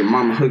tragedy. Your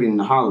mama hooking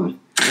and hollering.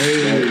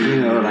 Hey,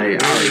 you know,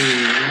 like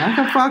I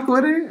can fuck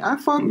with it. I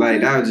fuck with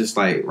it. That was just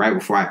like right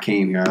before I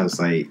came here. I was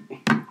like,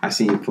 I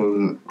seen you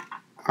put.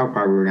 I'll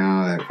probably work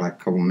on that for like a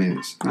couple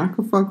minutes. I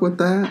can fuck with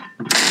that.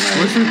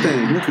 What you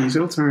think? Look, it's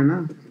your turn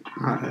now.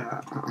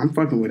 I'm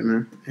fucking with it,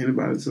 man.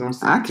 Anybody just wants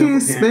to I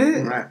can't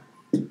spit. Right.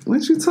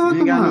 What you talking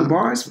You ain't got about? no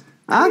bars.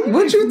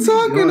 What you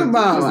talking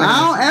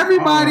about?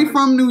 Everybody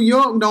from New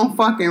York don't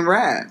fucking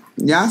rap.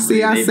 Y'all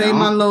see, I say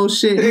my little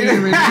shit here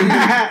and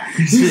there.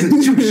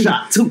 Two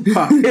shot,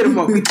 Tupac. Hit him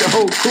up. Get the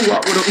whole crew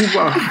up with a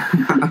Uber.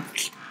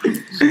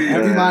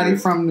 Everybody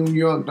from New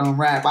York don't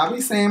rap. I be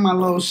saying my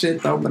little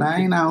shit though, but I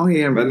ain't out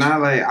here. But now,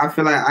 like, I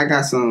feel like I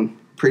got some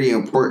pretty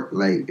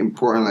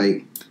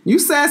important. You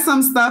said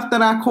some stuff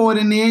that I caught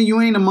in there.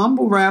 You ain't a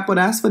mumble rapper.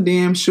 That's for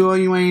damn sure.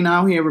 You ain't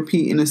out here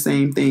repeating the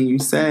same thing you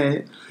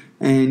said.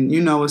 And, you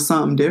know, it's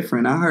something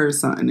different. I heard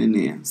something in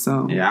there.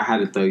 So Yeah, I had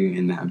to throw you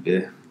in that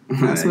bit.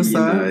 That's what's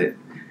up.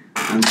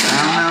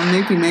 Now,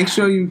 Nikki, make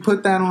sure you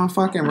put that on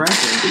fucking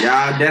record.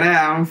 Y'all dead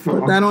ass.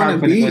 Put that on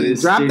the beat.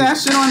 Drop that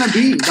shit on the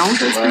beat. Don't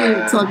just be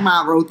talking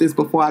about I wrote this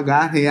before I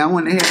got here. I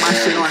want to hear my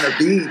shit on the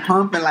beat.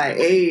 Pumping like,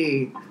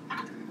 hey.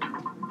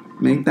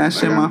 Make that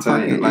shit my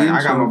fucking intro.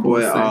 I got my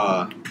boy,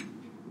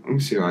 let me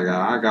see what I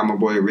got. I got my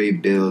boy Ray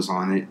Bills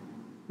on it.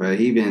 But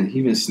he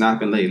been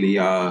snapping lately.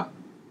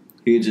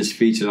 He just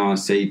featured on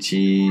Say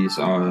Cheese.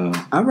 All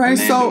right,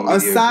 so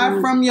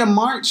aside from your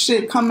March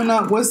shit coming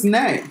up, what's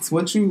next?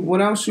 What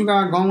else you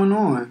got going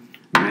on?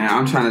 Man,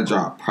 I'm trying to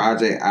drop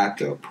project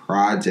after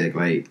project.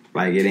 Like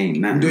it ain't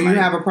nothing. Do you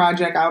have a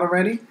project out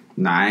already?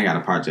 Nah, I ain't got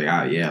a project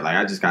out yet. Like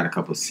I just got a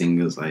couple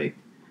singles. Like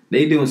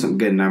they doing some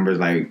good numbers.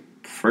 Like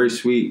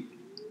first week,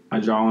 I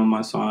draw on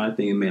my song. I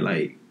think it made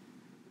like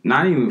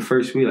not even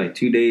first week, like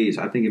 2 days.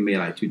 I think it made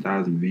like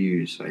 2,000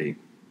 views. Like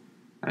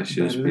that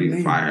shit was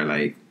pretty fire.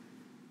 Like.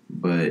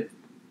 But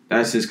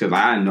that's just because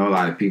I know a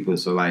lot of people.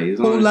 So, like...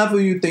 What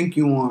level you think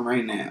you on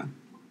right now?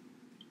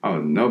 Oh,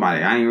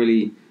 nobody. I ain't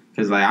really...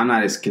 Because, like, I'm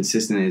not as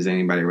consistent as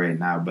anybody right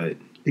now, but...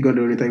 You gonna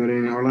do anything with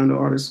any Orlando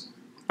artists?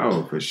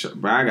 Oh, for sure.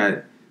 But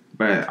I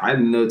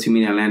didn't know too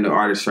many Orlando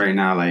artists right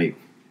now. Like,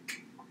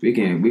 we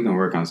can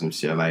work on some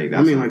shit. Like,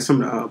 I mean, like,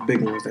 some of the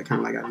big ones that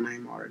kind of, like, got a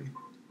name already.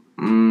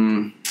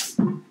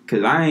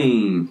 Because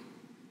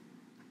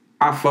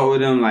I fuck with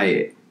them,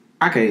 like...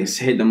 I could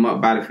hit them up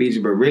by the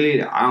feature, but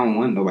really, I don't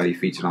want nobody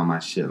featured on my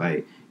shit.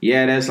 Like,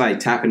 yeah, that's like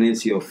tapping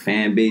into your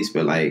fan base,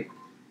 but like,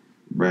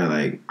 bro,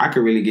 like, I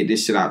could really get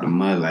this shit out the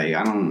mud. Like,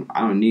 I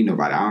don't need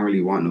nobody. I don't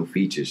really want no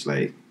features.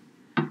 Like,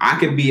 I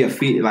could be a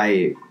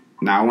like,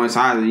 now once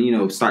I,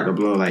 start to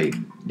blow, like,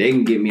 they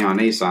can get me on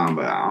their song,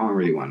 but I don't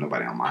really want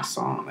nobody on my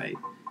song. Like,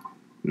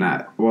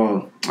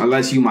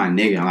 unless you my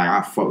nigga, like,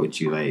 I fuck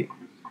with you, like,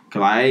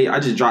 cause I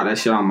just dropped that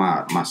shit on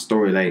my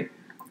story, like.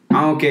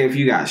 I don't care if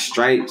you got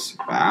stripes,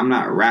 but I'm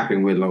not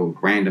rapping with little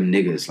random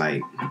niggas.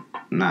 Like,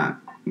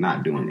 not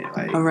doing it.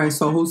 Like, all right.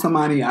 So, who's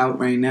somebody out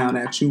right now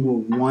that you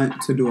would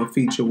want to do a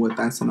feature with?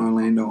 That's an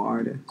Orlando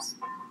artist.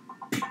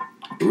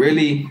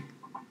 Really,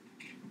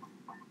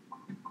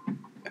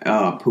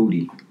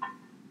 Pootie.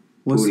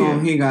 What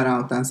song he got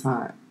out that's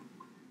hot?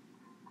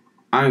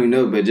 I don't even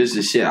know, but just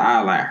the shit I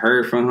like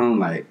heard from him.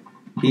 Like,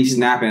 he's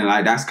snapping.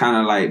 Like, that's kind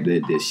of like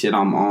the shit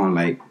I'm on.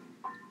 Like.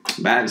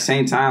 But at the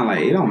same time, like,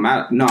 it don't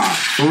matter. No,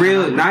 for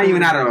real, not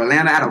even out of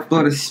Atlanta, out of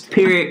Florida,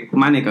 period.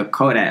 My nigga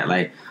Kodak,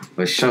 like,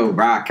 for sure,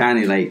 Broward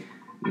County, like,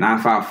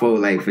 954,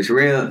 like, for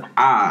real. Bro,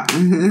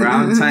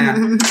 I'm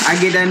telling you, I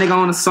get that nigga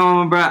on the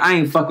song, bro. I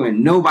ain't fucking with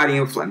nobody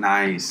in Florida. Nah,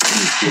 I ain't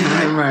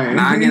like, right.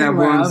 Nah, I get that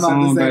boy on the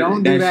song, say,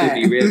 but that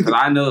shit be real. Because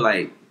I know,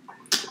 like,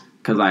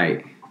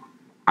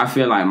 I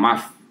feel like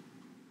man,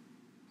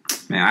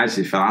 I just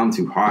feel like I'm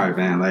too hard,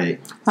 man.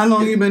 Like, how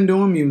long you been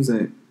doing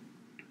music?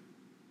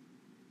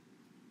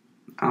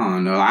 I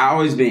don't know. I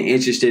always been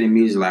interested in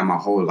music like my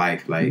whole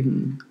life. Like,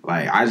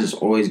 like I just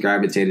always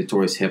gravitated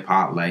towards hip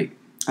hop. Like,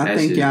 I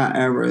think y'all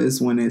era is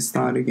when it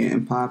started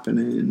getting popping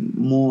and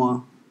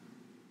more.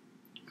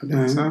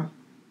 So?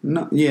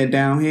 No, yeah,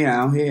 down here,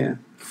 out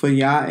here for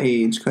y'all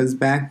age. Because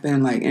back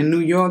then, like in New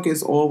York,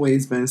 it's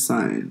always been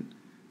something.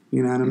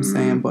 You know what I'm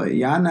saying? But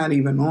y'all not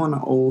even on the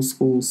old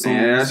school songs.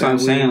 Yeah, that's what I'm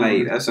saying.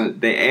 Like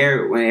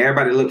when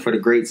everybody look for the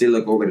greats, they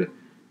look over to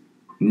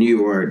New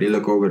York, they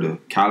look over to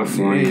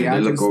California,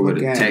 they look over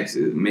to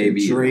Texas,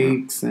 maybe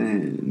Drakes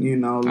and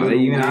they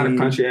even out of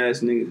country ass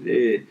niggas.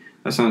 Yeah,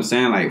 that's what I'm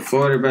saying. Like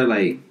Florida, bro.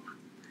 Like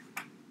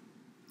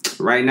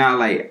right now,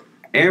 like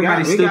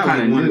everybody still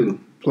kind of new.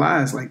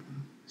 Plies like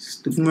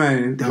stupid.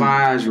 Right.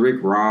 Plies,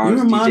 Rick Ross,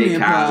 DJ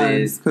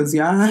Khaled, because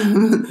y'all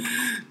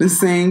the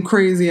same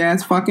crazy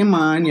ass fucking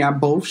mind. Y'all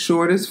both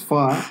short as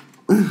fuck.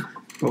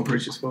 Both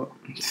rich as fuck.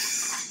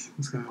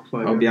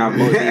 Hope y'all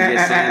both didn't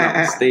get signed off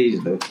the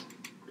stage though.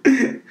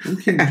 You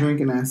keep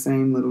drinking that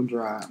same little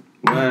drop.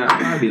 Well,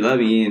 I be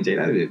loving you and Jay.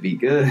 That would be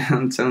good.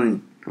 I'm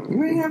telling you.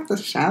 You ain't have to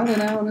shout it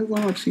out. It's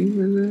all cheap.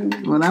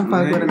 When I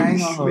fuck with it, I ain't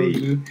gonna hold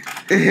you.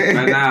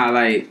 But nah,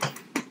 like,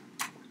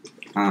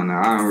 I don't know.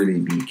 I don't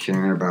really be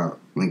caring about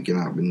linking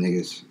up with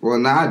niggas. Well,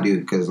 nah, I do.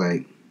 Because,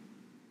 like,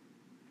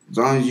 as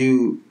long as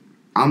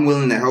I'm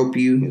willing to help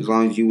you. As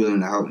long as you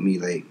willing to help me,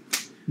 like.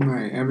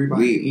 Right,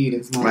 everybody eat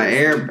as long like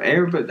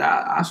everybody.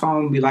 That's what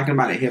I'm be liking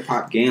about the hip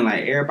hop game.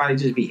 Like everybody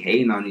just be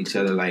hating on each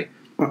other. Like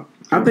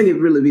I think it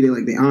really be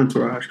like the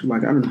entourage. Cause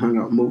like I done hung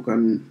out with Mook.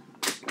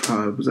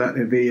 Was at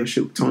that video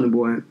shoot with Tony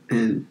Boy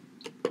and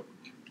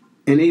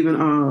even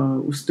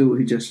what's the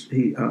dude?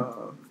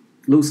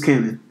 Loose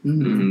Cannon.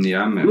 Mm-hmm. Yeah,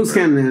 I remember. Loose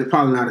Cannon is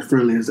probably not as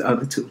friendly as the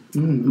other two,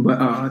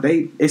 but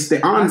it's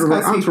the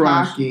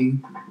entourage. The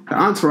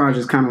entourage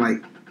is kind of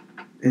like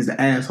is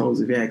the assholes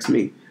if you ask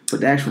me. But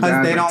the actual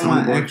guys, they don't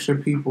want Boy, extra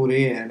people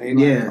there. They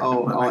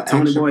like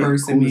Tony extra Boy,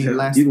 person mean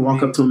less. You can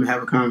walk up to him and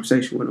have a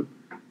conversation with him,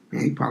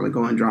 and he probably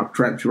go and drop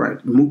traps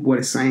right. Mook Boy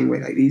the same way.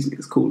 Like these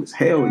niggas cool as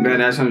hell. But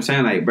that's what I'm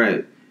saying. Like,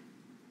 bro,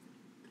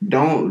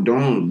 don't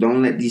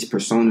let these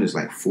personas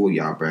like fool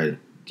y'all, bro.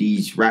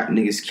 These rap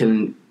niggas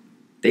killing.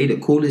 They the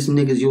coolest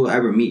niggas you'll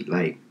ever meet.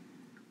 Like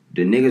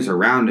the niggas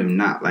around them,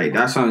 not like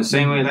that's on the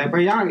same way. Like, bro,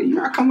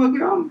 y'all come up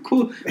here. I'm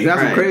cool. They got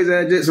some crazy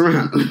ass jits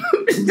around.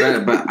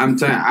 But I'm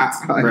telling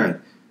you, bro.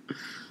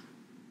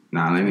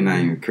 Nah, let me not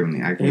even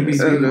criminally. I can't.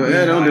 Don't do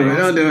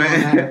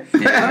it.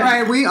 All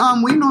right, we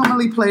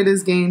normally play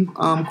this game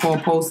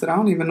called Posted. I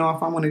don't even know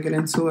if I want to get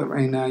into it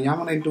right now. Y'all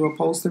want to do a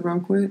Posted real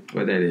quick?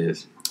 What that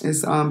is?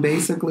 It's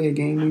basically a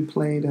game we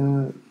played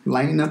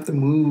lighten up the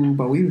mood,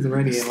 but we was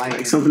already at lighten.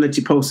 Like something that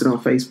you posted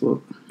on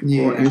Facebook,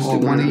 or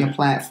one of your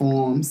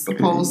platforms. Okay.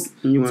 Post.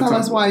 Tell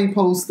us why you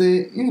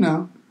posted.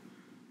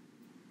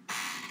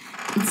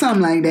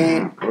 Something like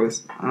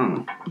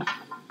that.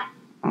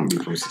 I don't be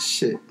posting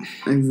shit.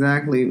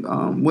 Exactly.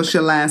 What's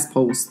your last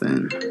post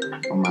then?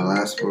 On my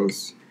last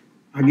post,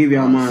 I'll give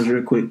y'all mine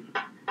real quick.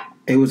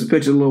 It was a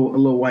picture of a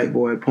little white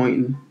boy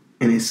pointing,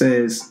 and it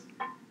says,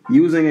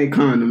 "Using a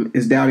condom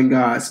is doubting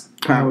God's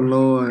power. Oh,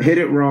 Lord. Hit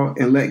it raw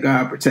and let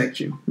God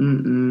protect you."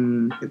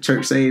 The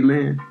church say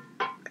amen.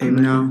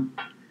 Amen. No.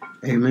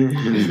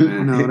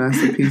 Amen. No, that's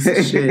a piece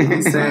of shit.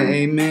 He said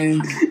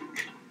amen.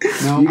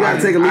 No, you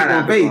gotta take a leap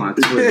on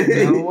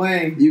faith. No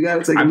way. You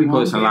gotta take a leap on faith. I be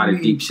posting a lot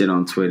of deep shit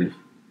on Twitter.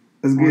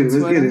 Let's get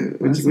it.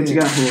 What you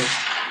got for us?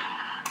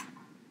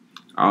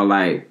 Oh,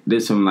 like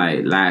this from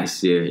like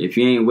last year. If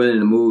you ain't willing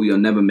to move, you'll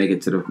never make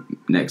it to the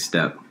next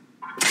step.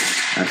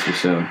 That's for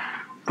sure.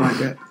 Like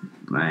that.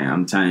 Man,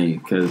 I'm telling you,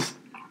 because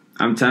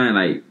I'm telling you,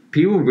 like,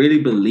 people really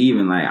believe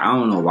in, like, I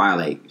don't know why,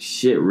 like,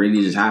 shit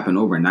really just happened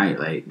overnight.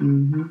 Like,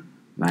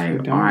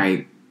 like, all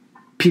right,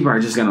 people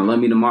are just gonna love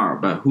me tomorrow,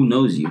 but who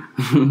knows you?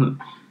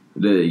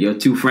 Your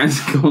two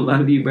friends gonna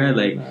love you, bro.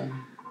 Like,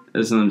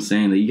 that's what I'm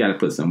saying. Like, you gotta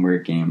put some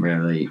work in, bro.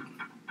 Like,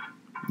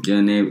 you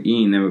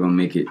ain't never gonna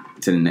make it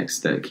to the next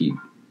step. Keep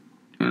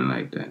doing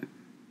like that.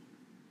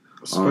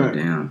 Oh,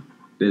 damn.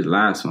 This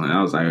last one,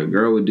 I was like, a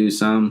girl would do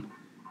something,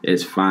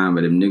 it's fine,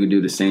 but if nigga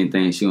do the same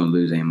thing, she gonna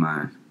lose their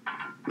mind.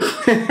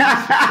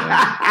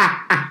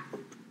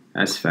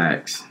 That's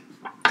facts.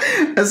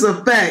 That's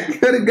a fact.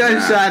 Who the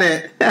gunshot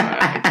at?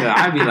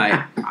 I be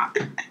like,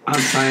 I'm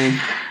saying,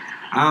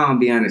 I don't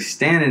be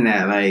understanding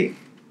that. Like,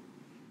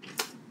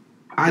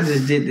 I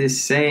just did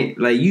this same,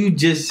 like, you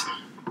just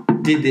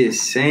did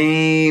this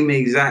same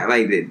exact,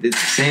 like, the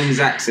same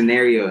exact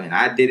scenario, and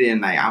I did it, and,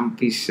 like, I'm a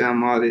piece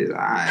of all this.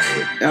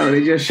 Oh,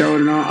 they just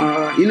showed it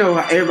on, you know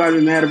how everybody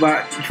was mad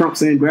about Trump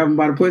saying grab him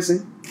by the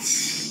pussy?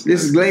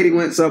 This lady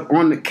went up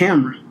on the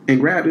camera and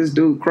grabbed this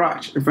dude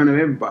crotch in front of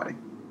everybody.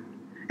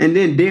 And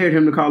then dared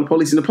him to call the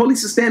police. And the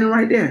police is standing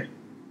right there.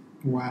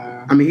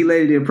 Wow. I mean, he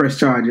later did press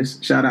charges.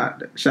 Shout out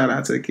to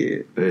the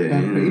kid.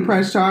 He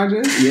pressed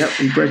charges? Yep,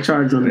 he pressed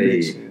charges on the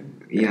bitch.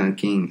 Young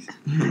Kings.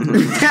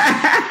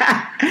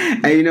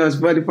 Hey, you know, it's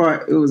funny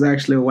part, it was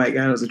actually a white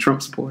guy. It was a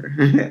Trump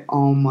supporter.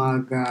 Oh, my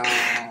God.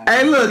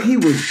 Hey, look, he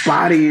was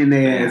bodying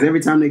their ass every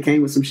time they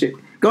came with some shit.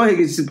 Go ahead and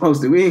get you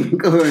posted. We ain't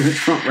going to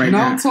Trump right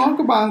now. No, talk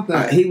about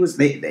that. He was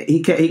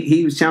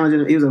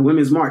challenging. It was a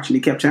women's march, and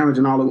he kept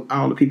challenging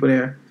all the people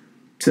there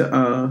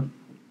to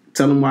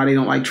tell them why they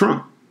don't like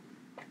Trump.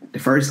 The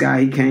first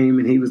guy, he came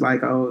and he was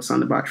like, "Oh,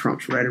 something about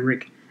Trump's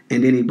rhetoric,"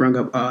 and then he brought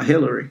up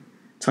Hillary,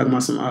 talking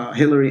about some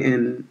Hillary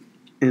and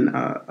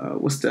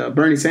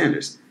Bernie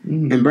Sanders.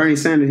 And Bernie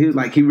Sanders, he was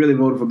like, he really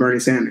voted for Bernie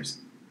Sanders.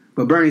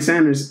 But Bernie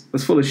Sanders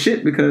was full of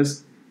shit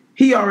because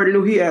he already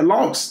knew he had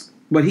lost.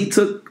 But he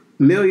took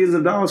millions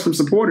of dollars from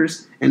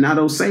supporters, and now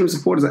those same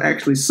supporters are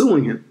actually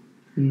suing him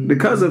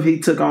because of he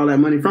took all that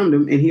money from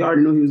them, and he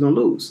already knew he was going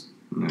to lose.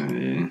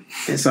 Yeah.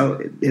 And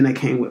so then they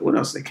came with, what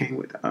else they came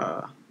with?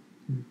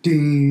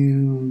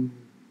 Damn.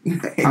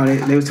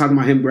 They was talking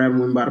about him grabbing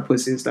women by the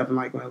pussy and stuff, and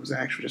like, well, it was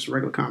actually just a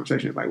regular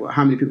conversation. It's like, well,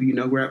 how many people you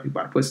know grab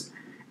people by the pussy?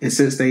 And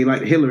since they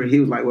liked Hillary, he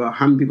was like, well,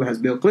 how many people has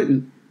Bill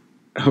Clinton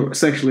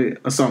sexually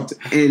assaulted?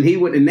 And he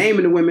went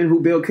naming the women who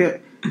Bill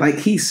Clinton, like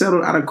he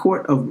settled out of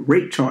court of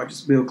rape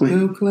charges, Bill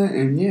Clinton. Bill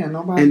Clinton, yeah,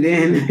 nobody. And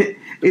then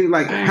it was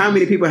like, how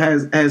many people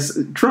has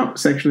Trump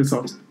sexually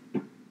assaulted?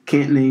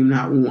 Can't name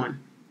not one.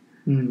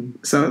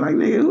 So like,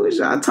 nigga, who is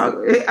y'all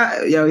talking?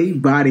 Yo, he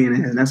bodying it,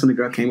 and that's when the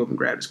girl came up and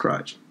grabbed his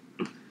crotch.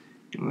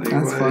 Like,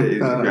 That's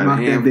fucked up. Lock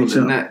that bitch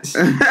up.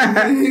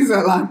 He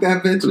said, lock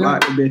that bitch up.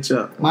 Lock the bitch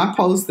up. My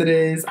post-it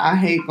is, I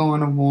hate going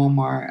to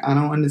Walmart. I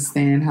don't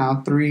understand how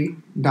 $3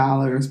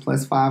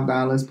 plus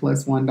 $5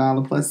 plus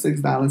 $1 plus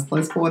 $6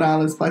 plus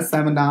 $4 plus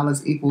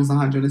 $7 equals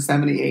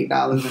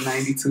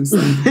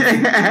 $178.92.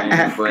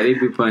 Man, boy, they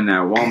be putting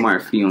that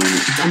Walmart fee on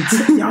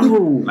it. Yo,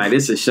 Like,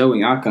 this a show when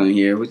y'all come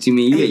here. What you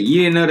mean? You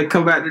didn't know to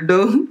come out the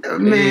door?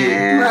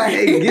 man,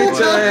 Right. get your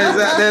ass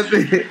out that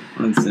bitch.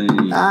 I'm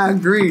saying you. I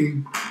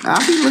agree.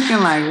 I be looking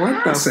like,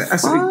 what the I said,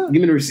 fuck?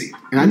 give me the receipt.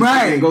 And I just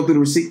Right. go through the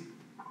receipt.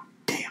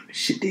 Damn, this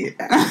shit did.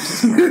 Boy, All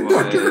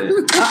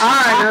right,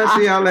 I'll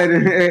see y'all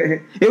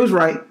later. It was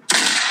right.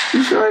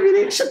 You sure you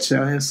didn't? Shut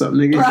your ass up,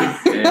 nigga.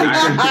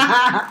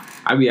 yeah,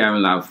 I be having a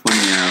lot of fun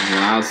now.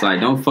 When I was like,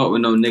 don't fuck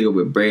with no nigga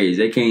with braids.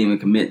 They can't even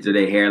commit to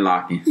their hair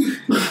locking.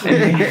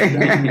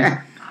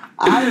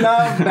 I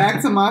love, back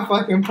to my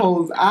fucking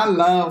post, I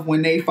love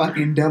when they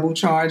fucking double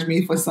charge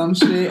me for some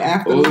shit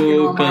after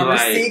looking on my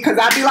receipt. Because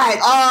I be like,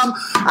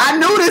 I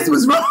knew this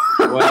was wrong.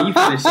 Well, you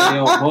finna show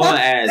your whole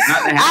ass.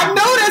 Not the I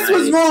knew this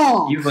was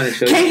wrong. You finna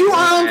show Can your you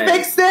whole ass.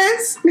 fix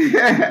this?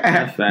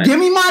 That's fact. Give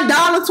me my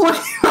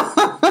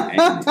 $1.20.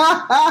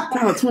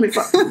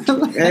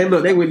 $25. Hey,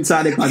 look, they went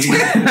inside their pocket.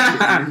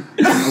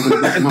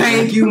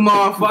 Thank you,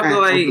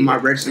 motherfucker. Like my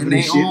Like, register for In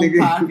their this shit, own nigga.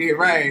 pocket,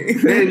 right.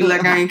 they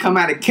like I ain't come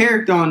out of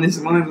character on this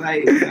one.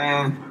 Like,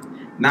 nah,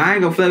 I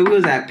ain't gonna feel. We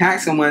was at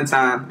Paxson one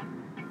time,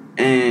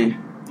 and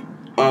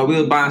we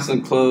was buying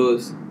some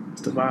clothes.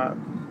 It's the vibe.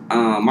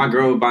 My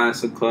girl was buying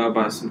some clothes. I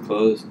bought some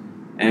clothes,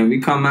 and we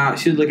come out.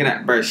 She was looking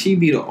at, bro. She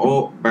be the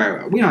old,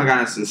 bro. We don't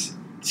got this.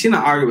 She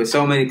done argue with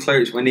so many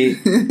clerks when they.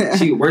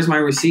 Where's my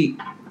receipt?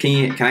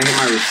 Can I get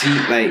my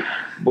receipt? Like,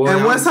 boy.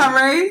 And what's her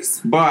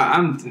race? Boy,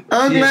 I'm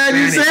glad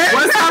you Hispanic. said.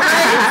 What's her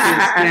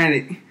race?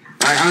 Hispanic.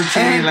 Like, I'm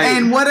telling you, like,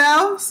 And what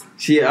else?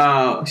 she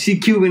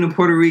Cuban and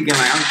Puerto Rican.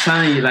 Like, I'm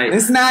telling you, like.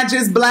 It's not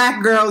just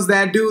black girls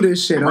that do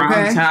this shit, Bro,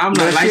 okay? I'm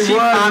But like, she she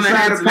was found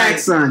inside her of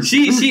PacSun.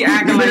 She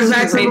acting You like been to she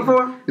PacSun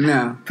before?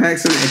 No.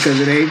 PacSun, because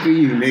it ain't for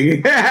you,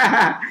 nigga.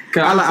 I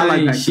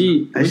like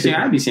PacSun. That shit-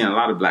 I be seeing a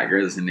lot of black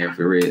girls in there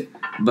for real.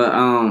 But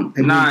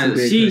They nah, be too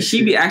big for she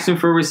that be shit. asking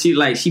for a receipt.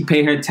 Like, she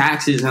pay her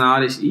taxes and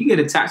all this. You get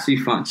a tax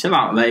refund. Chill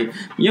out. Like,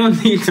 you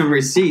don't need some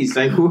receipts.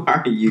 Like, who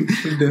are you?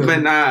 Dude.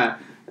 But nah.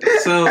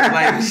 So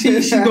like she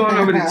going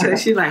over the check.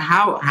 She like,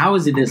 how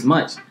is it this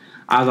much?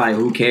 I was like,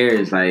 who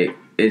cares? Like,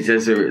 it's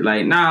just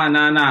like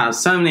nah.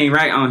 Something ain't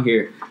right on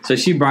here. So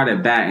she brought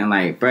it back and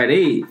like, bro,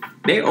 they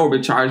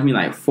overcharged me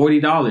like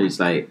 $40.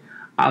 Like,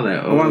 I was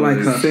like, Oh, I like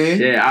her.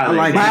 shit. I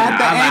like But her. at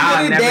the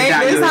end of the day,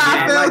 this is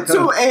how I feel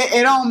too.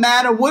 It don't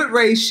matter what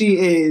race she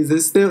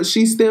is.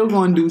 She's still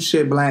gonna do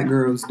shit black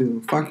girls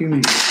do. Fuck you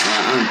mean?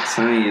 I'm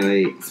telling you,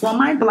 like, That's what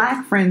my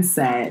black friend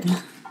said.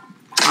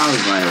 I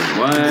was like,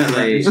 what?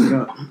 Like,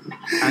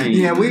 I ain't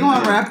Yeah, we're even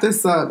gonna know. wrap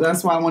this up.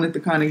 That's why I wanted to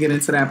kind of get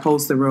into that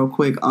poster real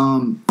quick.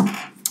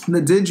 The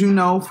did you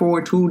know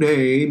for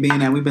today, being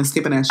that we've been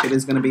skipping that shit,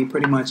 is gonna be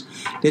pretty much.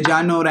 Did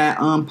y'all know that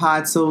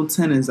Pod Soul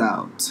 10 is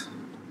out?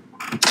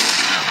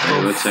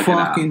 Hey, go check it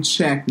out. Fucking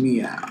check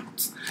me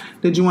out.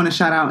 Did you want to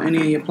shout out any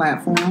of your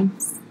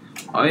platforms?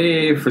 Oh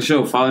yeah, for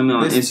sure. Follow me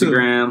on This too.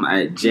 Instagram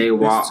at This too.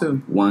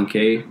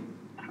 jwalk1k.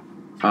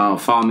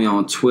 Follow me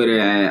on Twitter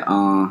at I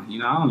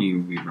don't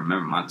even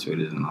remember my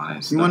Twitters and all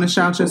that stuff. You want to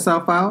shout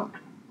yourself out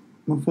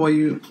before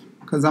you,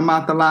 because I'm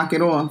about to lock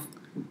it off.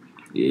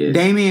 Yeah.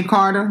 Damian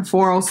Carter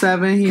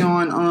 407. He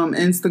on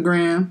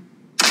Instagram.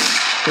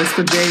 This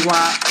for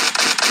JWAP.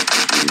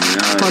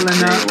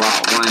 Pulling up.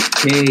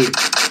 jwalk1k.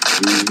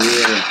 We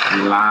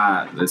here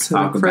live. Let's To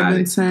talk the about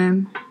it.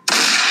 Cribington.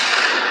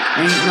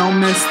 Ain't no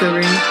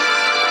mystery.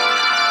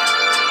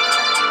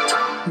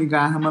 We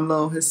got him a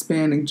little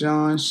Hispanic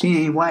John.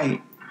 She ain't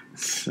white.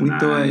 We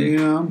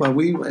thought, but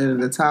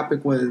the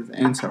topic was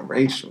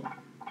interracial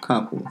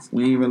couples.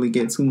 We ain't really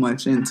get too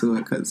much into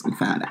it because we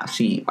found out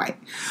she ain't white.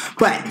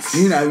 But,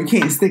 you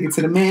can't stick it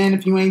to the man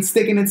if you ain't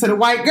sticking it to the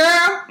white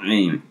girl.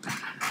 Ain't.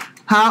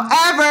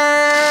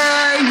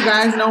 However, you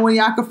guys know where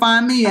y'all can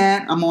find me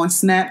at. I'm on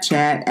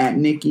Snapchat at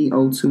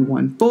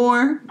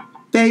Nikki0214.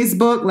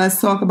 Facebook,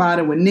 Let's Talk About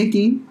It with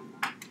Nikki.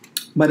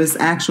 But it's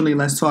actually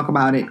Let's Talk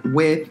About It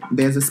with,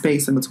 there's a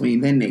space in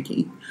between, then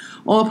Nikki.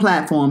 All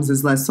platforms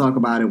is Let's Talk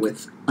About It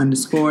with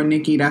 _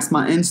 Nikki. That's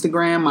my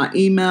Instagram, my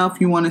email if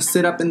you want to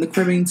sit up in the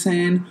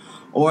Cribington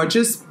or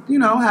just,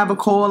 have a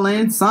call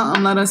in,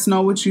 something, let us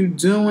know what you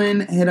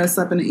doing. Hit us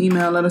up in the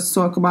email, let us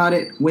talk about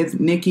it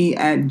with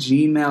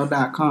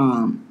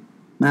Nikki@gmail.com.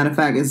 Matter of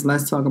fact, it's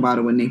Let's Talk About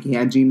It with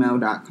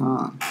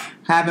Nikki@gmail.com.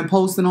 Haven't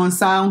posted on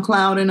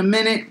SoundCloud in a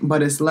minute,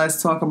 but it's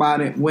Let's Talk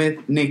About It with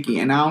Nikki.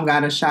 And I don't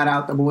got to shout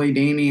out the boy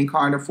Damian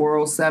Carter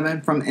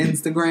 407 from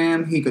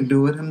Instagram. He could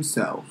do it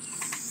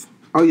himself.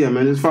 Oh, yeah,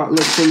 man. Just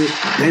look for me.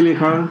 Damian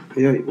Carter.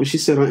 Yeah, what she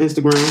said on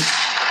Instagram.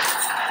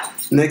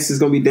 Next is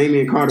going to be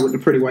Damian Carter with the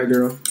pretty white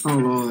girl. Oh,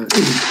 Lord.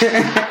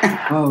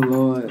 Oh,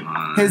 Lord.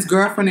 His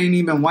girlfriend ain't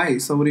even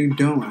white, so what are you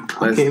doing?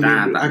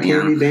 I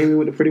can't be Damian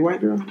with the pretty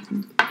white girl.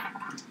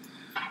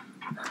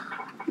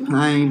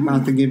 I ain't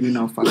about to give you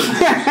no fucking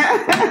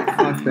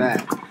fuck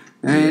that.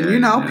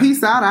 And,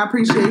 peace out. I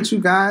appreciate you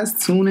guys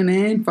tuning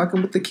in,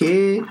 fucking with the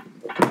kid.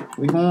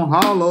 We gon'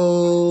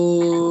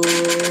 hollow.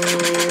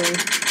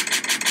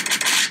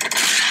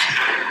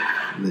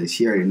 Look,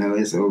 she already know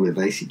it's over.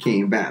 Like, she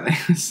came back.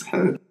 Like,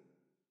 so.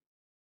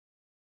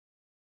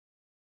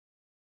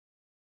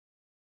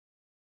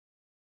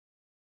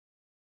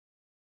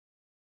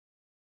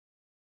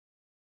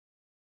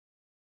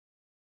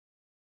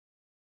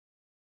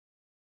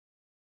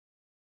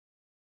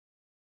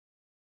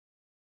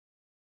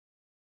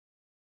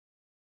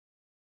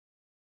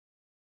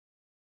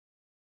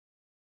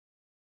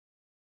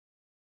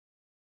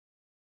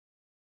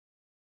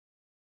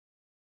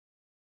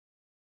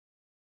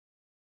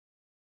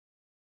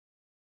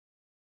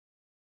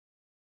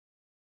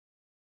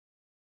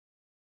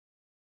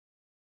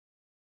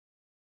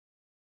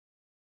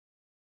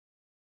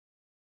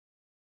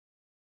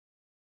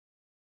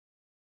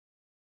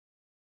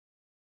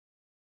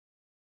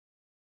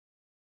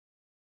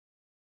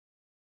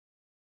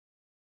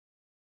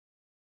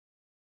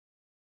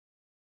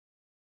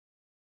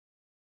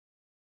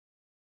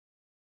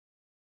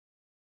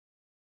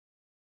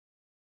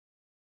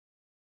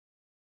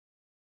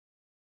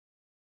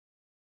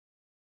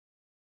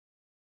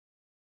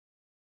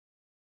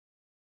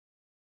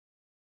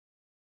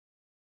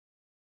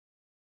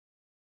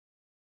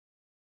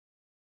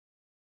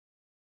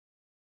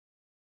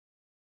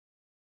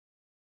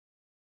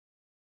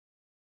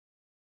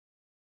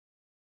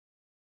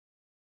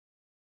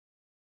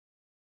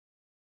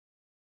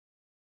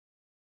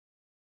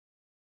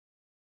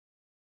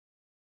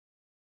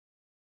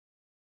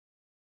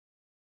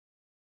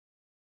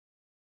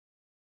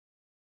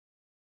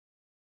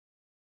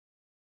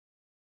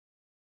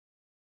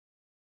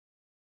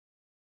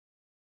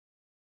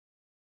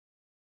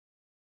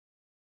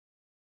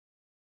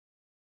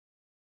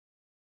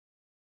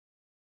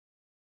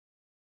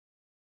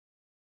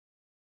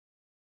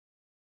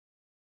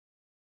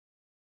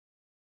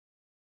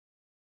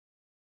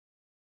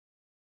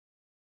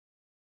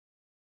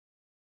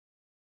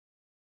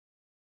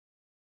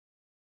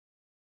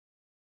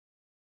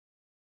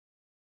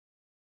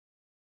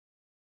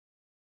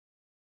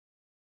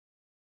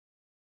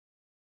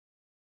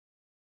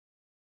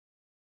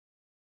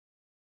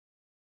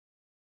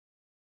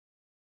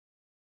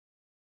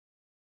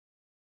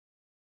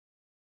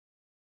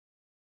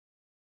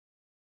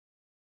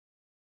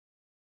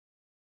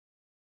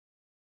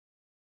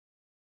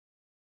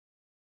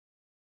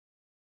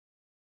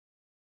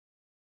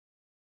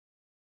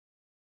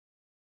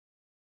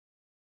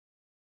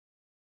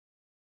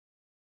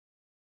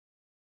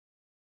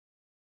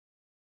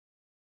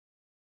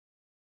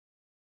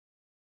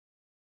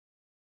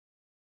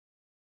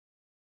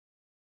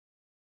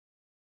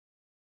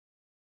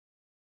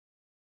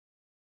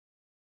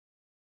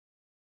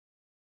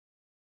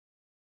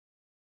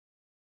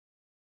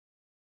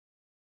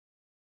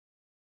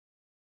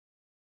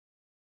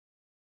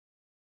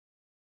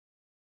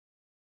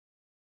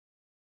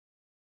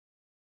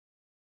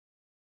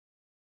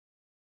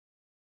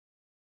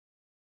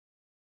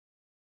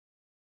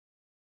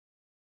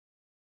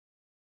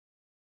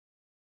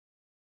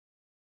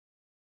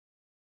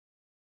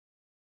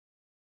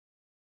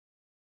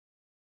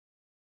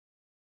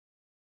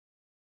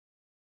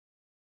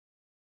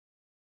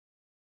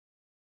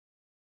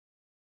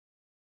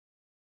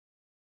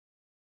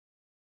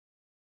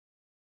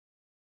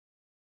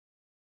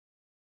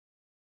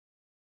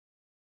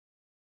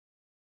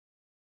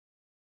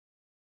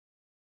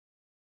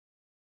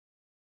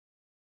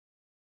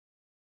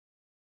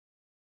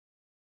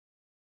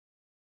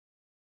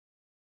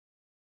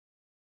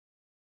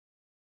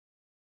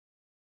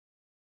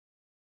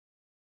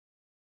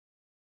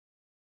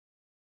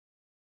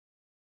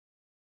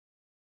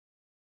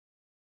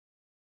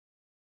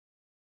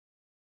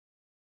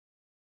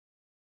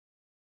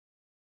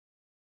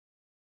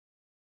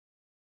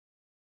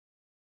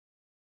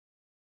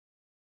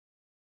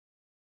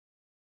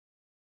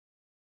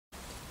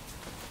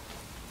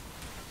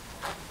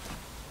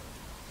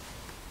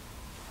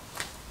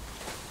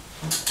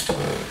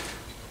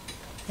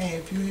 Hey,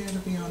 if you're here to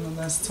be on the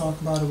Let's Talk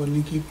About It with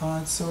Nikki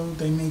pod, so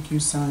they make you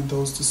sign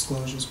those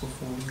disclosures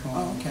before we go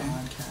on the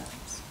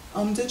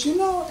podcast. Did you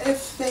know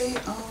if they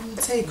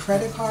take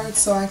credit cards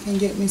so I can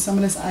get me some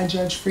of this I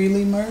Judge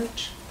Freely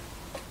merch?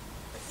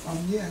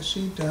 Yeah,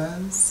 she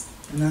does.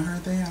 And I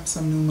heard they have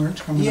some new merch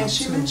coming out. Yeah,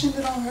 she mentioned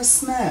it on her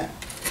Snap.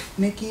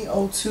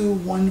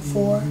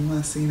 Nikki0214.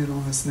 I've seen it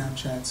on her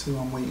Snapchat too.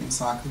 I'm waiting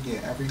so I could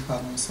get every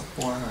color and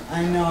support her.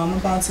 I know, I'm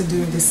about to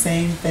do the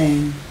same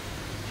thing.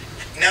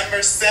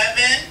 Number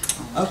 7.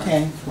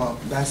 Okay. Well,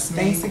 that's me.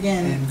 Thanks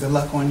again. And good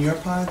luck on your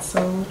pod,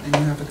 so, and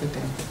you have a good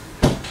day.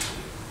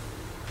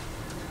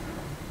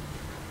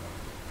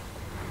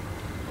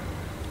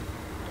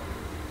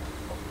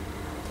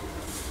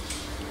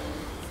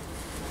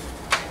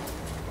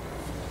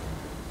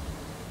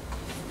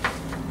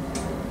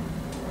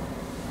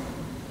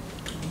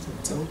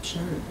 Dope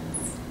shirt.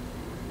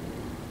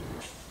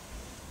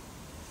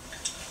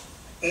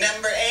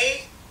 Number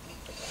 8.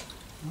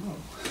 Oh,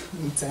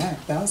 damn,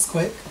 that was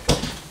quick.